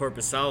Tendy than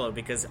Korpisalo,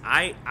 because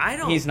I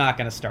don't. He's not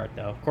going to start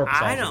though.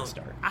 Korpisalo's going to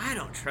start. I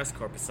don't trust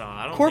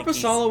Korpisalo.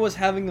 Korpisalo was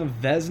having a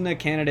Vezina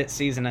candidate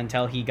season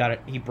until he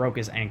broke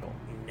his ankle.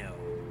 No.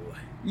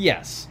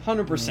 Yes,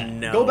 100%.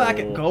 No. Go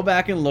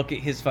back and look at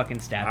his fucking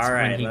stats. All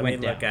right, when he let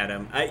went me down. look at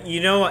him.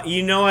 You know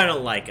I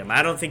don't like him.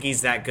 I don't think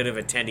he's that good of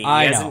a Tendy. He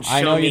hasn't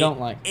I know shown you me don't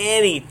like him.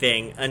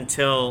 anything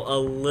until a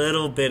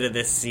little bit of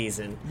this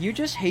season. You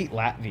just hate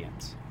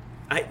Latvians.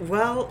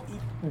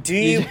 Do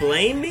you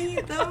blame me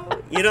though?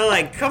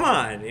 Come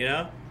on,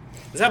 is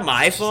that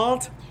my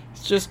fault?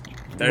 It's just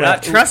they're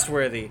not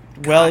trustworthy.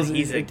 Well,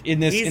 God,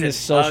 in this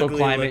social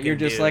climate, you're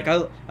just dude. like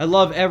I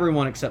love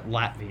everyone except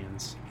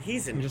Latvians.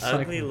 He's an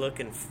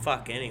ugly-looking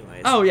fuck,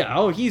 anyways. Oh yeah.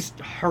 Oh, he's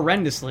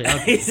horrendously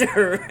ugly.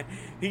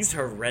 he's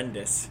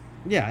horrendous.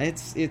 Yeah,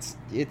 it's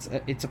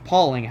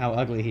appalling how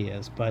ugly he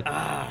is. But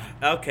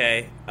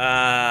okay.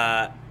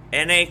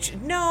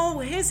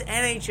 His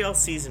NHL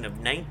season of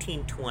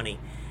 1920,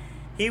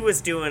 he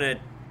was doing a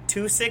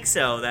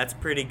 2.60. That's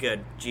pretty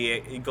good.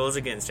 Goals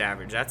against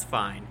average. That's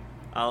fine.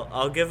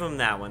 I'll give him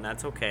that one.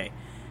 That's okay.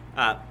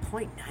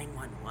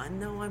 .911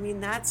 though. I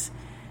mean that's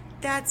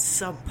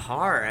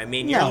subpar. I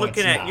mean you're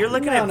looking at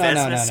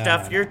Vezina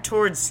stuff. No. You're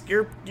towards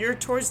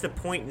the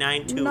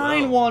 .920.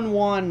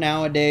 911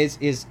 nowadays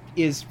is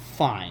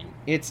fine.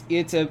 It's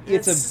fine,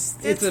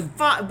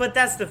 but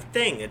that's the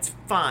thing. It's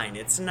fine.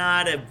 It's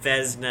not a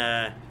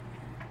Vezina.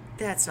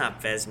 That's not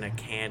Vezina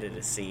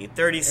candidacy.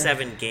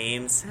 37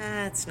 games.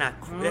 That's not.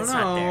 That's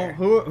not there.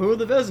 Who are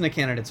the Vezina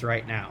candidates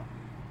right now?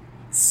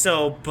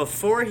 So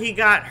before he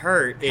got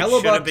hurt, it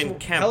should have been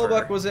Kemper.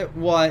 Hellebuyck was at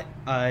what?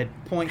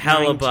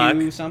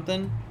 .92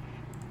 something.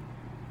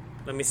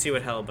 Let me see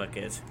what Hellebuyck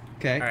is.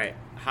 Okay. All right.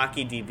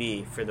 Hockey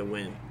DB for the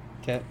win.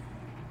 Okay.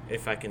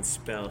 If I can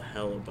spell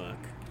Hellebuyck.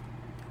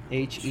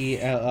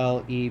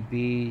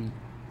 HELLEB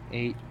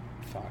 8.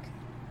 Fuck.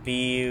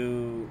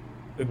 BYUK.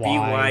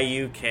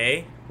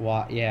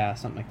 Yeah,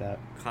 something like that.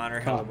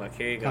 Connor Hellebuyck.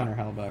 Here you go. Connor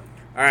Hellebuyck.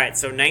 All right.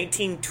 So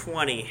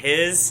 1920.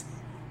 His.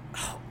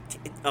 Oh,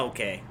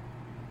 okay.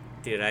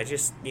 Dude, I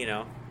just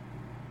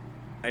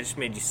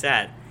made you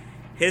sad.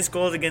 His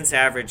goals against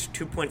average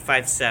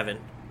 2.57.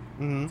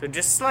 Mm-hmm. So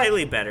just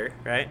slightly better,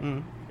 right?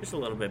 Mm-hmm. Just a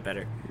little bit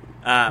better.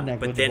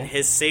 But then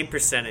his save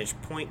percentage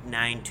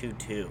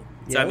 .922.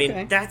 So I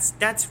mean, that's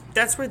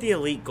where the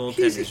elite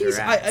goaltenders are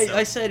at.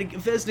 I said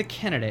Vezina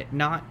candidate,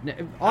 not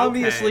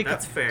obviously. Okay,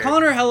 that's fair.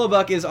 Connor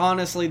Hellebuyck is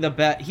honestly the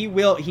bet. He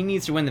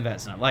needs to win the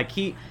Vezina. Like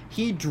he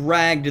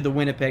dragged the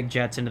Winnipeg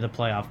Jets into the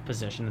playoff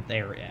position that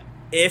they were in.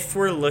 If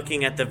we're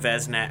looking at the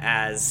Vezina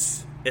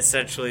as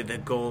essentially the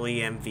goalie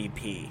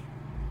MVP,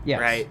 yes.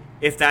 right?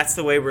 if that's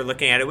the way we're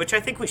looking at it, which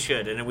I think we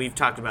should, and we've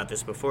talked about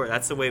this before,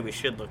 that's the way we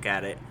should look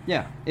at it.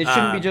 Yeah, it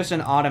shouldn't be just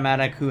an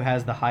automatic who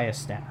has the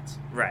highest stats.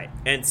 Right,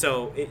 and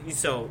so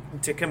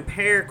to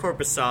compare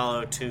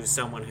Korpisalo to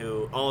someone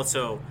who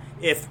also,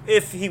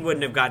 if he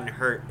wouldn't have gotten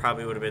hurt,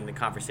 probably would have been in the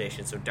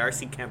conversation. So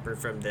Darcy Kemper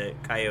from the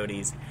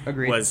Coyotes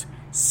was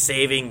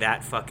saving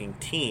that fucking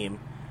team.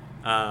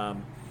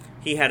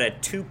 He had a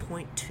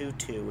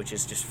 2.22, which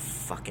is just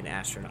fucking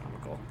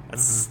astronomical.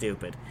 That's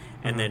stupid.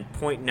 And then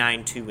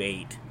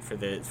 .928 for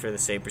the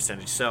save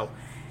percentage. So,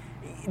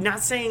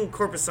 not saying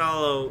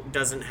Korpisalo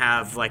doesn't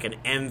have like an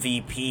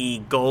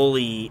MVP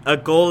goalie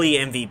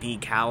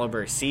MVP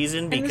caliber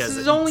season, because this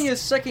is only his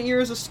second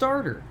year as a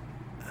starter.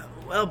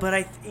 Well,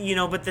 but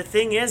but the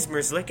thing is,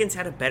 Merzlikins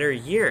had a better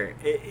year.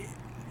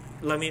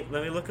 Let me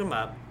look him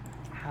up.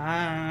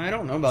 I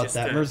don't know about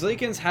that.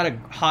 Merzlikins had a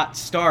hot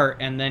start,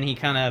 and then he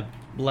kind of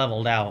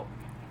leveled out.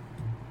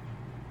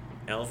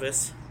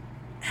 Elvis.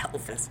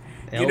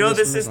 You know,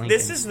 this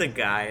is the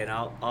guy, and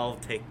I'll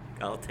take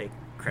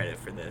credit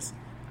for this.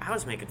 I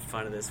was making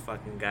fun of this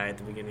fucking guy at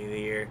the beginning of the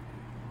year.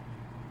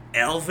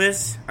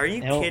 Elvis? Are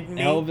you kidding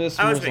me? Elvis.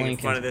 I was making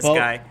fun of this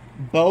guy.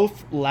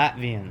 Both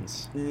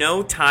Latvians.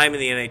 No time in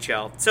the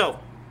NHL.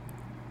 So,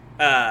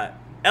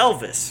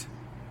 Elvis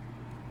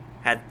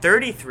had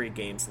 33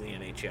 games in the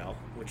NHL,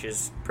 which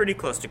is pretty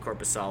close to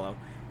Korpisalo.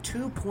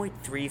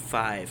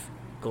 2.35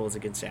 goals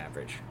against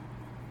average.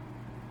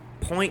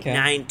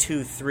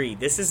 .923.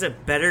 This is a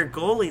better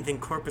goalie than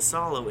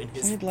Korpisalo in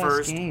his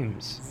first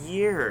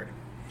year.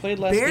 Played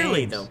less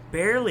games.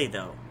 Barely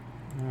though.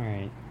 All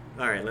right.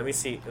 Let me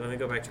see. Let me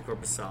go back to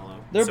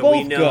Korpisalo. They're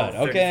both good.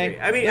 Okay.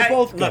 I mean, they're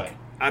both good. Look,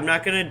 I'm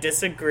not going to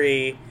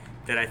disagree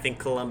that I think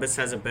Columbus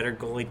has a better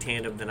goalie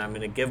tandem than I'm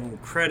going to give them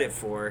credit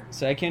for.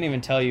 So I can't even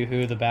tell you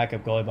who the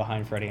backup goalie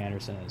behind Freddie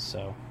Anderson is.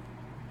 So.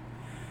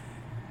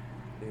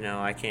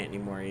 No, I can't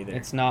anymore either.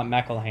 It's not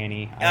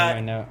McElhaney. I don't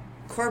even know.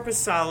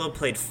 Korpisalo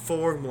played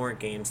 4 more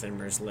games than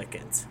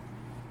Merzlikins.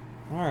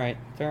 All right,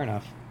 fair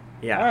enough.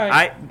 Yeah, all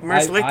right.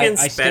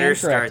 Merzlikins better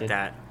start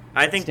that.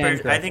 I think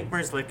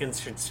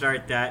Merzlikins should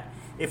start that.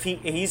 If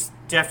he's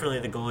definitely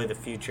the goalie of the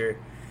future.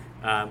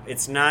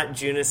 It's not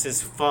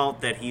Junas's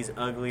fault that he's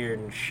uglier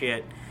than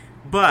shit,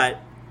 but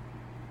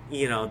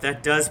that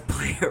does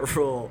play a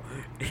role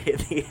in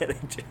the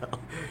NHL.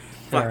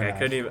 Fuck,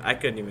 I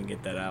couldn't even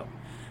get that out.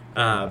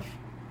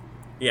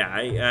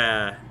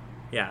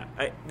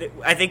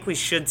 I think we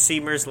should see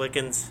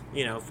Merzlikins.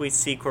 If we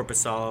see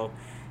Korpisalo,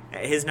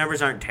 his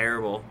numbers aren't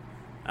terrible,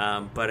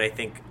 but I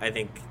think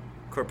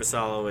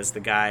Korpisalo is the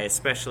guy,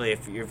 especially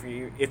if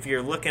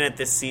you're looking at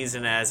this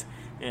season as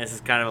this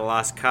is kind of a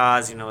lost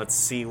cause. Let's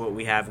see what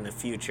we have in the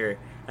future.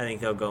 I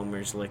think they'll go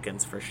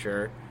Merzlikins for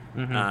sure.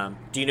 Mm-hmm.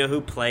 Do you know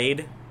who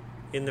played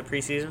in the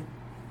preseason?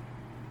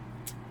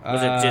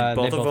 Did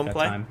both of them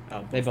play? Time.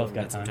 Oh, they both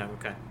got time.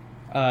 Okay.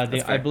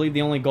 I believe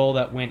the only goal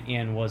that went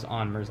in was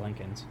on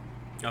Merzlikins.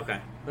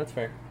 Okay, that's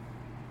fair.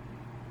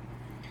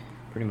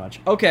 Pretty much.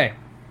 Okay,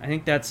 I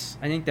think that's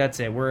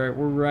it. We're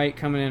right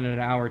coming in at an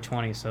hour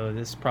 20, so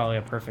this is probably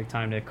a perfect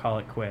time to call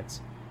it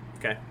quits.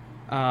 Okay.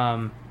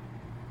 I'm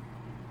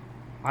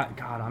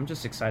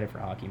just excited for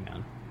hockey,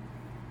 man.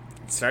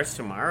 It starts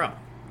tomorrow.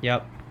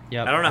 Yep.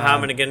 I don't know how I'm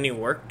going to get any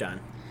work done.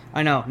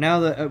 I know.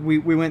 Now that we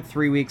went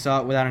 3 weeks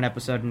out without an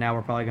episode, and now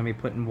we're probably going to be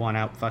putting one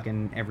out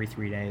fucking every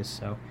 3 days.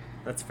 So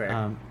that's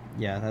fair.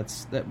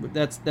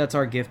 That's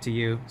our gift to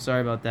you.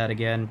 Sorry about that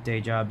again. Day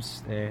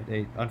jobs,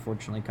 they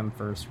unfortunately come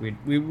first. We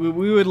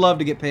would love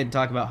to get paid to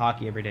talk about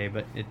hockey every day,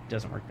 but it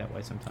doesn't work that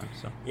way sometimes.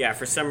 So yeah,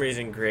 for some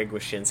reason Greg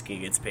Wyshynski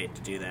gets paid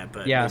to do that,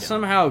 but yeah,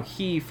 somehow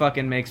he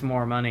fucking makes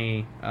more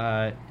money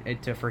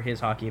for his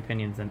hockey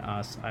opinions than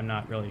us. I'm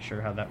not really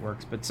sure how that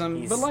works, but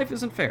life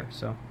isn't fair.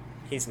 So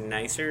he's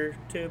nicer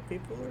to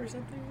people or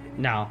something.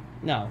 Maybe? No,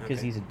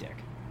 because he's a dick.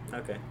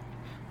 Okay,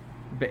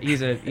 but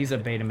he's a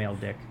beta male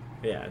dick.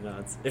 Yeah, no,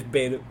 it's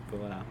beta.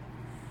 Wow,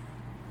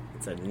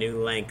 it's a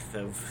new length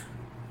of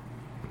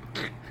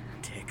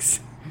dicks.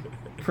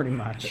 Pretty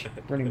much.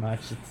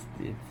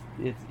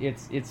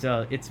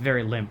 It's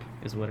very limp,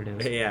 is what it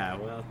is. Yeah,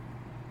 well,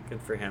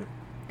 good for him.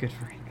 Good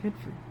for him.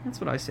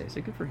 That's what I say.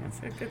 Good for him.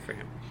 Good for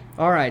him.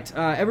 All right,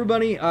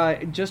 everybody.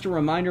 Just a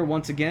reminder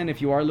once again,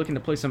 if you are looking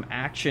to play some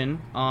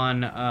action on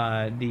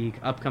the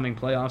upcoming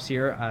playoffs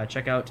here,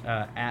 check out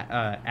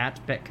at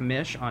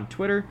BetCommish on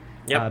Twitter.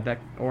 Yep.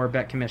 Or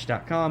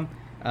betcommish.com.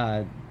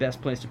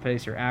 Best place to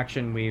place your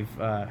action. We've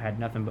had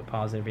nothing but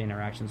positive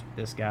interactions with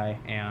this guy,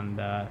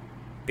 and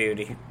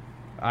beauty.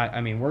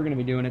 I mean, we're going to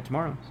be doing it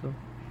tomorrow. So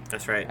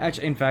that's right.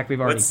 Actually, in fact, we've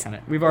already done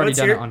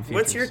it on Futures.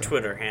 What's your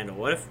Twitter handle?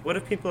 What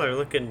if people are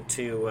looking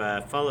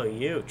to follow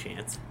you,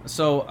 Chance?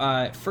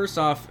 So first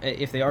off,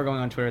 if they are going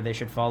on Twitter, they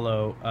should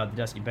follow the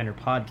Dusty Bender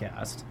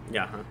podcast.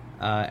 Yeah.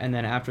 And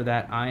then after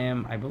that,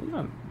 I believe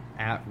I'm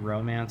at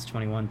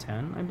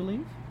Romance2110. I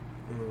believe.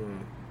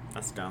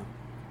 That's dumb.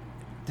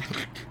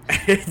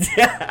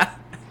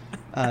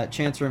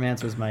 Chance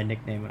Romance was my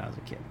nickname when I was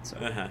a kid. So.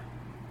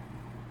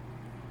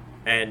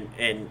 And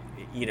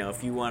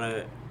if you want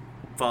to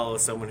follow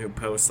someone who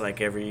posts like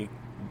every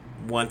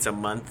once a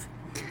month,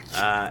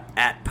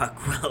 At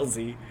Puck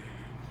Wellesley.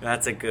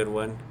 That's a good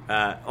one.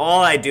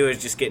 All I do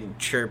is just get in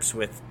chirps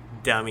with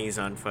dummies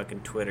on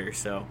fucking Twitter,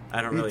 so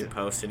I don't really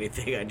post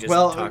anything. I just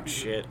talk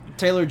shit.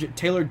 Taylor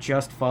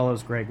just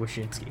follows Greg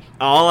Wyshynski.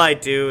 All I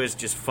do is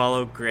just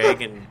follow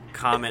Greg and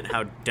comment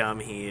how dumb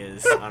he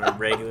is on a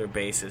regular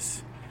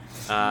basis.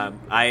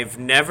 I've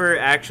never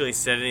actually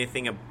said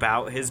anything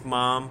about his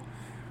mom,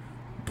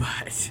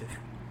 but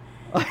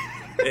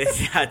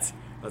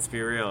let's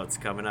be real, it's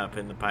coming up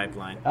in the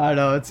pipeline. I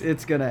know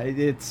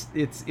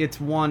it's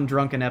one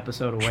drunken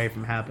episode away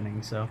from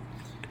happening, so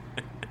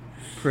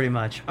pretty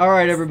much. All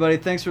right, everybody,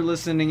 thanks for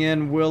listening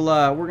in.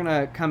 We're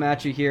gonna come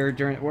at you here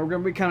we're gonna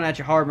be coming at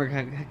you hard.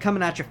 We're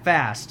coming at you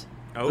fast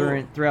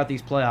throughout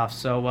these playoffs.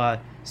 So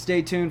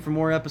stay tuned for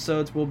more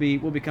episodes. We'll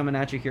be coming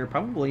at you here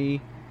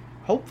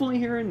hopefully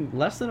here in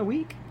less than a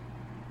week.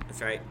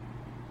 That's right.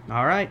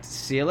 All right,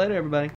 see you later, everybody.